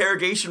him in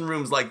interrogation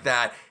rooms like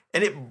that,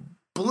 and it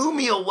blew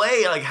me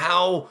away, like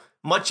how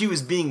much he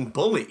was being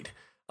bullied.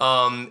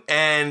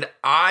 And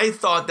I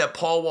thought that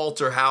Paul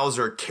Walter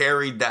Hauser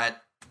carried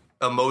that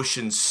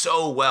emotion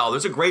so well.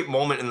 There's a great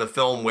moment in the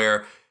film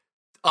where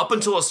up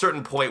until a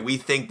certain point, we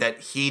think that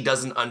he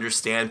doesn't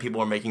understand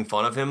people are making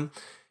fun of him.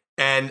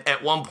 And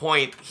at one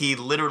point, he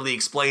literally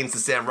explains to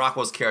Sam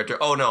Rockwell's character,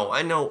 "Oh no,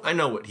 I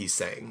know what he's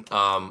saying.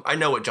 I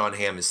know what John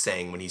Hamm is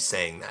saying when he's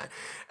saying that."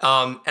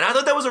 And I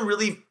thought that was a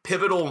really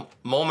pivotal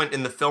moment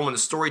in the film and the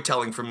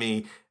storytelling for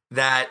me,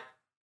 that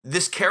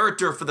this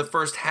character for the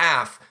first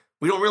half,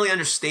 we don't really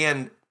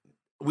understand.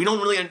 We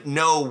don't really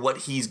know what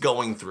he's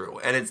going through.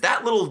 And it's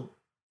that little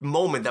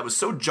moment that was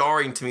so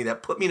jarring to me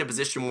that put me in a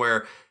position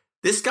where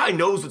this guy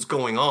knows what's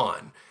going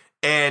on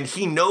and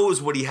he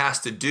knows what he has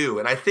to do.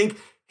 And I think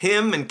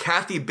him and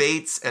Kathy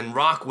Bates and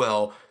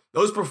Rockwell,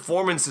 those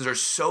performances are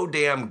so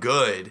damn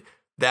good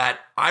that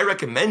I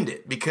recommend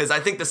it, because I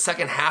think the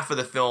second half of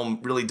the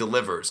film really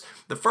delivers.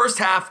 The first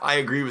half, I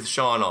agree with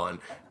Sean on.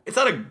 It's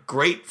not a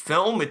great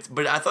film,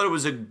 but I thought it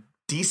was a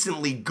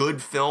decently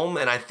good film.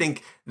 And I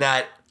think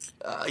that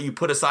you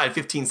put aside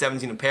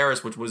 1517 in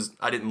Paris, which was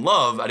I didn't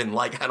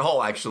like at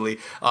all, actually.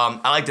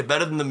 I liked it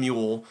better than The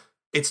Mule.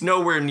 It's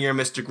nowhere near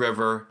Mystic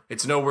River.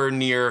 It's nowhere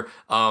near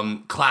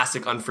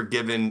classic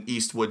Unforgiven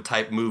Eastwood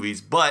type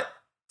movies, but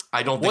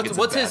I don't think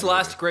what's his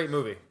last great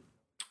movie?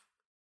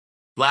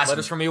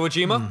 Letters from Iwo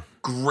Jima?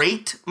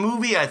 Great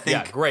movie, I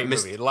think. Yeah, great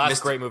movie. The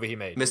last great movie he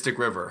made. Mystic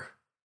River.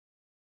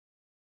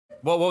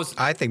 What was?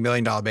 I think $1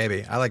 Million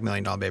Baby. I like $1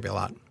 Million Baby a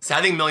lot. So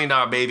I think $1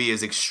 Million Baby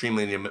is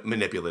extremely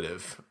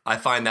manipulative. I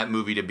find that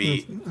movie to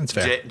be. That's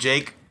fair.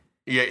 Jake,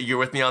 you're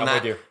with me on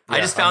that? With you. I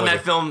Yeah, just found I'm that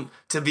with film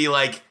to be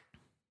like.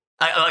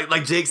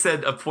 Like Jake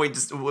said, a point.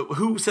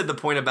 Who said the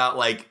point about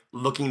like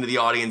looking to the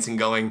audience and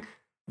going,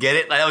 "Get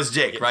it?" Like, that was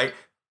Jake, right?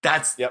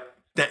 That's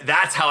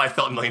That's how I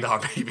felt in $1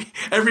 Million Baby.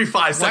 Every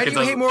 5 seconds.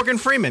 Why do you hate Morgan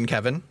Freeman,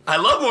 Kevin? I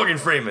love Morgan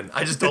Freeman.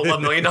 I just don't love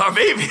 $1 Million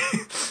Baby.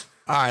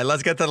 All right,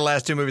 let's get to the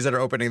last two movies that are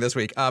opening this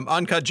week.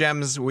 Uncut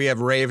Gems, we have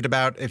raved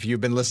about. If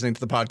you've been listening to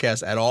the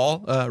podcast at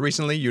all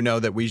recently, you know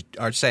that we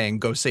are saying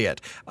go see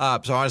it. So I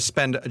want to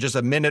spend just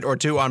a minute or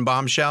two on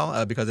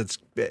Bombshell because it's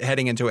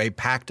heading into a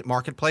packed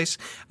marketplace.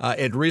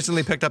 It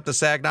recently picked up the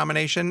SAG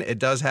nomination. It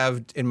does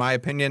have, in my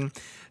opinion,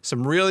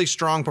 some really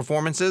strong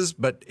performances,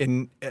 but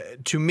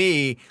to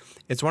me,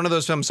 it's one of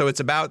those films. So it's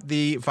about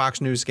the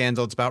Fox News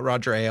scandal. It's about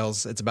Roger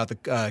Ailes. It's about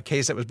the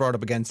case that was brought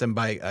up against him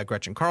by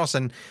Gretchen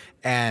Carlson.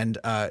 And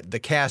the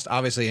cast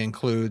obviously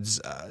includes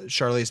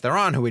Charlize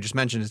Theron, who we just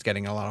mentioned is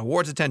getting a lot of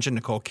awards attention,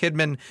 Nicole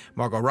Kidman,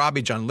 Margot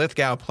Robbie, John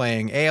Lithgow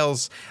playing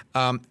Ailes.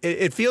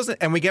 It feels,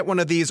 and we get one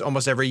of these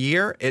almost every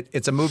year.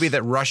 It's a movie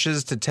that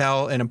rushes to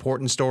tell an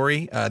important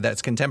story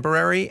that's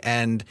contemporary,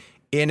 and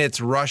in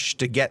its rush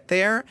to get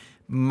there,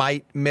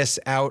 might miss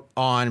out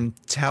on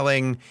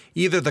telling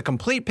either the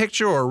complete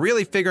picture or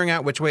really figuring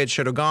out which way it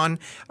should have gone.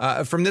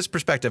 From this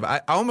perspective,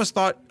 I almost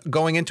thought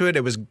going into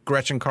it was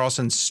Gretchen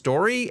Carlson's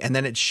story, and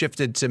then it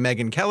shifted to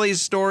Megyn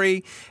Kelly's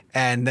story,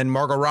 and then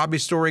Margot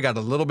Robbie's story got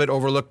a little bit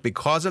overlooked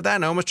because of that,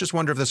 and I almost just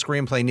wonder if the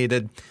screenplay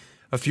needed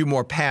a few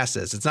more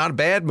passes. It's not a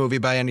bad movie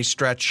by any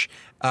stretch,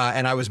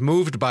 and I was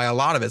moved by a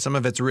lot of it. Some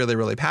of it's really,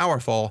 really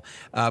powerful,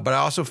 but I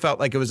also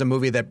felt like it was a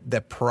movie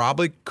that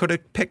probably could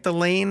have picked a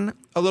lane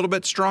a little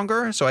bit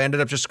stronger, so I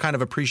ended up just kind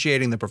of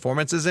appreciating the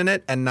performances in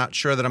it and not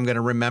sure that I'm going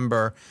to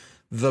remember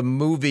the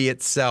movie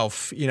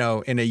itself,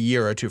 in a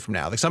year or two from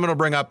now. Like someone will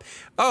bring up,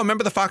 oh,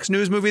 remember the Fox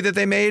News movie that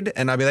they made?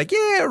 And I'll be like,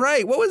 yeah,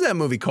 right. What was that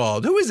movie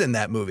called? Who was in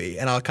that movie?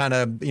 And I'll kind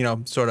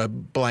of, sort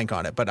of blank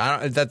on it. But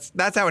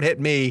that's how it hit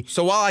me.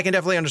 So while I can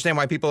definitely understand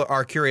why people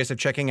are curious of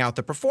checking out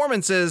the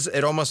performances,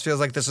 it almost feels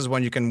like this is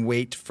one you can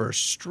wait for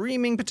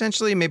streaming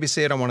potentially. Maybe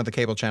see it on one of the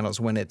cable channels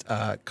when it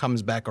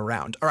comes back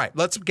around. All right,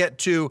 let's get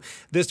to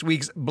this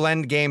week's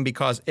blend game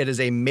because it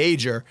is a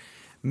major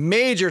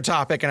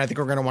topic, and I think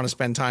we're going to want to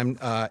spend time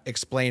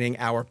explaining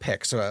our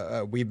picks.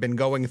 So we've been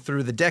going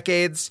through the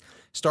decades,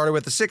 started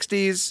with the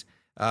 60s,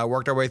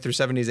 worked our way through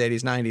 70s,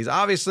 80s, 90s,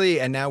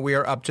 obviously, and now we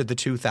are up to the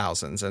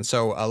 2000s. And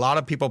so a lot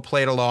of people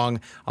played along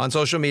on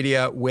social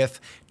media with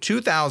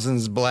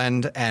 2000s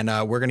blend, and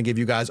we're going to give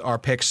you guys our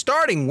picks,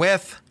 starting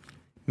with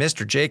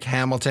Mr. Jake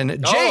Hamilton.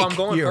 Jake, I'm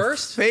going your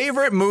first?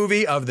 favorite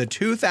movie of the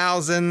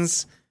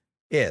 2000s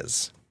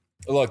is?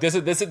 Look, this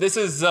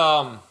is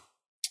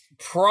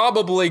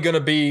probably going to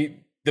be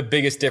the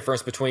biggest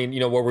difference between,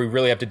 where we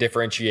really have to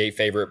differentiate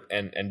favorite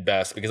and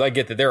best, because I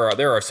get that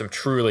there are some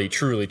truly,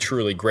 truly,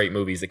 truly great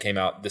movies that came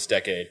out this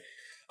decade.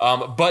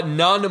 But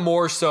none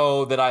more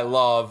so that I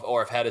love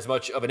or have had as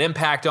much of an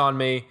impact on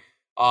me.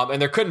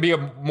 And there couldn't be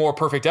a more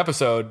perfect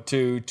episode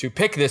to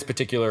pick this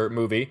particular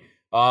movie.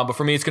 But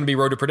for me, it's going to be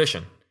Road to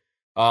Perdition.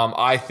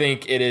 I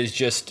think it is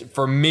just,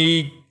 for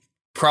me,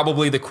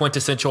 probably the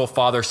quintessential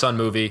father-son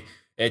movie.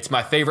 It's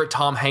my favorite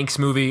Tom Hanks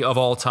movie of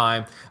all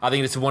time. I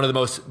think it's one of the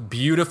most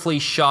beautifully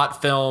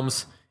shot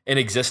films in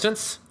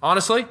existence,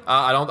 honestly.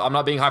 I'm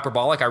not being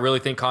hyperbolic. I really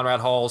think Conrad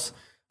Hall's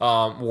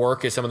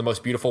work is some of the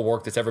most beautiful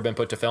work that's ever been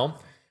put to film.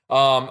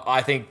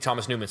 I think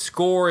Thomas Newman's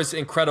score is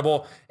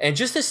incredible. And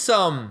just this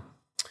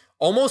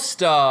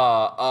almost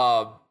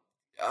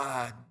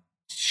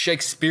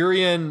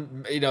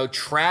Shakespearean,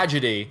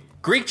 tragedy,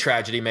 Greek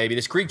tragedy maybe,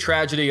 this Greek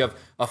tragedy of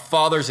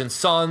fathers and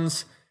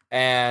sons,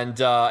 and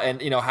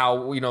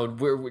how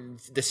we're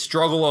the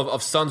struggle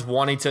of sons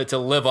wanting to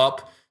live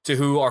up to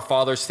who our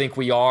fathers think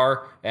we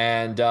are,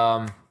 and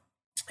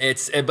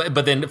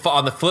but then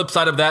on the flip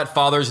side of that,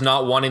 fathers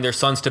not wanting their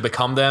sons to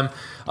become them.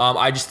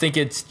 I just think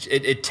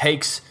it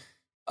takes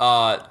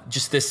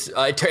just this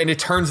and it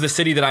turns the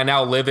city that I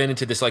now live in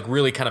into this like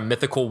really kind of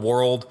mythical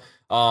world.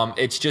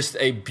 It's just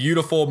a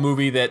beautiful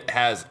movie that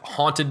has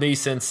haunted me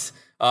since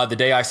the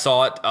day I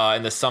saw it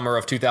in the summer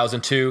of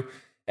 2002.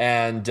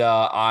 And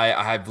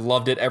I've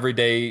loved it every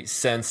day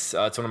since.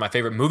 It's one of my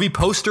favorite movie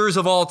posters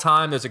of all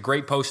time. There's a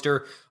great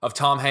poster of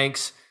Tom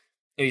Hanks,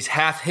 and he's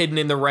half hidden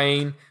in the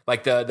rain.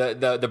 Like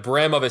the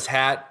brim of his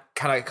hat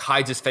kind of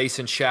hides his face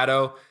in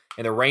shadow,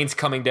 and the rain's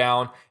coming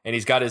down. And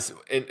he's got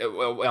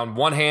on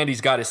one hand,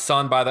 he's got his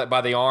son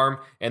by the arm,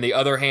 and the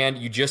other hand,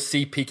 you just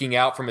see peeking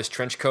out from his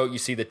trench coat, you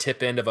see the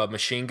tip end of a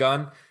machine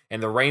gun,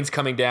 and the rain's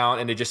coming down,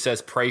 and it just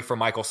says "Pray for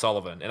Michael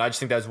Sullivan." And I just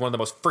think that's one of the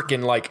most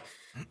freaking like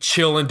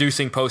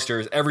chill-inducing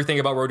posters. Everything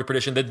about Road to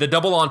Perdition, the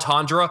double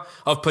entendre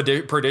of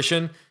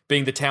Perdition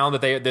being the town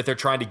that they're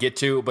trying to get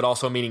to, but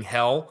also meaning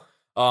hell.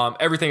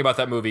 Everything about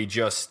that movie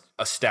just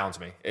astounds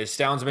me. It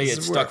astounds me.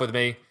 It's stuck with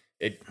me.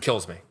 It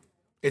kills me.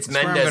 It's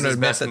Mendez's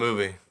best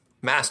movie.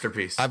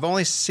 Masterpiece. I've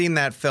only seen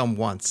that film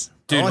once.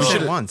 Dude, I've only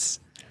seen it once.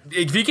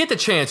 If you get the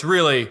chance,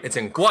 really, it's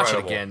incredible. Watch it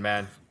again,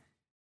 man.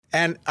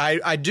 And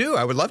I do.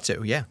 I would love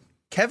to. Yeah.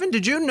 Kevin,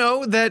 did you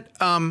know that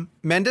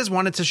Mendez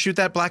wanted to shoot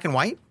that black and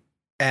white?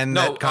 And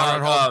no,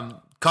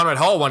 Conrad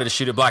Hall wanted to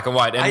shoot it black and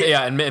white,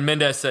 and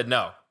Mendez said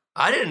no.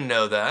 I didn't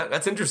know that.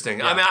 That's interesting.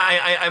 Yeah. I mean,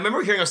 I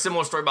remember hearing a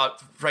similar story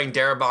about Frank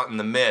Darabont in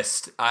The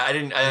Mist. I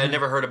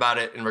never heard about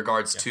it in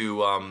regards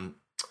to Road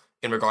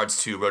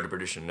to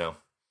Perdition. No.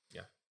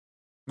 Yeah.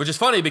 Which is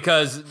funny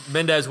because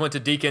Mendez went to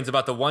Deakins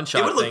about the one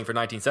shot thing for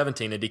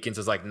 1917, and Deakins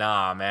was like,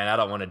 "Nah, man, I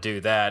don't want to do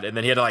that." And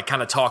then he had to like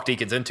kind of talk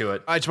Deakins into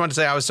it. I just wanted to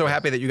say I was so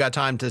happy that you got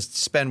time to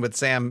spend with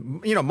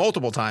Sam,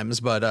 multiple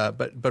times,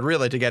 but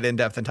really to get in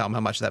depth and tell him how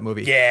much that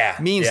movie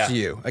means to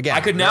you. Again,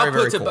 I could now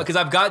put it because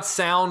I've got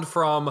sound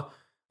from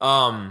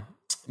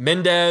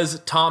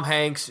Mendez, Tom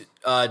Hanks,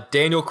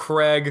 Daniel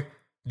Craig,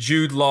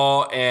 Jude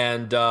Law,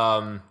 and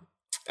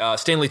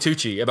Stanley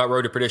Tucci about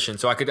Road to Perdition.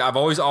 So I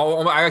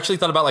actually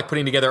thought about like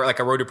putting together like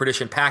a Road to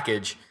Perdition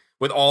package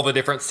with all the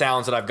different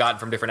sounds that I've gotten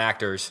from different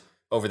actors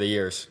over the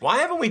years. Why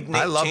haven't we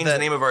changed the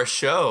name of our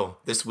show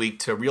this week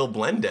to Real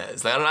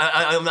Blendez?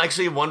 I'm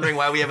actually wondering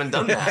why we haven't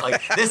done that.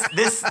 Like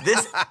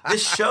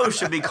this show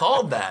should be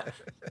called that.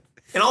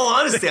 In all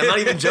honesty, I'm not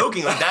even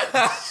joking. Like that,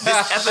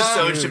 this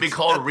episode should be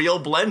called Real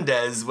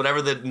Blendez,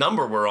 whatever the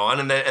number we're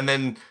on, and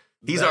then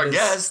he's our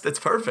guest. That's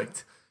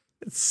perfect.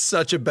 It's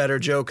such a better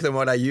joke than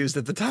what I used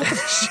at the top of the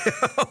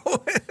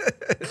show.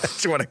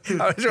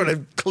 I just want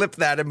to clip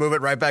that and move it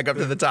right back up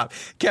to the top.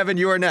 Kevin,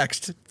 you are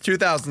next.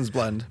 2000s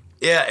blend.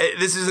 Yeah,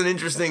 this is an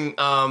interesting.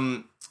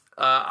 I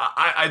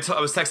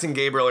was texting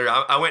Gabe earlier.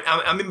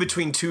 I'm in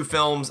between two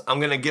films. I'm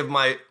gonna give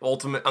my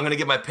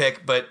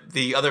pick, but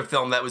the other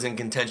film that was in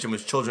contention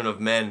was Children of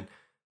Men,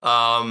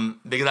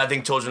 because I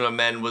think Children of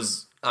Men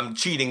was. I'm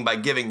cheating by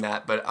giving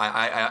that, but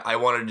I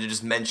wanted to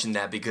just mention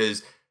that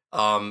because.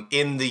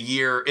 In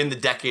the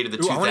decade of the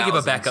 2000s. I want to give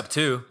a backup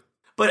too.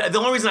 But the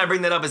only reason I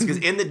bring that up is because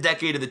in the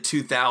decade of the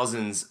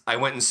 2000s, I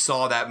went and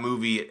saw that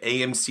movie at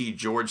AMC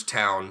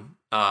Georgetown,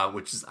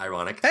 which is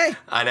ironic. Hey.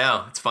 I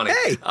know, it's funny.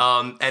 Hey.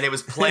 And it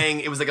was playing,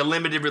 it was like a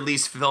limited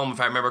release film,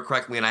 if I remember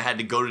correctly, and I had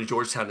to go to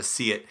Georgetown to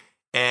see it.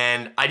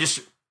 And I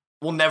just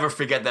will never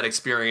forget that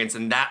experience,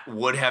 and that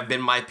would have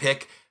been my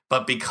pick.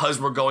 But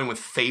because we're going with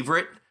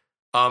favorite,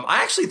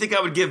 I actually think I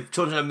would give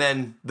Children of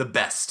Men the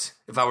best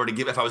if I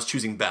was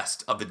choosing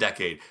best of the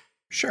decade.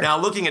 Sure. Now,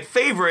 looking at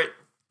favorite,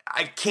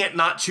 I can't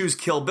not choose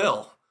Kill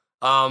Bill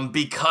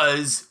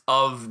because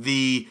of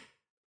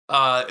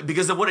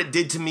what it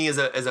did to me as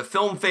a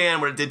film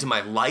fan, what it did to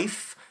my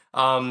life.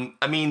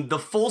 I mean, the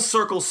full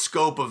circle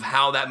scope of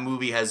how that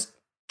movie has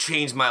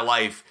changed my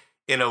life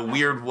in a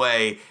weird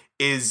way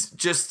is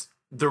just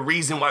the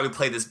reason why we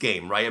play this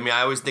game, right? I mean,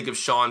 I always think of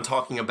Sean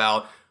talking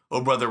about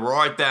 "Oh Brother, Where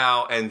Art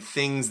Thou?" and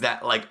things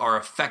that like are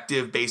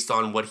effective based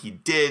on what he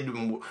did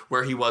and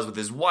where he was with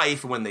his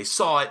wife and when they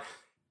saw it.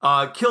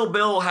 Kill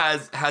Bill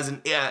has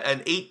an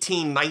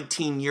 18,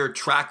 19-year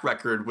track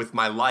record with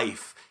my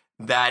life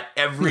that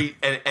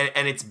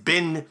and it's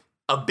been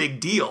a big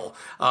deal.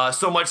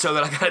 So much so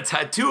that I got a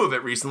tattoo of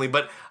it recently.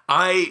 But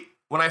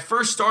when I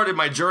first started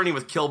my journey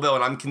with Kill Bill,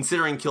 and I'm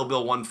considering Kill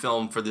Bill one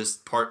film for this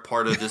part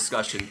of the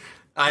discussion,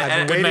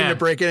 I've been waiting to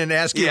break in and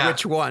ask you Yeah.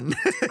 which one.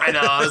 I know.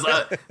 I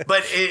was,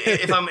 but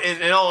if I'm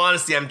in all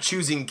honesty, I'm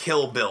choosing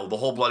Kill Bill, the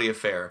whole bloody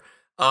affair.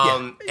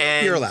 And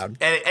you're allowed.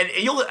 And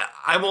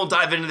I won't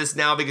dive into this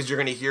now because you're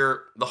going to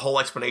hear the whole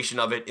explanation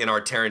of it in our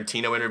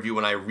Tarantino interview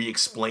when I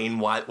re-explain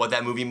what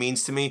that movie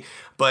means to me.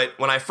 But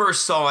when I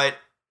first saw it,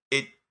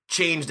 it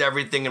changed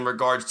everything in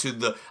regards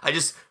to I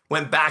just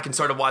went back and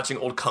started watching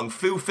old Kung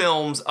Fu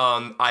films.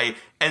 I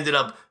ended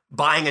up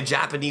buying a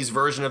Japanese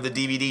version of the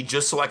DVD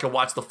just so I could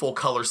watch the full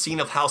color scene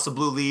of House of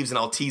Blue Leaves, and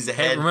I'll tease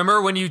ahead.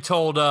 Remember when you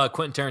told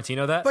Quentin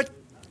Tarantino that? But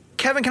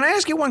Kevin, can I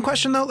ask you one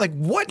question though? Like,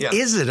 what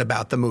is it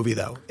about the movie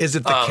though? Is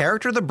it the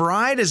character, the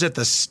bride? Is it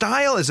the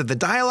style? Is it the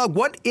dialogue?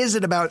 What is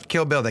it about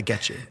Kill Bill that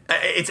gets you?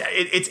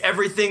 It's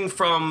everything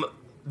from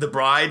the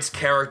bride's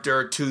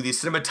character to the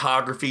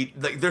cinematography.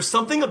 Like, there's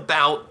something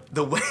about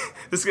the way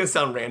this is gonna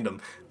sound random.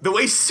 The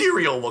way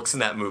Serial looks in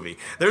that movie.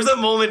 There's a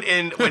moment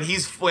when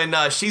she's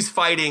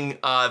fighting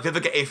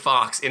Vivica A.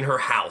 Fox in her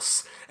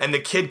house, and the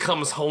kid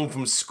comes home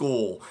from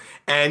school,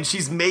 and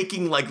she's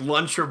making like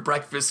lunch or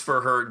breakfast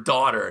for her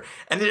daughter,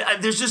 and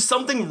there's just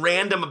something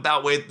random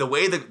about the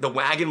way the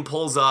wagon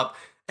pulls up,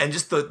 and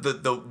just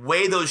the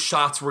way those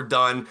shots were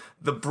done.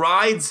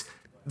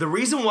 The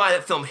reason why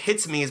that film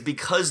hits me is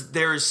because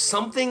there's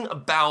something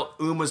about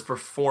Uma's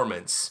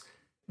performance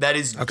that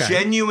is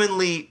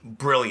genuinely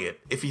brilliant,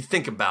 if you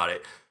think about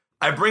it.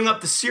 I bring up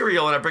the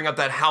Serial and I bring up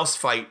that house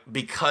fight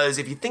because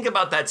if you think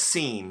about that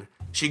scene,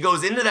 she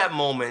goes into that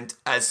moment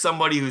as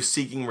somebody who's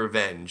seeking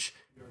revenge.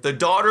 The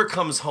daughter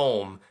comes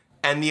home,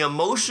 and the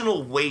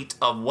emotional weight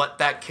of what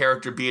that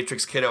character,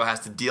 Beatrix Kiddo,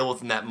 has to deal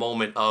with in that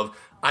moment of,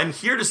 I'm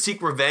here to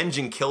seek revenge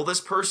and kill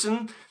this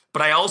person,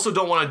 but I also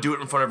don't want to do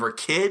it in front of her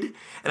kid.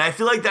 And I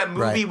feel like that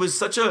movie was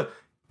such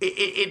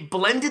it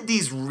blended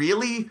these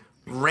really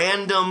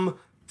random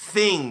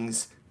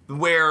things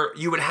where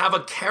you would have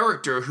a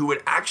character who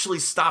would actually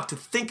stop to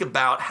think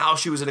about how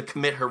she was going to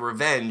commit her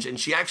revenge, and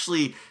she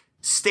actually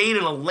stayed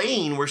in a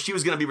lane where she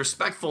was going to be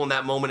respectful in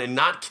that moment and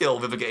not kill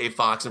Vivica A.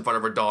 Fox in front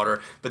of her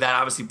daughter, but that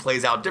obviously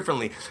plays out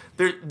differently.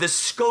 The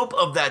scope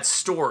of that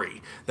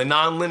story, the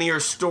nonlinear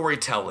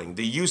storytelling,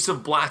 the use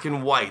of black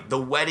and white,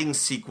 the wedding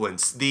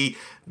sequence, the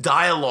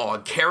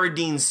dialogue,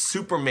 Carradine's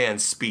Superman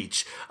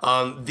speech,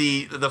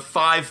 the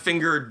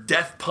five-finger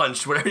death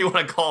punch, whatever you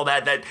want to call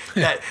that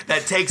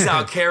takes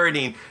out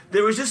Carradine.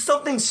 There was just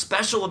something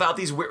special about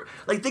these weird,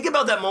 like, think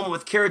about that moment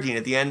with Carradine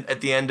at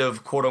the end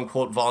of quote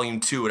unquote volume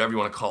 2, whatever you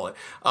want to call it.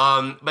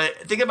 But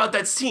think about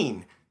that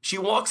scene. She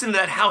walks into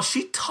that house,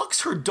 she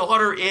tucks her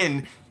daughter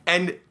in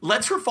and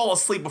lets her fall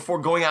asleep before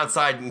going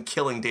outside and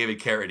killing David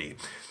Carradine.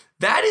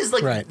 That is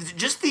like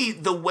just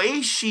the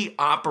way she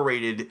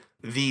operated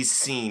these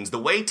scenes, the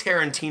way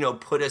Tarantino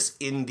put us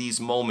in these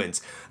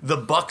moments, the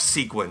buck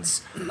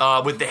sequence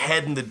with the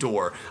head in the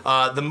door,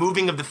 the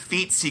moving of the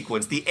feet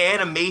sequence, the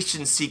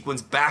animation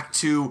sequence back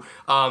to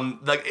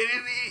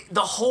the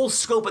whole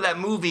scope of that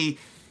movie,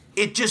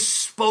 it just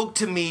spoke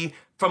to me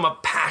from a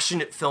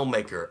passionate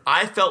filmmaker.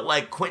 I felt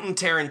like Quentin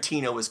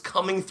Tarantino was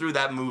coming through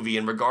that movie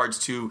in regards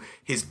to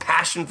his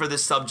passion for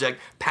this subject,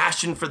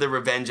 passion for the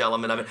revenge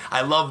element of it. I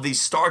love the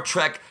Star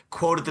Trek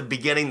quote at the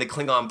beginning, the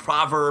Klingon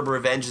proverb,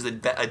 revenge is a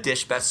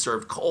dish best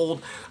served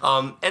cold.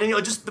 And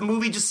just the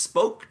movie just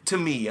spoke to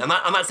me. I'm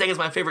not saying it's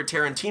my favorite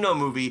Tarantino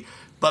movie,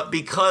 but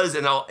because,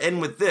 and I'll end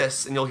with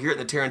this, and you'll hear it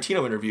in the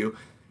Tarantino interview,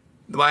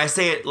 why I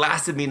say it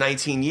lasted me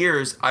 19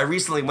 years, I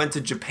recently went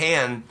to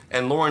Japan,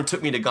 and Lauren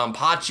took me to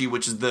Gonpachi,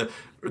 which is the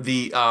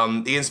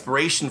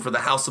inspiration for the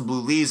House of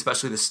Blue Leaves,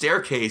 especially the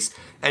staircase,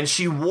 and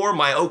she wore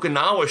my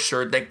Okinawa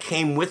shirt that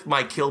came with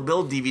my Kill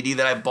Bill DVD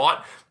that I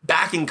bought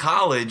back in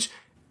college,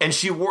 and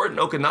she wore it in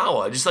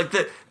Okinawa. Just like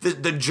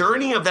the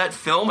journey of that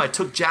film, I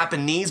took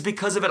Japanese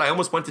because of it. I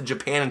almost went to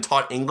Japan and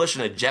taught English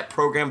in a JET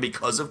program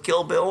because of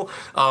Kill Bill.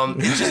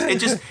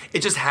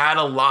 It just had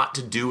a lot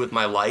to do with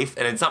my life,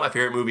 and it's not my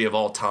favorite movie of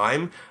all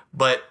time,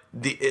 but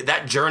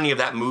that journey of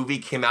that movie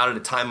came out at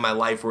a time in my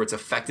life where it's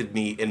affected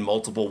me in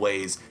multiple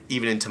ways,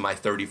 even into my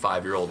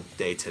 35-year-old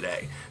day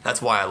today.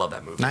 That's why I love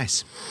that movie.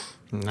 Nice.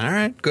 All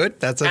right, good.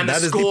 That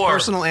is the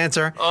personal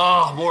answer.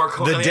 Oh, more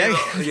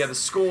the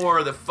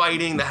score, the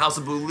fighting, the House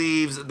of Blue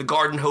Leaves, the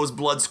garden hose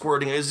blood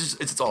squirting.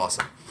 It's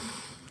awesome.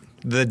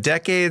 The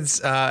decades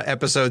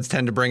episodes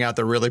tend to bring out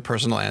the really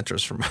personal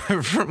answers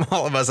from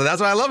all of us, and that's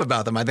what I love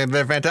about them. I think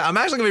they're fantastic. I'm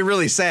actually going to be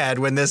really sad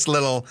when this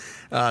little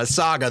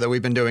saga that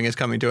we've been doing is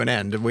coming to an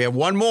end. We have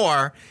one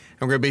more,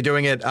 and we're going to be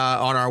doing it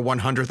on our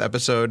 100th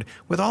episode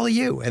with all of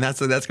you, and that's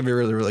going to be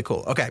really, really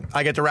cool. Okay,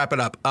 I get to wrap it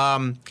up.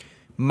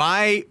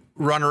 My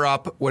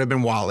runner-up would have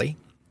been WALL-E,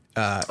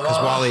 because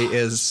WALL-E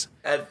is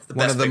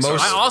one of the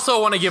most... I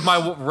also want to give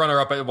my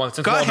runner-up at once.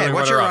 Go ahead.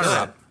 What's your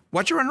runner-up?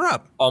 What's your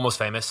runner-up? Almost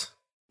Famous.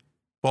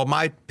 Well,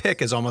 my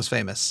pick is Almost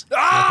Famous.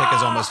 My pick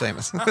is Almost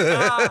Famous.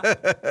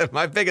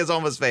 My pick is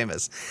Almost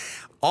Famous.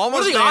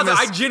 Almost Famous.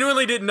 I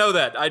genuinely didn't know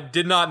that. I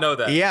did not know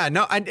that. Yeah,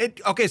 no.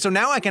 Okay, so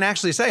now I can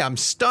actually say I'm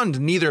stunned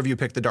neither of you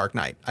picked The Dark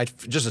Knight. I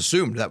just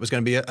assumed that was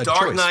going to be a choice.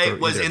 Dark Knight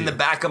was in the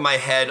back of my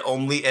head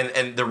only,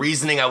 and the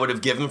reasoning I would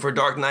have given for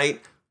Dark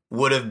Knight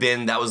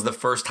that was the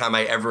first time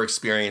I ever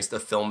experienced a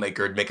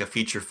filmmaker make a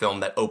feature film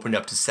that opened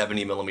up to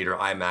 70 millimeter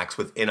IMAX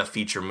within a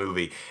feature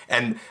movie.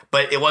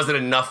 But it wasn't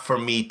enough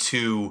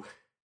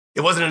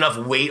it wasn't enough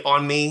weight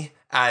on me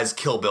as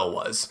Kill Bill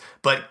was.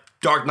 But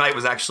Dark Knight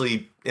was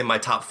actually in my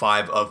top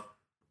 5 of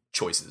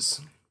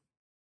choices.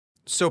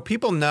 So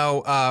people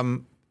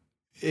know,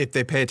 if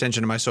they pay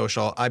attention to my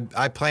social,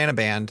 I play in a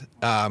band.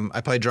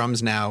 I play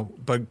drums now,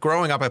 but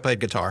growing up, I played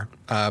guitar.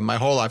 My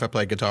whole life, I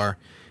played guitar.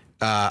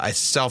 I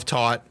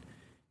self-taught,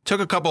 took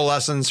a couple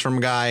lessons from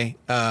a guy,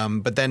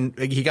 but then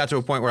he got to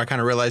a point where I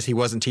kind of realized he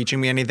wasn't teaching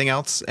me anything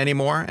else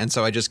anymore, and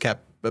so I just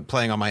kept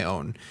playing on my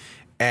own.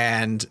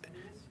 And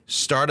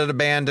started a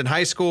band in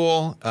high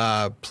school,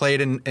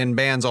 played in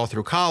bands all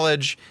through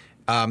college.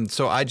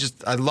 So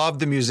I love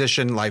the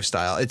musician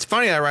lifestyle. It's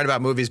funny I write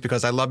about movies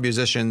because I love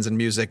musicians and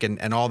music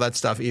and all that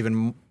stuff,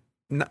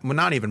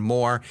 not even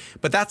more,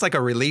 but that's like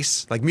a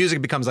release. Like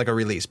music becomes like a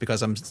release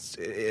because I'm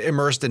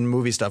immersed in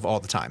movie stuff all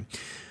the time.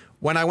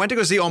 When I went to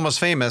go see Almost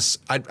Famous,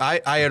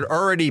 I had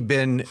already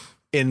been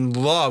in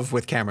love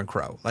with Cameron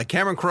Crowe. Like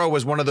Cameron Crowe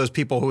was one of those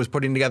people who was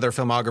putting together a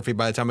filmography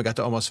by the time we got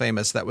to Almost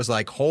Famous that was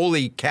like,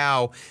 holy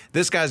cow,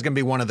 this guy's going to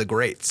be one of the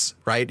greats,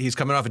 right? He's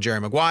coming off of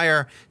Jerry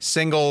Maguire,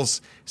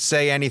 Singles,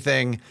 Say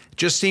Anything,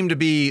 just seemed to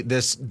be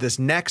this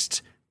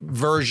next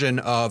version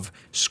of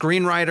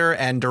screenwriter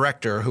and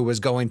director who was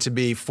going to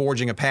be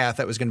forging a path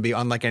that was going to be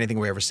unlike anything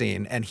we ever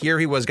seen. And here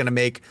he was going to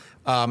make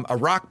a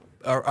rock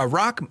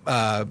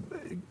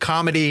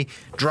comedy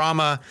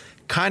drama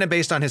kind of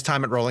based on his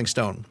time at Rolling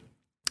Stone.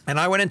 And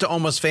I went into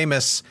Almost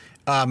Famous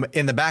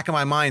in the back of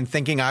my mind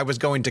thinking I was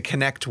going to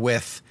connect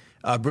with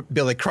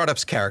Billy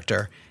Crudup's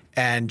character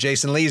and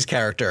Jason Lee's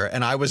character,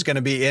 and I was going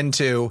to be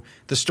into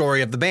the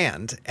story of the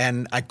band.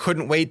 And I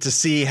couldn't wait to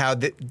see how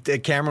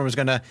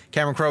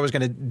Cameron Crowe was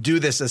going to do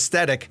this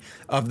aesthetic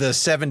of the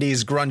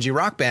 70s grungy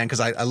rock band, because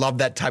I love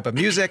that type of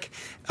music.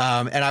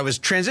 And I was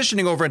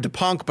transitioning over into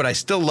punk, but I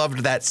still loved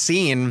that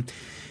scene.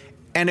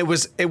 And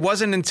it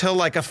wasn't until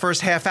like a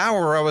first half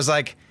hour where I was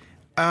like,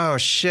 oh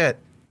shit,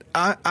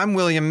 I'm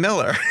William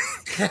Miller.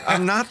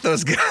 I'm not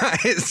those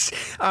guys.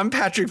 I'm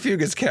Patrick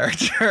Fugit's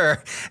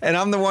character, and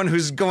I'm the one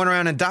who's going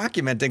around and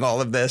documenting all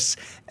of this,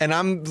 and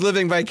I'm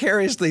living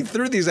vicariously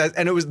through these guys.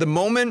 And it was the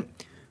moment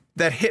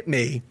that hit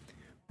me,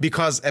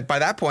 because by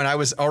that point I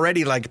was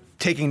already like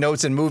taking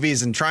notes in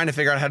movies and trying to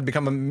figure out how to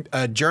become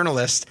a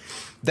journalist,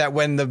 that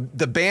when the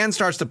band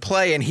starts to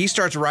play and he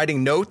starts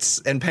writing notes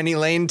and Penny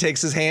Lane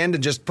takes his hand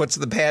and just puts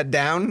the pad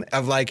down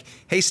of like,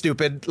 hey,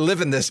 stupid,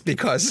 live in this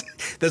because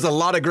there's a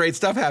lot of great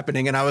stuff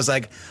happening. And I was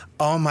like,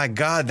 oh my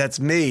God, that's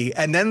me.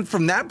 And then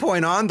from that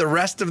point on, the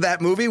rest of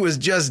that movie was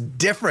just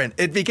different.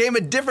 It became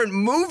a different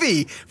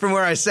movie from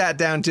where I sat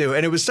down to.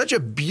 And it was such a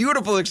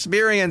beautiful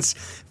experience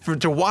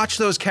to watch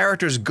those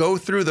characters go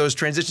through those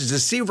transitions, to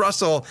see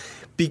Russell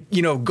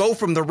go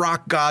from the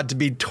rock god to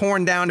be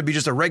torn down to be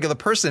just a regular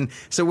person.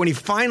 So when he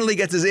finally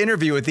gets his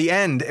interview at the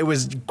end, it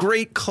was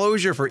great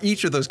closure for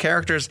each of those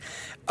characters.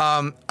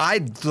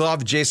 I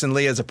love Jason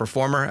Lee as a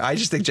performer. I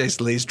just think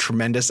Jason Lee is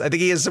tremendous. I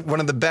think he is one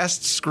of the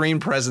best screen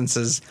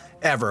presences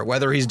ever,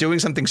 whether he's doing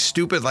something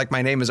stupid like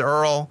My Name is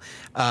Earl,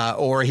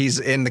 or he's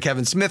in the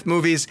Kevin Smith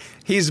movies.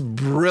 He's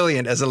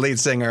brilliant as a lead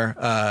singer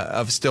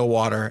of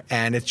Stillwater.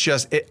 And it's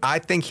just, I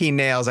think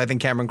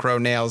Cameron Crowe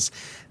nails.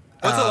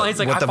 What's the line? It's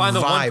like, I find the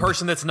vibe. one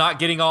person that's not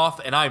getting off,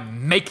 and I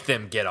make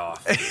them get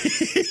off.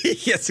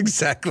 Yes,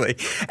 exactly.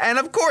 And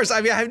of course,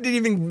 I didn't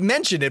even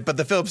mention it, but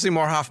the Philip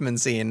Seymour Hoffman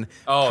scene,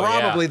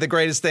 probably the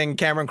greatest thing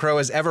Cameron Crowe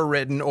has ever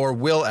written or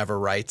will ever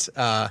write,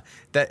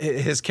 that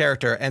his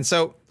character. And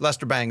so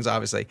Lester Bangs,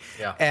 obviously.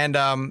 Yeah.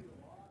 And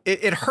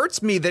it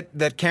hurts me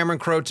that Cameron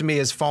Crowe, to me,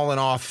 has fallen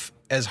off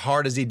as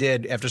hard as he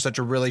did after such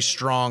a really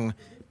strong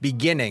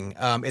beginning.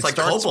 It like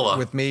starts Coppola.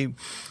 with me.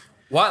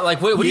 What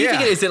do you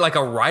think it is? Is it like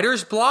a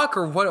writer's block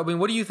or what? I mean,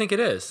 what do you think it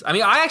is? I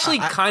mean, I actually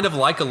kind of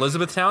like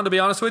Elizabethtown, to be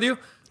honest with you.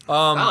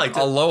 I liked it.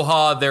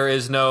 Aloha, there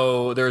is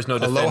no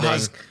defending.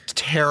 Aloha's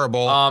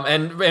terrible.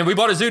 And We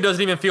Bought a Zoo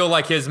doesn't even feel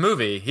like his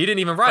movie. He didn't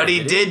even write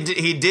it. But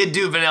he did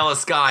do Vanilla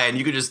Sky, and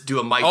you could just do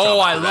a mic drop. Oh,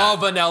 I for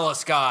love that. Vanilla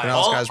Sky.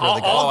 Vanilla Sky's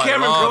really good. All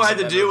Cameron Crowe had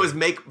to do movie. was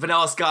make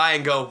Vanilla Sky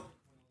and go,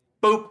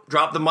 boop,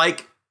 drop the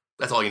mic.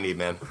 That's all you need,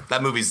 man.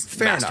 That movie's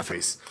Fair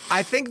masterpiece. enough.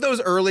 I think those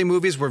early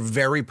movies were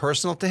very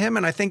personal to him,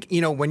 and I think,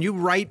 when you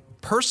write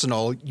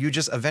personal, you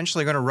just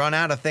eventually going to run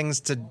out of things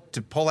to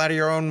pull out of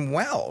your own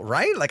well,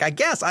 right? Like, I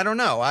guess, I don't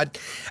know.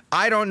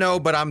 I don't know,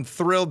 but I'm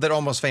thrilled that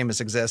Almost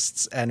Famous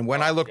exists. And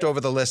when I looked over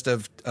the list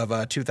of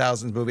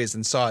 2000s movies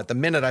and saw it, the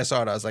minute I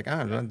saw it, I was like,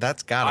 oh,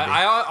 that's gotta be.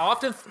 I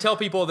often tell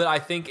people that I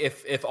think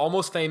if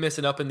Almost Famous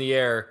and Up in the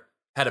Air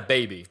had a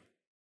baby,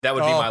 that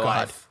would be my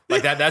life.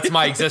 Like that's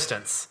my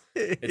existence.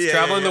 It's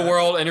traveling the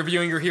world,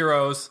 interviewing your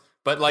heroes,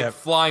 but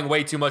flying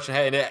way too much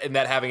and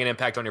that having an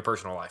impact on your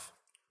personal life.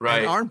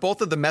 Right. And aren't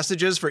both of the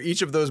messages for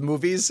each of those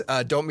movies,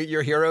 don't meet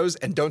your heroes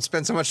and don't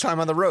spend so much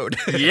time on the road?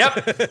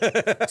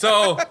 Yep.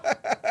 So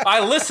I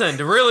listened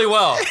really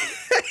well.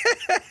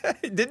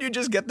 Didn't you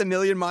just get the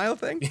Million Mile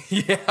thing?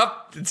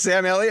 Yep. Did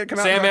Sam Elliott come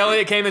out? Sam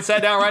Elliott came and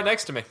sat down right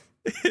next to me.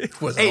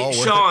 Was Hey, all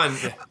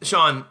worth it.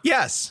 Sean.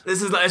 Yes.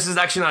 This is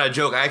actually not a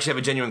joke. I actually have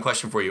a genuine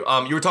question for you.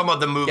 You were talking about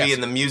the movie Yes.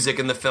 and the music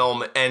and the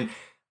film, and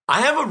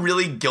I have a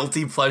really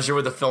guilty pleasure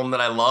with a film that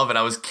I love, and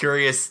I was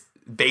curious,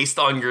 based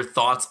on your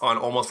thoughts on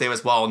Almost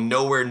Famous, while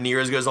nowhere near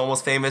as good as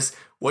Almost Famous,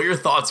 what your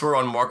thoughts were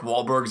on Mark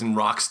Wahlberg's and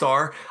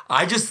Rockstar.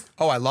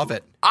 Oh, I love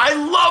it. I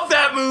love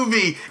that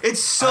movie. It's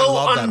so I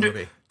love that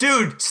movie.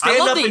 Dude, I stand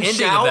love up the and ending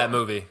shout. of that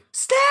movie.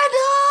 Stand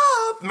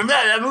up. Remember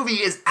that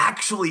movie is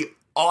actually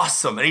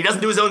awesome, and he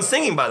doesn't do his own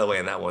singing, by the way,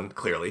 in that one.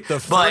 Clearly, The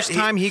first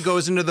time he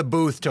goes into the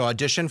booth to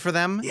audition for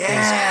them is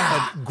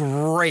a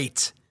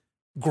great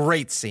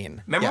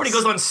scene. Remember when he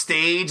goes on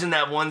stage and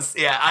that one?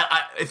 Yeah,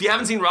 I if you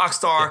haven't seen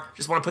Rockstar,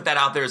 just want to put that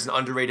out there as an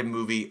underrated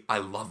movie. I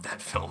love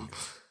that film.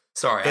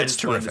 Sorry, I It's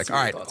just wanted to terrific. see All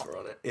what right. your thoughts were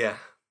on it. Yeah.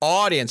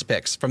 Audience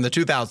picks from the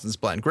 2000s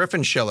blend.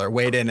 Griffin Schiller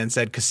weighed in and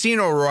said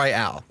Casino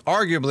Royale,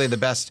 arguably the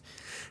best.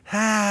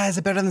 Is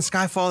it better than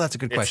Skyfall? That's a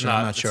good question.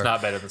 I'm not sure. It's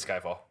not better than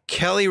Skyfall.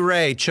 Kelly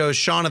Ray chose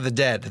Shaun of the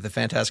Dead, the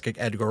fantastic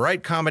Edgar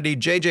Wright comedy.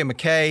 J.J.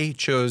 McKay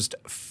chose.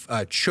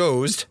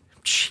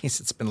 Jeez,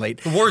 it's been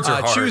late. The words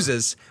are hard.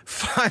 Chooses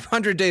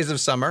 500 Days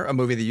of Summer, a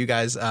movie that you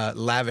guys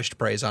lavished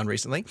praise on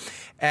recently.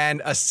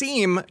 And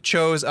Asim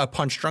chose A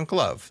Punch Drunk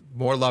Love,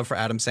 more love for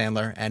Adam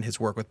Sandler and his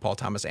work with Paul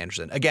Thomas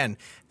Anderson. Again,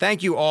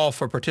 thank you all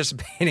for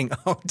participating.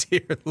 Oh,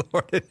 dear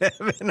Lord in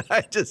heaven,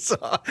 I just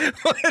saw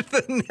what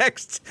the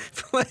next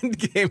blend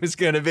game is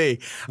going to be.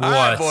 All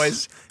right, What?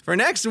 boys. For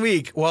next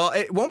week, well,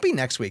 it won't be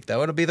next week,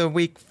 though. It'll be the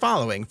week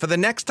following. For the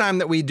next time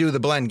that we do the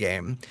blend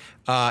game,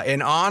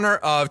 in honor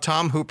of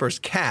Tom Hooper's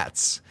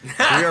cats,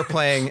 we are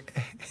playing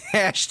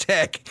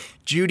hashtag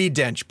Judi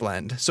Dench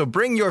blend. So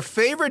bring your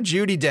favorite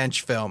Judi Dench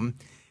film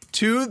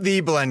to the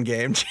blend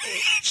game.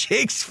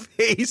 Jake's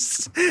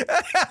face.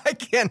 I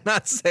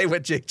cannot say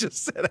what Jake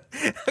just said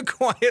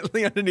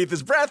quietly underneath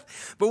his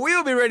breath, but we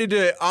will be ready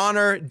to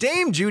honor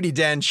Dame Judi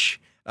Dench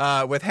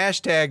with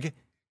hashtag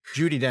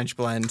Judi Dench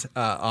blend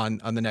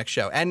on the next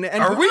show. And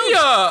Are we?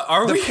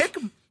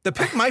 the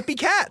pick might be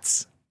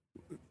cats.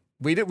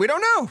 We don't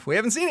know. We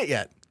haven't seen it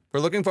yet. We're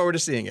looking forward to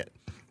seeing it.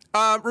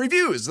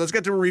 Reviews. Let's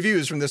get to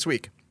reviews from this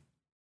week.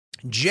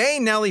 J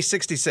Nelly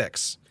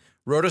 66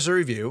 wrote us a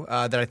review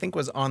that I think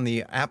was on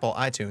the Apple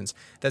iTunes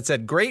that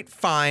said, "Great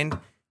find.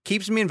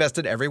 Keeps me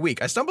invested every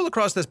week. I stumbled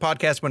across this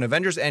podcast when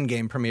Avengers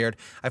Endgame premiered.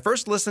 I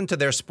first listened to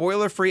their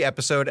spoiler-free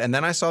episode, and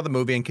then I saw the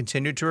movie and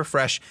continued to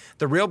refresh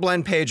the Real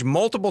Blend page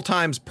multiple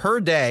times per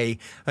day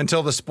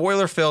until the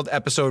spoiler-filled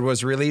episode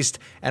was released,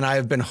 and I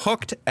have been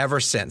hooked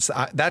ever since."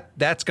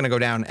 That's going to go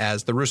down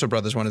as, the Russo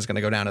brothers one is going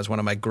to go down as one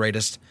of my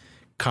greatest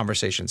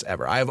conversations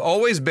ever. I have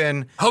always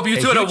been... Hope you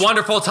two had a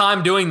wonderful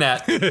time doing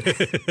that.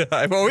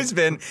 I've always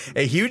been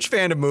a huge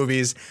fan of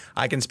movies.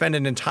 I can spend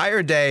an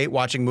entire day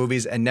watching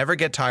movies and never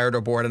get tired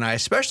or bored, and I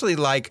especially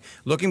like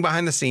looking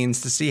behind the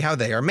scenes to see how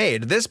they are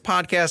made. This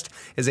podcast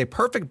is a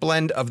perfect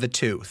blend of the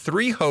two.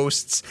 3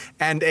 hosts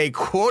and a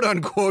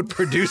quote-unquote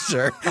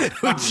producer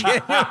who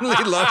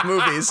genuinely love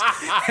movies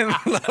and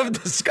love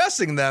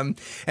discussing them,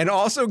 and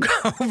also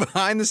go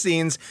behind the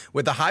scenes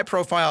with the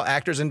high-profile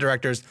actors and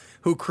directors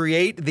who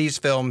create these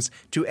films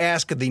to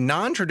ask the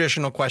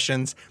non-traditional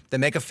questions that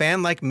make a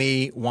fan like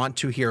me want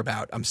to hear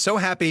about. I'm so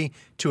happy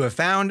to have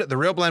found the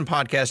Real Blend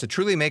podcast. It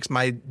truly makes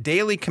my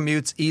daily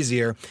commutes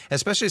easier,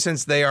 especially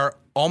since they are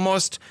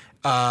almost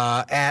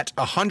at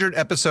 100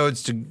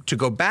 episodes to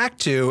go back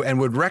to, and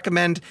would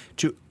recommend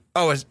to...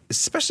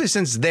 especially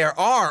since there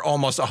are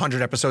almost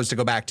 100 episodes to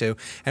go back to,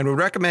 and would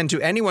recommend to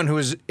anyone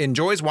who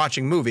enjoys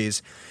watching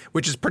movies,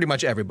 which is pretty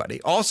much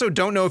everybody. Also,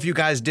 don't know if you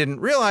guys didn't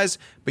realize,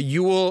 but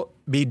you will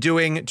be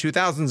doing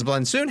 2000s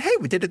blend soon. Hey,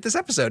 we did it this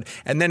episode.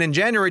 And then in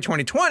January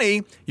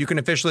 2020, you can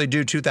officially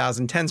do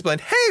 2010s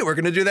blend. Hey, we're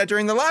going to do that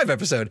during the live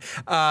episode.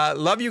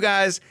 Love you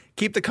guys.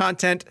 Keep the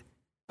content.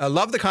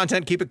 Love the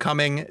content. Keep it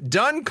coming.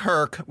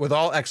 Dunkirk with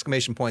all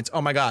exclamation points.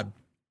 Oh my God.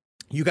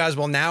 You guys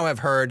will now have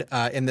heard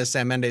in this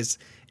Sam Mendes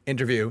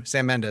interview,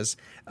 Sam Mendes,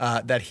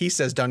 that he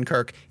says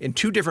Dunkirk in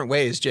 2 different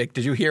ways. Jake,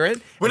 did you hear it?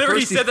 Whenever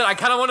he said that, I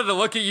kind of wanted to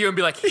look at you and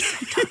be like, he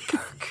said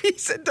Dunkirk. He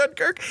said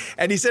Dunkirk,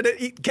 and he said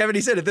it. Kevin,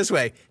 he said it this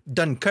way: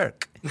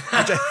 Dunkirk, which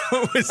I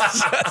thought was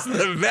just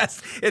the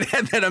best. It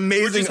had that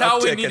amazing. Which is how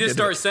we uptick need at to the-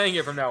 start saying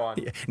it from now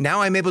on.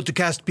 Now I'm able to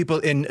cast people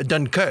in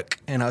Dunkirk,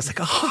 and I was like,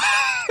 oh,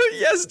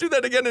 yes, do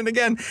that again and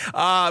again.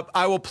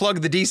 I will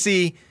plug the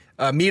DC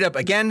meetup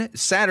again,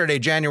 Saturday,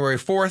 January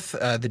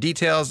 4th. The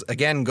details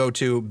again go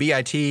to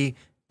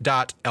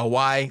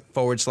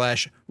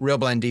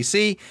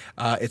bit.ly/RealBlendDC.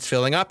 It's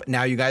filling up.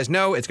 Now you guys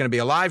know it's going to be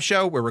a live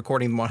show. We're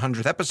recording the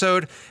 100th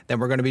episode. Then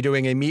we're going to be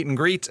doing a meet and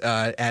greet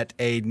at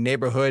a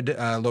neighborhood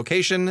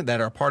location that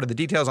are part of the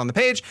details on the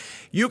page.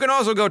 You can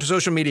also go to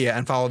social media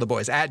and follow the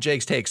boys at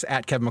Jake's Takes,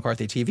 at Kevin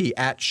McCarthy TV,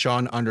 at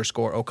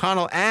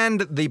Sean_O'Connell,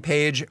 and the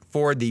page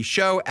for the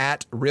show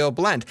at Real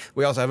Blend.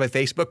 We also have a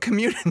Facebook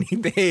community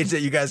page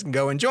that you guys can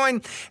go and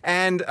join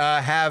and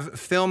have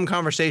film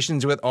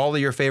conversations with all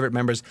of your favorite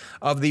members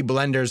of the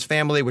Blenders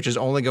family, which is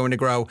only going to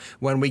grow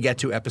when we get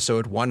to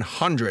episode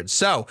 100.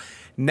 So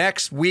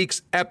next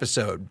week's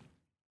episode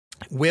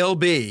will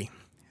be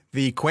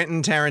the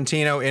Quentin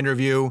Tarantino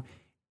interview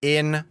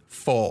in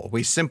full.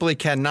 We simply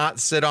cannot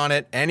sit on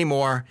it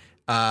anymore.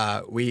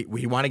 We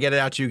want to get it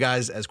out to you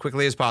guys as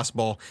quickly as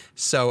possible.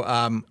 So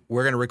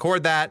we're going to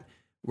record that.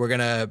 We're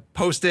going to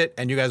post it,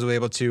 and you guys will be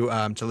able to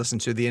listen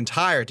to the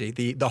entirety,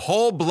 the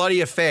whole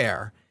bloody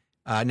affair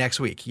next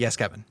week. Yes,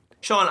 Kevin?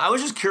 Sean, I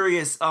was just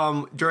curious,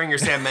 during your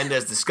Sam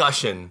Mendes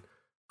discussion,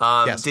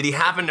 Yes. did he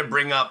happen to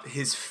bring up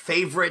his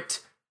favorite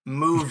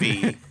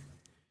movie?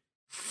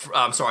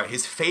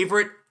 His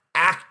favorite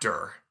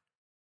actor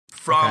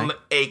from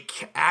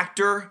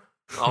actor.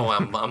 Oh,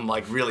 I'm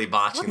like really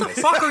botching What this.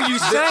 the fuck are you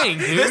saying,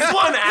 dude? This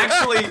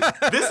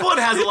one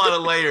has a lot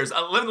of layers.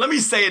 Let me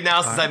say it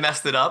now since I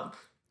messed it up.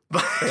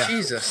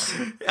 Jesus.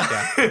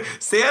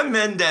 Sam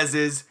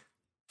Mendes's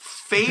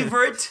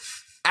favorite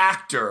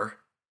actor,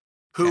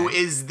 who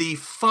is the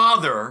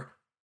father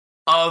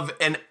of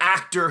an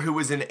actor who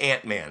was in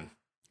Ant-Man.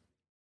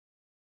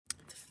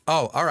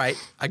 Oh, all right.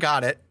 I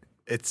got it.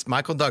 It's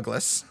Michael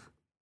Douglas.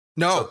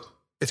 No,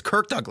 it's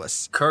Kirk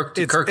Douglas. Kirk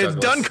It's Douglas.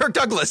 Dunkirk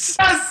Douglas.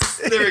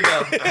 Yes! There we go.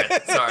 All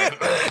right, sorry.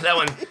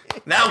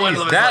 That one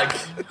was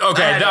like...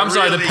 Okay, I had to I'm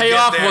sorry. The really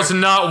payoff get there. was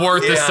not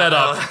worth the Yeah,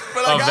 setup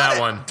but I of got that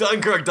it. one.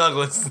 Dunkirk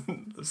Douglas.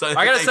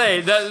 I gotta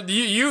say that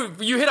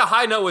you hit a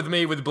high note with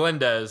me with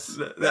Blendez,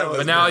 That was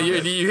but now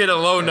good. you hit a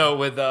low note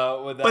with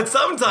But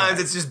sometimes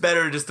it's just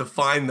better just to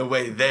find the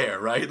way there,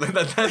 right? Like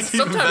that's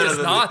even better sometimes it's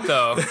than not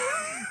though.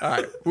 All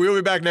right. We'll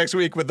be back next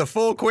week with the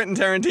full Quentin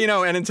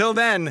Tarantino. And until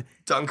then,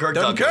 Dunkirk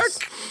Douglas.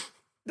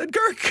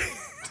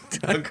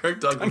 Dunkirk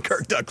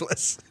Dunkirk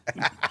Douglas.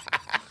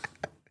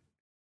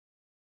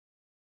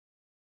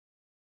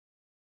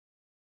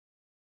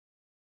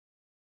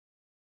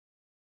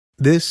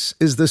 This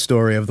is the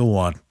story of the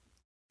one.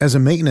 As a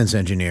maintenance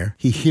engineer,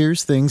 he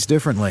hears things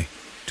differently.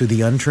 To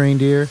the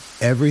untrained ear,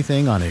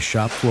 everything on his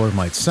shop floor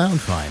might sound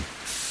fine,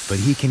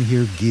 but he can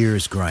hear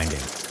gears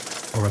grinding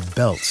or a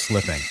belt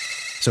slipping.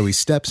 So he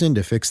steps in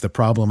to fix the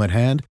problem at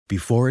hand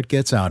before it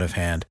gets out of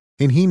hand.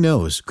 And he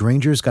knows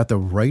Grainger's got the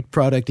right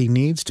product he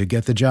needs to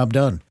get the job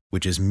done,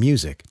 which is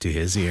music to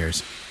his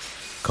ears.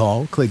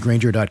 Call, click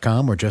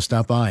Grainger.com, or just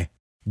stop by.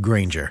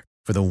 Grainger,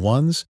 for the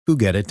ones who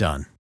get it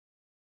done.